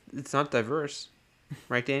race, it's not diverse,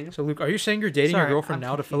 right, Daniel? So, Luke, are you saying you're dating your girlfriend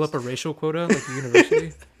now to fill up a racial quota like a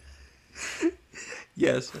university?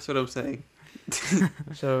 Yes, that's what I'm saying.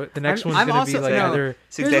 So the next one's going to be either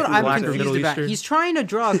exactly Black or Middle Eastern. He's trying to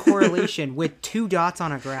draw a correlation with 2 dots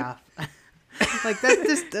on a graph.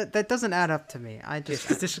 That doesn't add up to me.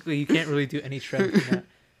 Statistically, you can't really do any trend from that.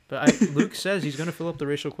 But Luke says he's going to fill up the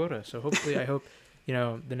racial quota. So hopefully, I hope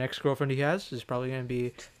the next girlfriend he has is probably going to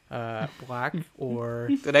be black or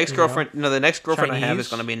the next girlfriend. The next girlfriend Chinese, I have is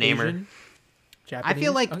going to be Naimur. Japanese. I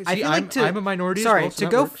feel like I'm a minority. Sorry, as well, so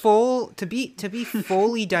to go works. to be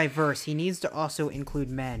fully diverse, he needs to also include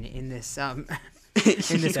men in this in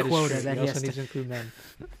this quota. That he also needs to include men.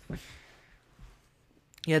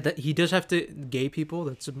 Yeah, that he does have to gay people.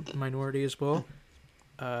 That's a minority as well.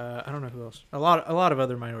 I don't know who else. A lot of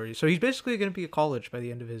other minorities. So he's basically going to be at college by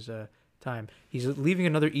the end of his time. He's leaving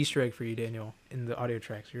another Easter egg for you, Daniel, in the audio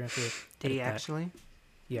tracks. You're going to have to. Did he actually?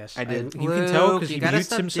 Yes, I did. You can tell Luke, because you he gotta mutes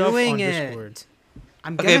stop himself doing on it. Discord.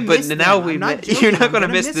 I'm gonna Okay, but miss now them. we I'm not you're joking. not I'm gonna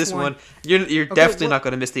gonna miss this one. You're Okay, definitely well, not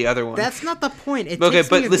gonna miss the other one. That's not the point. It Okay, takes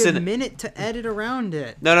but me a listen- good minute to edit around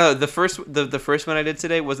it. No, the first one I did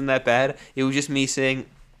today wasn't that bad. It was just me saying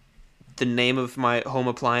the name of my home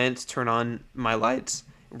appliance, turn on my lights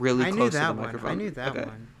really I knew close to that the one. microphone. I knew that Okay.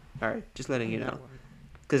 one. All right, just letting I you knew know. that one.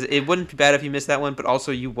 Because it wouldn't be bad if you missed that one, but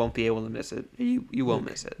also you won't be able to miss it. You won't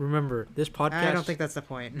miss it. Remember, this podcast. I don't think that's the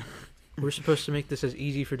point. we're supposed to make this as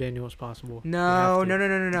easy for Daniel as possible. We No, have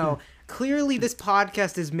to. no. Clearly, this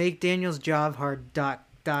podcast is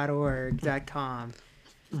makedanielsjobhard.org.com.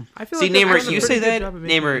 I feel See, like they've Naimur, done a you pretty say good that. job of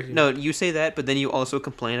making it Naimur, easy. no, you say that, but then you also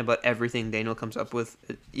complain about everything Daniel comes up with,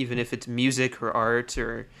 even if it's music or art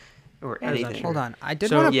or That is not anything. true. Hold on, I did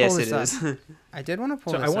So- want to Yes, pull it this is. up. I did want to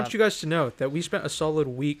pull So this I want up. you guys to know that we spent a solid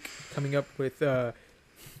week coming up with an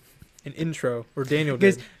intro, or Daniel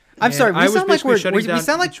Guys, did. I'm And sorry. I We was sound like basically we're, shutting we down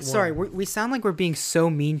sound like each sorry. one. We sound like we're being so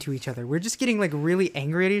mean to each other. We're just getting like really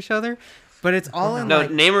angry at each other, but it's all in No, like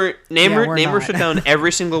Naimur we're not. shut down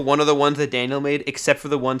every single one of the ones that Daniel made, except for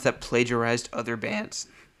the ones that plagiarized other bands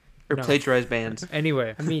or No. plagiarized bands.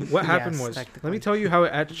 Anyway, I mean, what happened yes, was, let technically. me tell you how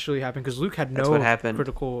it actually happened, because Luke had That's no what happened.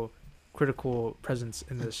 critical presence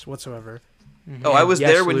in this whatsoever. Mhm. Oh, I was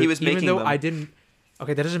Yes, there when he Luke, was making even though them. I didn't.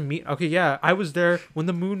 Okay, that doesn't mean. Okay, yeah, I was there when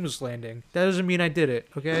the moon was landing. That doesn't mean I did it.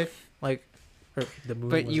 Okay, like, or the moon.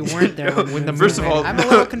 But you wasn't- weren't there when the First moon of all, landed. I'm a no,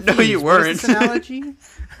 little confused. no, you What is this weren't. analogy?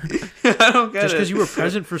 I don't get Just it. because you were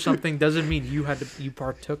present for something doesn't mean you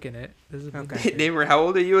partook in it. Doesn't mean Okay. Naimur, how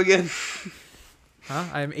old are you again? Huh?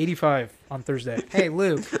 I'm 85 on Thursday. Hey,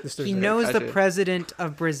 Luke. This He Thursday. knows the Gotcha. president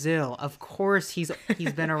of Brazil. Of course, he's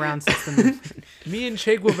been around since the movement. Me and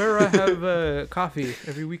Che Guevara have coffee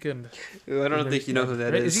every weekend. I don't Whenever think he's you know dead. who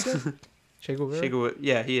that Right? is. Is he dead? Che Guevara.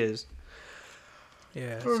 Yeah, he is.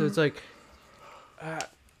 Yeah. So it's like,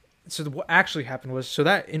 so what actually happened was, so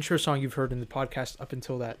that intro song you've heard in the podcast up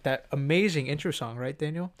until that amazing intro song, right,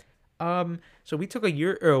 Daniel? So we took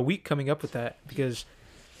a week coming up with that, because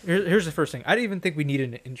here's the first thing. I didn't even think we needed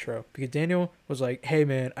an intro, because Daniel was like, "Hey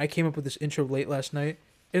man, I came up with this intro late last night,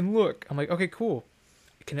 and look." I'm like, "Okay, cool.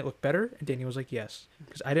 Can it look better?" And Daniel was like, "Yes,"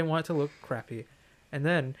 because I didn't want it to look crappy. And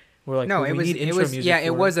then we're like, No, well, it we was need it intro was music yeah, for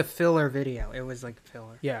it was a filler video. It was like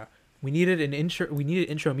filler. Yeah, we needed an intro. We needed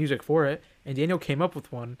intro music for it, and Daniel came up with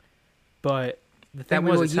one. But the thing That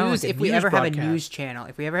we was, will it sounded use like a if we news ever have a broadcast. news channel.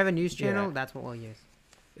 If we ever have a news channel, Yeah. that's what we'll use.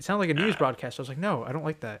 It sounded like a news broadcast. I was like, no, I don't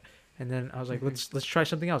like that. And then I was like, Mhm. let's try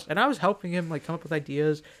something else. And I was helping him like come up with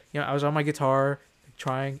ideas. You know, I was on my guitar like,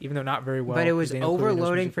 trying, even though not very well. but it 'cause was Daniel clearly knows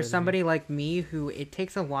overloading music for better than me. somebody like me who it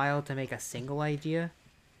takes a while to make a single idea.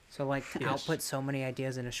 So like to Yes. output so many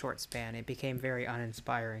ideas in a short span, it became very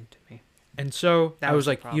uninspiring to me. And so That I was was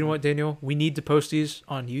the like, you know problem. what, Daniel, we need to post these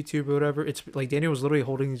on YouTube or whatever. It's like Daniel was literally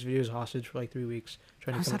holding these videos hostage for like 3 weeks,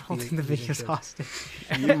 trying I to was come not up with holding the these videos intros. hostage.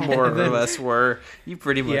 You more And or then- less were. You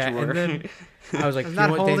pretty much Yeah, were. and then I was like, I was you not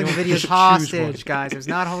know what, holding Daniel, the videos just choose one. hostage, guys. I was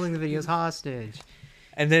not holding the videos hostage.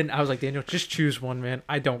 And then I was like, Daniel, just choose one, man.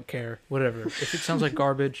 I don't care. Whatever. If it sounds like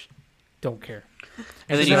garbage, don't care.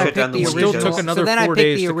 And then so you then I shut down picked the the one still shows. took another so then I 4 picked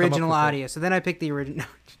days the to come up original with it. audio. So then I picked the original.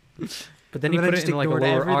 But then he And put I it just in like a ignored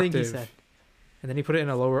lower everything he octave. said. And then he put it in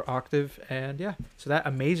a lower octave. And yeah. So that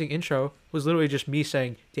amazing intro was literally just me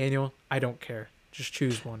saying, Daniel, I don't care. Just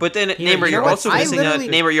choose one. But then, Here, Naimur, you you're know what? also I missing out. literally-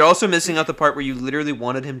 Naimur, you're also missing out the part where you literally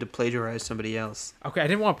wanted him to plagiarize somebody else. okay, I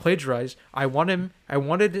didn't want to plagiarize. I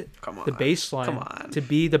wanted Come on. the bass line Come on. to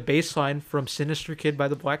be the bass line from Sinister Kid by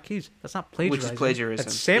the Black Keys. That's not Which plagiarizing. is plagiarism.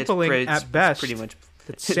 That's sampling it's at best. Pretty much.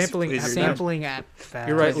 That's it's sampling at best. plagiarism. Sampling at best.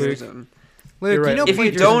 You're right, Luke. Plagiarism. Luke, You're you right. know If you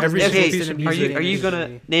plagiarism don't, every single okay, piece of are music you is gonna,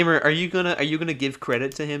 easy. Naimur? Are you gonna give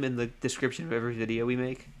credit to him in the description of every video we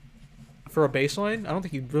make? For a bass line? I don't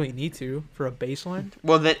think you really need to. For a bass line?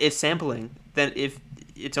 Well, then it's sampling. Then if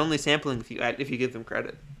it's only sampling if you give them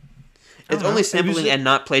credit. I It's don't know. only It was sampling just- and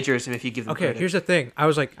not plagiarism if you give them Okay, credit. here's the thing. I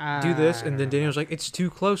was like, do this, I and don't then know. Daniel was like, it's too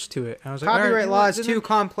close to it. And I was like, all right, Copyright you know law what, is then- too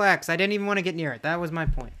complex. I didn't even want to get near it. That was my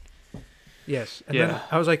point. Yes. And Yeah. then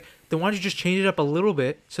I was like, then why don't you just change it up a little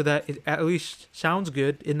bit so that it at least sounds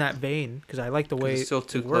good in that vein? Because I like the way it's still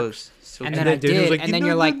too it works. close. Still And too then then I Daniel was did, like, and then "No,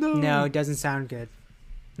 you're no, like, no." no, it doesn't sound good.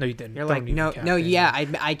 No, you didn't. You're Don't like, even no, cap, no, Daniel. yeah,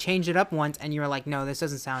 I changed it up once, and you were like, no, this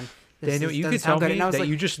doesn't sound. This Daniel, you doesn't could tell sound good. me And I was that like,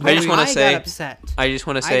 you just I just wanna I say- got upset. I just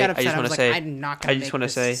want to I say. got I upset. just I want was to like, say. I'm not I gonna just make wanna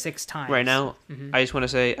this say 6 times right now. Mhm. I just want to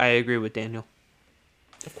say I agree with Daniel.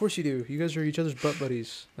 Of course you do. You guys are each other's butt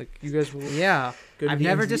buddies. Like, you guys will Yeah, go to I've the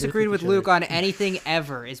never ends of the earth disagreed with each Luke other. on anything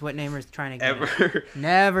ever. Is what Naimer's trying to get. at. Ever.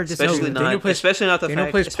 Never disagreed. especially No, not. Daniel plays- especially not the Daniel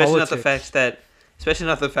fact. plays Especially not the politics. fact that. Especially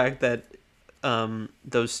not the fact that.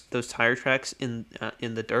 Those tire tracks in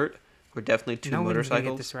the dirt We're definitely two No one's gonna get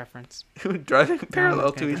motorcycles this reference. driving parallel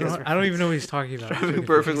one's to gonna each get other. this I don't even know what he's talking about. Driving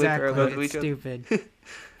perfectly Exactly. parallel to It's each other. stupid.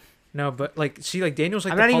 No, but like, see, like Daniel's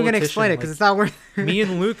like I'm the not even gonna politician, explain it like, because it's not worth. me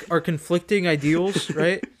and Luke are conflicting ideals,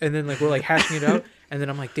 right? And then like we're like hashing it out, and then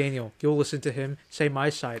I'm like, Daniel, you'll listen to him, say my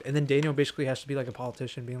side, and then Daniel basically has to be like a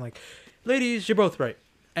politician, being like, ladies, you're both right,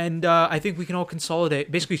 and I think we can all consolidate.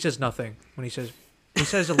 Basically, he says nothing when he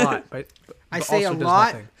says a lot, but I say a also does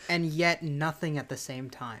lot nothing. and yet nothing at the same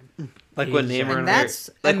time. Like when Exactly. Naimur And and I, that's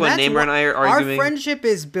like and when that's Naimur what- and I are Our arguing. friendship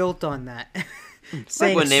is built on that.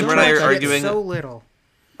 Saying when Naimur so and I are much yet arguing- so little.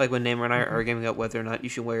 Like when Naimur and I are arguing about whether or not you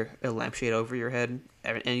should wear a lampshade over your head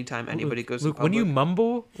anytime anybody goes Luke, to when public.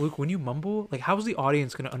 you mumble, like how's the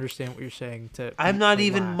audience gonna understand what you're saying? I'm not like,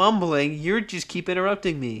 even laugh? mumbling. You're just keep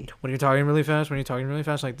interrupting me. When you're talking really fast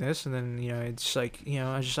like this, and then it's like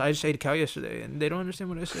I just ate a cow yesterday, and they don't understand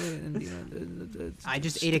what I say, and I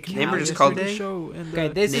just ate a cow Naimur just called yesterday. show, and Okay,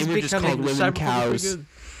 this is Naimur just becoming. called women cows.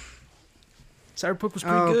 Cyberpunk was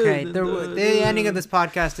pretty Okay, good. the ending of this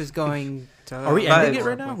podcast is going to. Are we Five. ending it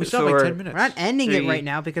right now? We So still have like we're- 10 minutes. We're not ending it Three. right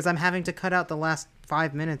now because I'm having to cut out the last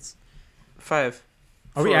 5 minutes. 5,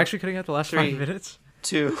 Are we 4, actually cutting out the last 3. 5 minutes?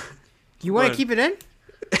 2. You want to One. keep it in?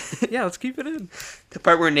 Yeah, let's keep it in. The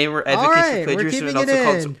part where Naimur advocates Alright, for we're plagiarism and keeping it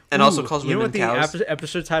also calls in. also calls You know women what the cows.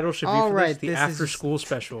 episode title should be All for right, this? The this after is- school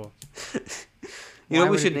special. You know Why what we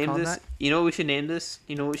would it should be name called this? that? You know what we should name this?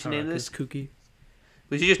 You know what we should name this? It's kooky.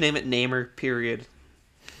 We should just name it Naimur. Period.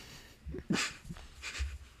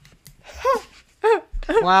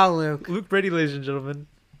 Wow, Luke. Luke Brady, ladies and gentlemen.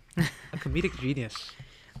 A comedic genius.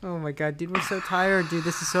 Oh my god, dude, we're so tired, dude.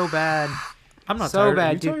 This is so bad. I'm not So tired. Are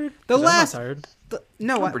bad, you dude. tired? The 'Cause last- I'm not tired.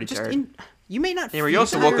 No, I'm pretty just tired. you may not. Naimur, feel you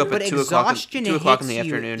also tired, woke up but at 2 o'clock in- exhaustion 2 o'clock in the hits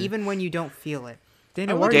you afternoon. even when you don't feel it.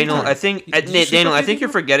 Daniel, I what are woke you up- Daniel, doing? I think Did you sleep Daniel, I okay, think you're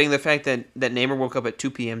Daniel? forgetting the fact that Naimur woke up at 2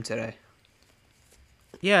 p.m. today.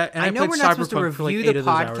 Yeah, and I know played we're not supposed to Cyberpunk for, like, review 8 the of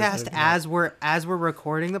those hours podcast that I did. as we're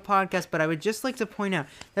recording the podcast, but I would just like to point out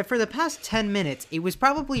that for the past 10 minutes, it was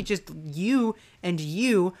probably just you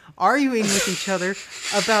arguing with each other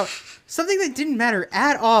about something that didn't matter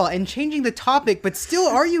at all and changing the topic, but still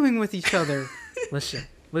arguing with each other. Listen.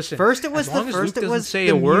 First it was as long the as first Luke it doesn't was say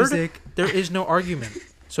the a word, music. there is no argument.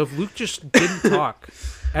 So if Luke just didn't talk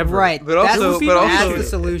ever, Right, But also- that's the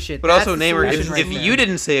solution. But also, That's the Naimur, solution if right you there.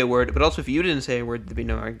 didn't say a word, there'd be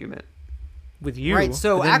no argument. with you, Right,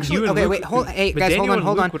 so but then actually, you and okay, Luke- wait, hold, hey but guys, Daniel hold and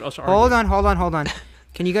on, Luke would also hold argue. on, hold on.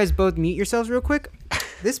 Can you guys both mute yourselves real quick?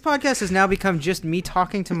 This podcast has now become just me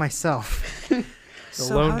talking to myself.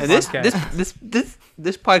 lone And podcast.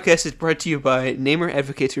 this podcast is brought to you by Naimur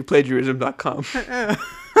Advocates for Plagiarism.com.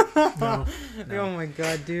 No, Oh my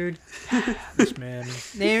god, dude. this man.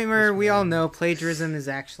 Namer, we all know plagiarism is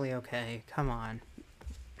actually okay. Come on.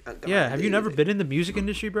 Yeah, have you never been in the music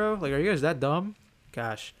industry, bro? Like, are you guys that dumb?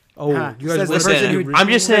 Gosh. Oh, Huh. you guys Says the listen. person Listen, who- I'm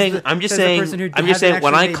just says saying, the- I'm just says the saying, person who I'm just hasn't saying,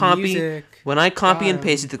 when actually I made copy, music. when I copy and Um,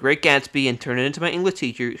 pasted The Great Gatsby and turned it into my English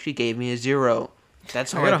teacher, she gave me a 0.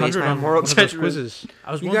 That's I how got I base 100 my on moral one of those judgment. quizzes.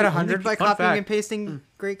 I was You one got of the 100 only- by fun copying fact. and pasting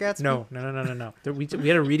Great Gatsby? No. We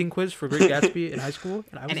had a reading quiz for Great Gatsby in high school,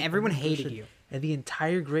 and I was And the everyone only hated person you. in the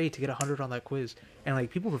entire grade to get 100 on that quiz. And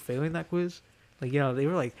like people were failing that quiz. Like,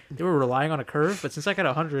 they were relying on a curve, but since I got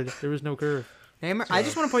 100, there was no curve. Namer, I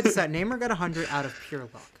just want to point this out. Namer got 100 out of pure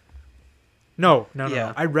luck. No.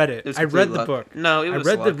 Yeah. I read it. It was I read complete the luck. book. No, it I was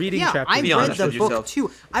read the luck. reading Yeah, chapter. I Be read honest the with book yourself.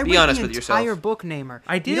 too. I Be read honest the with yourself. entire book, Namer.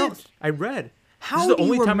 I You did. don't- I read. This How is the do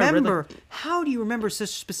you only time I read, remember? How do you remember such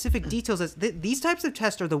specific details? As these types of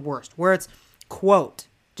tests are the worst, where it's quote,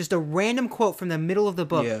 just a random quote from the middle of the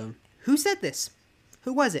book. Yeah. Who said this?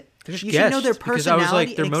 Who was it? I just You should know their guessed, because I was personality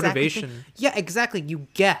like, their and exactly motivation. Yeah, exactly. You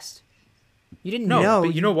guessed. You didn't No, know.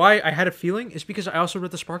 but you know why I had a feeling? It's because I also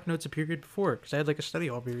read the Spark Notes a period before, because I had like a study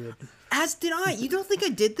hall period. As did I. You don't think I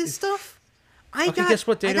did this stuff? Okay, guess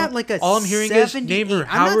what, Daniel? I got like a All I'm hearing is, 78. Namer, I'm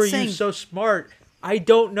how not are saying, you so smart? I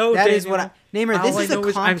don't know, That Daniel. is what I- Namer, this All is I a know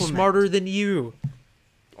is I'm compliment. smarter than you.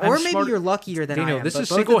 Or I'm maybe smart- you're luckier than Daniel, I am. this but is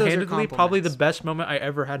both of those are single-handedly probably the compliments. best moment I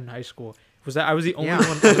ever had in high school. Was that I was the only Yeah. one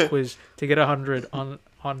on the quiz to get 100 on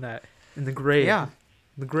that in the grade. Yeah.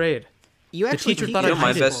 The grade. You actually teacher peaked thought in I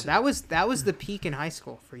high did. school. That was the peak in high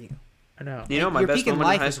school for you. I know. You know my Your best peak in moment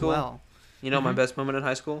life in high as school? well. You know my best moment in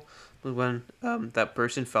high school was when that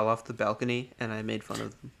person fell off the balcony and I made fun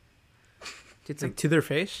of them. Did some, Like to their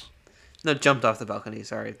face. No, jumped off the balcony.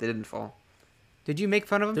 Sorry, they didn't fall. Did you make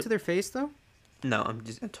fun of them to their face though? No, I'm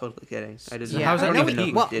totally kidding. I didn't. Yeah, how's I that don't not even know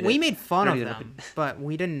peak? who Well, did we it. made fun I of don't even know them, but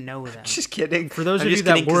we didn't know them. Just kidding. For those I'm of you just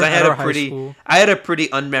that kidding, 'cause were I had at a our high pretty, school, I had a pretty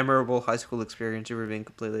unmemorable high school experience. If we're being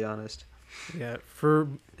completely honest. yeah. For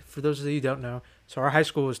those of you who don't know, so our high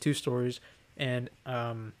school was 2 stories, and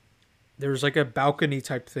there was like a balcony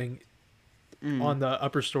type thing on the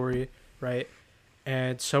upper story, right?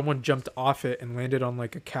 And someone jumped off it and landed on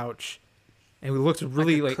like a couch, and it looked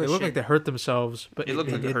really like it looked like they hurt themselves, but It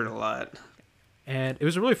looked like it didn't. hurt a lot. And it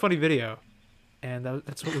was a really funny video, and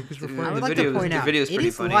that's what Luke was referring I to. would like video- to point the out, video is it pretty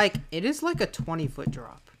is funny. like it is like a 20-foot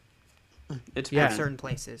drop It's Yeah. in pretty- certain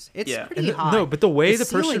places. It's Yeah. pretty And high. no, but the way The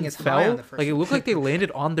the person ceiling is high fell, on the first like it one. looked like they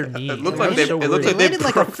landed on their knee. It looked was like they- so it looked weird. like they landed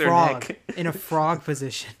like a broke their frog neck. in a frog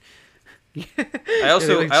position. I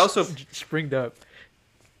also springed up.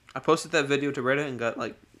 I posted that video to Reddit and got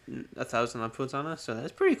like 1,000 upvotes on it, so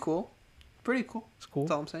that's pretty cool. Pretty cool. It's cool.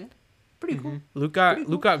 That's all I'm saying. Pretty cool. Luke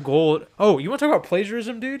got gold. Oh, you want to talk about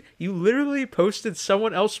plagiarism, dude? You literally posted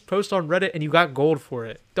someone else's post on Reddit and you got gold for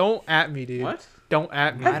it. Don't at me, dude. What? Don't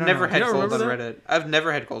at me. I I've don't never know. had You don't gold on remember Reddit. I've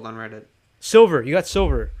never had gold on Reddit. Silver. You got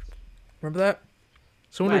silver. Remember that?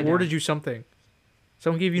 Someone I know. awarded you something.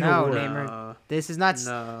 Someone gave you an No, award. Naimur. No. This is not.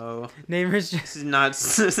 No. Neighbors. This is not.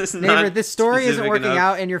 This is Neighbor, not this story isn't specific working enough.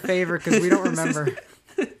 out in your favor because we don't remember.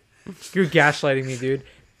 You're gaslighting me, dude.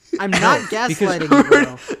 I'm not gaslighting you,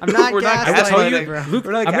 bro. I'm not We're not I will tell gaslighting you, you, bro. Luke.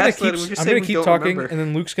 We're not I'm gonna gaslighting, keep. we're just I'm saying gonna we keep don't talking, remember. and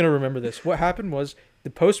then Luke's gonna remember this. What happened was the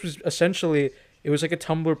post was essentially it was like a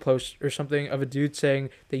Tumblr post or something of a dude saying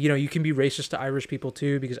that you can be racist to Irish people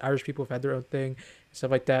too because Irish people have had their own thing and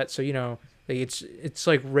stuff like that. So like it's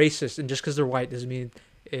like racist, and just because they're white doesn't mean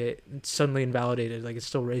it's suddenly invalidated. Like it's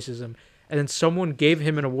still racism. And then someone gave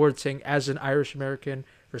him an award saying, as an Irish American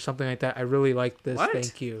or something like that, I really like this. What?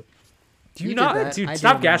 Thank you. Do you, You did not, that. dude? I do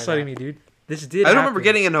Stop remember gaslighting that. me, dude. This did. I don't remember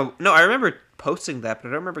happen. getting no. I remember posting that, but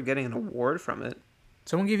I don't remember getting an award from it.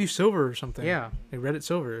 Someone gave you silver or something. Yeah. Like Reddit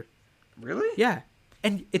silver. Really? Yeah.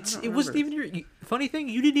 And it don't wasn't remember. even funny thing.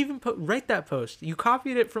 You didn't even write that post. You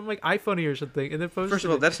copied it from like iFunny or something, and then posted. First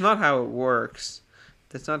of all, it. that's not how it works.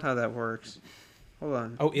 That's not how that works. Hold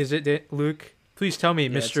on. Oh, is it, Luke? Please tell me,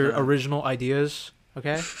 Yeah, it's Mr. not. Original Ideas.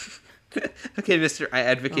 Okay. Okay, Mister. I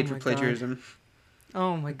advocate Oh for my God. plagiarism.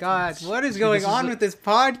 Oh my God! What is See, going this is on a- with this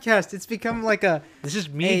podcast? It's become like a. This is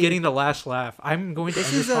me Hey. getting the last laugh. I'm going to This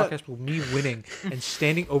end this is a- podcast with me winning and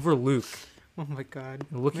standing over Luke Oh my God!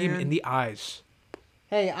 and looking him Man. in the eyes.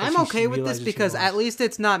 Hey, I'm he okay with this realizes he because lost. at least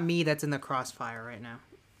it's not me that's in the crossfire right now.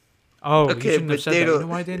 Oh, you Okay, shouldn't have but said that. Daniel- You know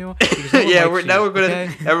why, Daniel? Because no one Yeah, likes now you, we're gonna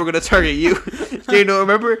okay? now we're gonna target you. Daniel,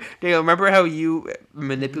 remember how you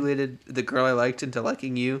manipulated the girl I liked into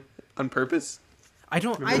liking you on purpose? I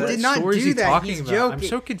don't. I what did not story is do he that. talking He's about? joking. I'm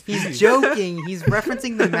so confused. He's joking. He's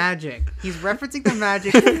referencing the magic. He's referencing the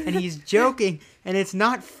magic, and he's joking, and it's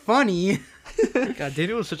not funny. God,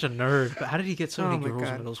 Daniel was such a nerd. But how did he get so Oh many my girls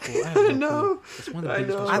God. in middle school? I have no No, clue. It's one of the I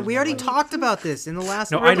biggest know. mistakes We of already my life. talked about this in the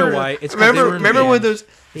last. No, I know why. It's 'cause they Remember, were in the remember when band. those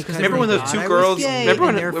Because remember they when were those in two the I girls was gay, remember and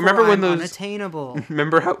when therefore remember when I'm those unattainable.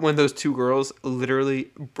 when those two girls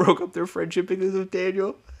literally broke up their friendship because of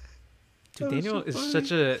Daniel? Dude, That was Daniel so is funny.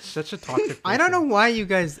 such a toxic. I don't know person. why you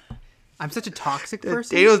guys. I'm such a toxic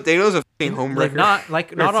person. Daniel's a fucking homewrecker.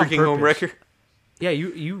 Like Or not a on freaking purpose. homewrecker. Yeah,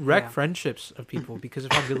 you wreck Yeah. friendships of people because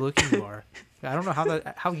of how good looking you are. I don't know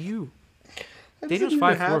how you. That Daniel's didn't even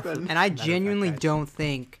 5'4". happen. And I Matter of genuinely fact, guys. don't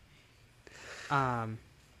think.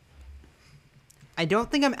 I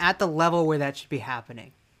don't think I'm at the level where that should be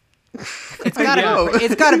happening. It's I gotta know. be.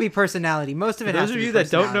 It's gotta be personality. Most of For it has those to of be you that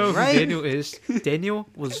don't know personality, who right? Daniel is, Daniel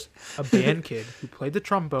was a band kid who played the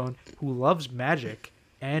trombone, who loves magic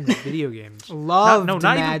and video games. Loved not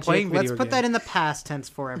magic. even playing Let's video put that games. in the past tense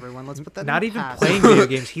for everyone. Let's put that. Not in the even past. playing video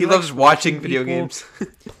games. He loves likes watching video people games.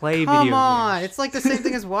 Play Come video on, games. it's like the same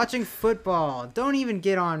thing as watching football. Don't even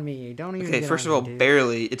get on me. Don't even. Okay, get first on of all, me, dude.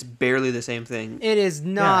 barely. It's barely the same thing. It is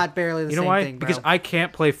not barely the You know same why? thing, bro. Because I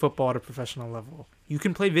can't play football at a professional level. You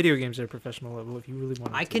can play video games at a professional level if you really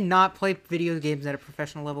want. I cannot play video games at a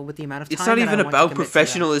professional level with the amount of time. It's not that even I want to about commit to that.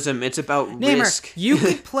 professionalism. It's about Naimur, risk. you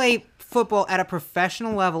could play football at a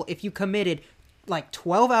professional level if you committed like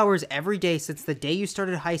 12 hours every day since the day you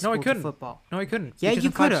started high school I to couldn't. football. No, I couldn't. Yeah, because you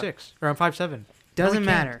I'm coulda. 5'6", or I'm 5'7". Doesn't No, I can't.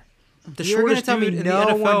 matter. The You're gonna shortest tell me dude in no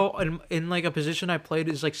the NFL in like a position I played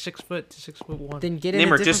is like 6 foot to 6'1". Then get in a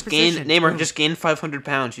Neymar, different just gain. position. Neymar, just gain 500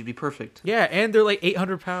 pounds. You'd be perfect. Yeah, and they're like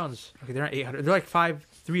 800 pounds. Okay, they're not 800. They're like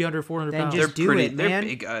 300, 400 Then pounds. just They're do pretty. it, They're man.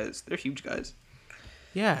 big guys. They're huge guys.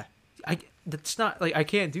 Yeah, that's not like I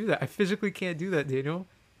can't do that. I physically can't do that, Daniel.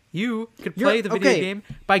 You could You're- play the video okay. game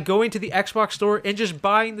by going to the Xbox store and just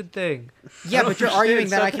buying the thing. Yeah, I don't but you're understand. arguing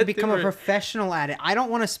It's that not I can that become a different. professional at it. I don't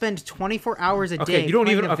want to spend 24 hours a Okay, day you don't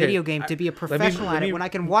playing even- a okay, video game to be a let me- professional let at it me- when I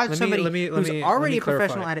can watch let me- somebody let me- who's let already me a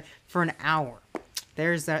professional clarify. at it for an hour.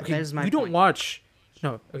 There's that. Okay, There's my. you don't point. watch.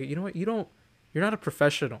 No, okay, you know what? You don't. You're not a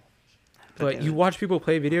professional, but damn you it. watch people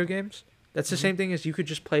play video games. That's Mm-hmm. the same thing as you could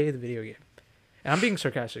just play the video game. And I'm being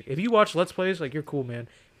sarcastic. If you watch Let's Plays, like you're cool, man.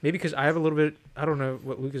 Maybe because I have a little bit. I don't know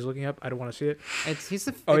what Luke is looking up. I don't want to see it. It's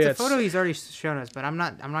a it's- photo he's already shown us, but I'm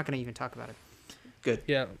not gonna even talk about it. Good.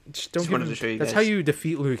 Yeah, just don't Just give wanted him, to show you That's guys. how you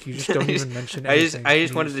defeat Luke. You just don't even mention I just anything. I and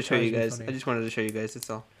just he wanted to show tries you be guys. funny. I just wanted to show you guys. That's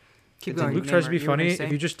all. Keep Did going. Luke tries to be Naimur, you were funny. gonna say?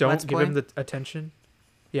 If you just don't Let's give play? him the attention.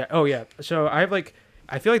 Yeah. Oh yeah. So I have like,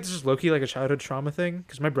 I feel like this is low-key like a childhood trauma thing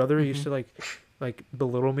because my brother used to like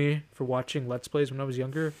belittle me for watching Let's Plays when I was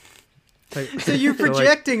younger. Like, So you're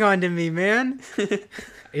projecting onto me, man.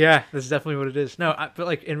 Yeah, that's definitely what it is. No, but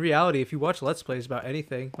like in reality, if you watch Let's Plays about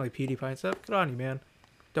anything like PewDiePie and stuff, good on you, man.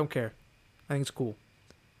 Don't care. I think it's cool.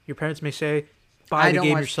 Your parents may say, "Buy I the don't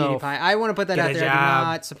game watch yourself. PewDiePie. I want to put that Get out a there. I job. do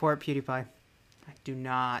not support PewDiePie. I do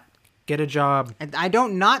not. Get a job. I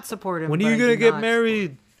don't not support him. When are but you I gonna do get not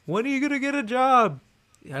married? When are you gonna get a job?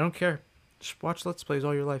 I don't care. Just watch Let's Plays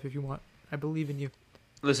all your life if you want. I believe in you.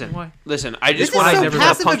 Listen, Why? listen. I This just is want so never to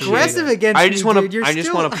passive punctuate aggressive it. against I me, just want dude. to. I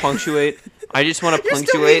just want to punctuate. I just want to You're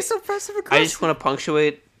still being punctuate. so passive I aggressive. just want to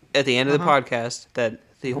punctuate at the end of the Uh-huh. podcast that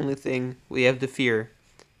the only thing we have to fear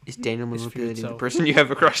is Daniel Is fear manipulating the itself. person you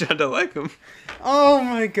have a crush on to like him. Oh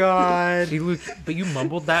my god. See, Luke, but you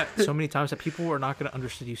mumbled that so many times that people are not gonna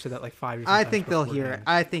understand. You said that like 5 years. I think they'll hear it.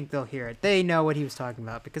 I think they'll hear it. They know what he was talking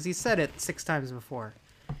about because he said it 6 times before.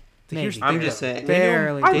 Here's the Maybe. thing, I'm just though. saying.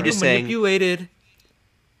 Barely. I'm Daniel just saying.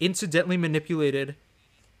 incidentally manipulated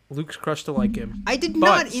Luke's crush to like him. I did But-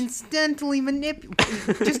 not incidentally manipulate.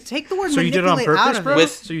 Just take the word So you did manipulate it on out purpose, of bro? it. With-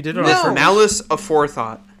 So you did it on No. purpose. Malice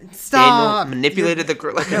aforethought. Stop. Daniel manipulated the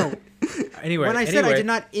girl. No. Anyway, When I said I anyway, did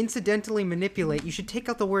not incidentally manipulate, you should take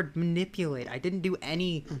out the word manipulate. I didn't do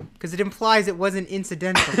any because it implies it wasn't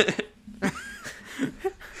incidental.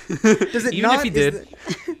 Does it Even not? if he Is did,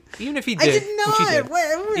 the- even if he I did, did which he not. did,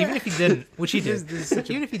 What- even if he didn't, which he This- did, this is such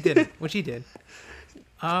a- even if he didn't, which he did,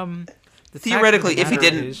 the fact of Theoretically, the if he matter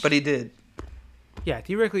didn't, is- but he did. yeah,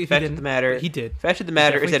 theoretically, if he Fact of didn't, the matter, he did. Fact of the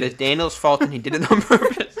matter is that definitely it's Daniel's fault and he did it on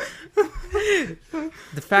purpose.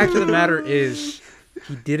 The fact of the matter is,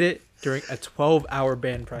 he did it during a 12-hour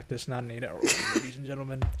band practice, not an 8-hour one, ladies and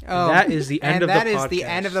gentlemen. Oh, And that is the end and of the that podcast. is the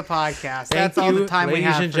end of the podcast. Thank That's all you, the time we ladies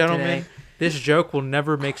have and for gentlemen. today. This joke will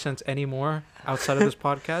never make sense anymore outside of this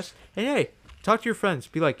podcast. And hey, talk to your friends.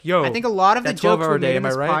 Be like, yo, I think a lot of the that jokes 12-hour we day, made in am I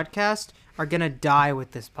this right? podcast are gonna die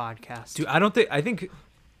with this podcast. dude, I think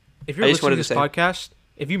if you're I just listening to wanted this to say, podcast,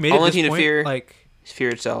 if you made only it thing this to point, fear- like, It's fear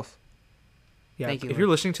itself. yeah, Thank you, if you're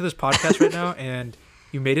Luke. listening to this podcast right now and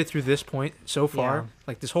you made it through this point so far, Yeah.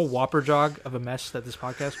 like this whole whopper jog of a mess that this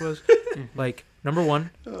podcast was, like, number one,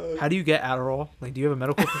 how do you get Adderall? Like, do you have a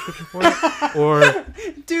medical prescription for it? Or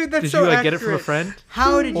Dude, that's did so you like accurate. get it from a friend?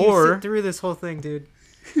 How did you Or- sit through this whole thing, dude?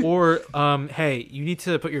 Or, hey, you need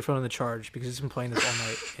to put your phone on the charge because it's been playing this all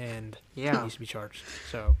night and it Yeah. needs to be charged.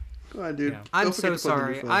 So, Come on, dude. Yeah. I'm so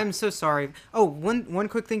sorry. I'm so sorry. Oh, one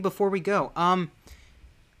quick thing before we go.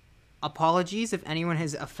 Apologies if anyone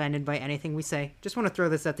has offended by anything we say. Just want to throw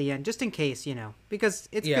this at the end, just in case, because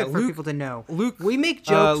it's Yeah, good for Luke- people to know. Luke, We make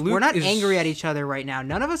jokes. We're Luke not is- angry at each other right now.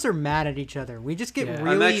 None of us are mad at each other. We just get Yeah.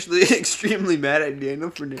 really. I'm actually extremely mad at Daniel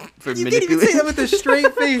for you manipulating. can't even say that with a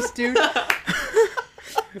straight face, dude.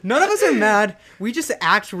 None of us are mad. We just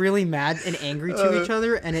act really mad and angry to each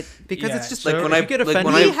other, and because Yeah, it's just so Like when if I you get like offended,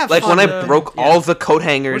 when We I have like when fun, I though. broke Yeah. all the coat we're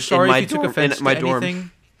hangers in sorry my if you took dorm, offense in my to dorm.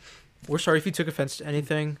 anything. We're sorry if you took offense to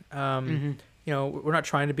anything. We're not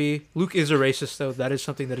trying to be. Luke is a racist, though. That is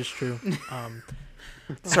something that is true.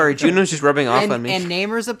 Sorry, Juno's just rubbing off on me. And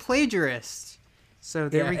Naimur's a plagiarist. So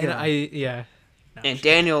there we go. And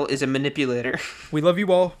Daniel is a manipulator. We love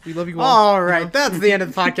you all. We love you all. All right, that's the end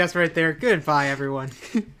of the podcast right there. Goodbye, everyone.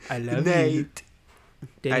 I love you. Nate.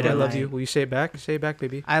 Daniel, I I don't love like- you. Will you say it back? Say it back,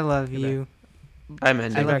 baby. I love Goodbye. you. I'm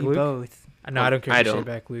ending. I love back, you Luke. both. No, I don't care. I if you say don't. it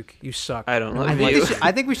back, Luke. You suck. I don't No, love I think, you.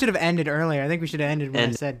 I think we should have ended earlier. I think we should have ended when I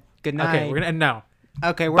End. said good night. Okay, we're gonna end now.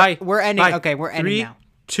 Okay, Bye. we're ending. Bye. Okay, we're ending 3, now.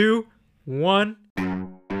 2, 1.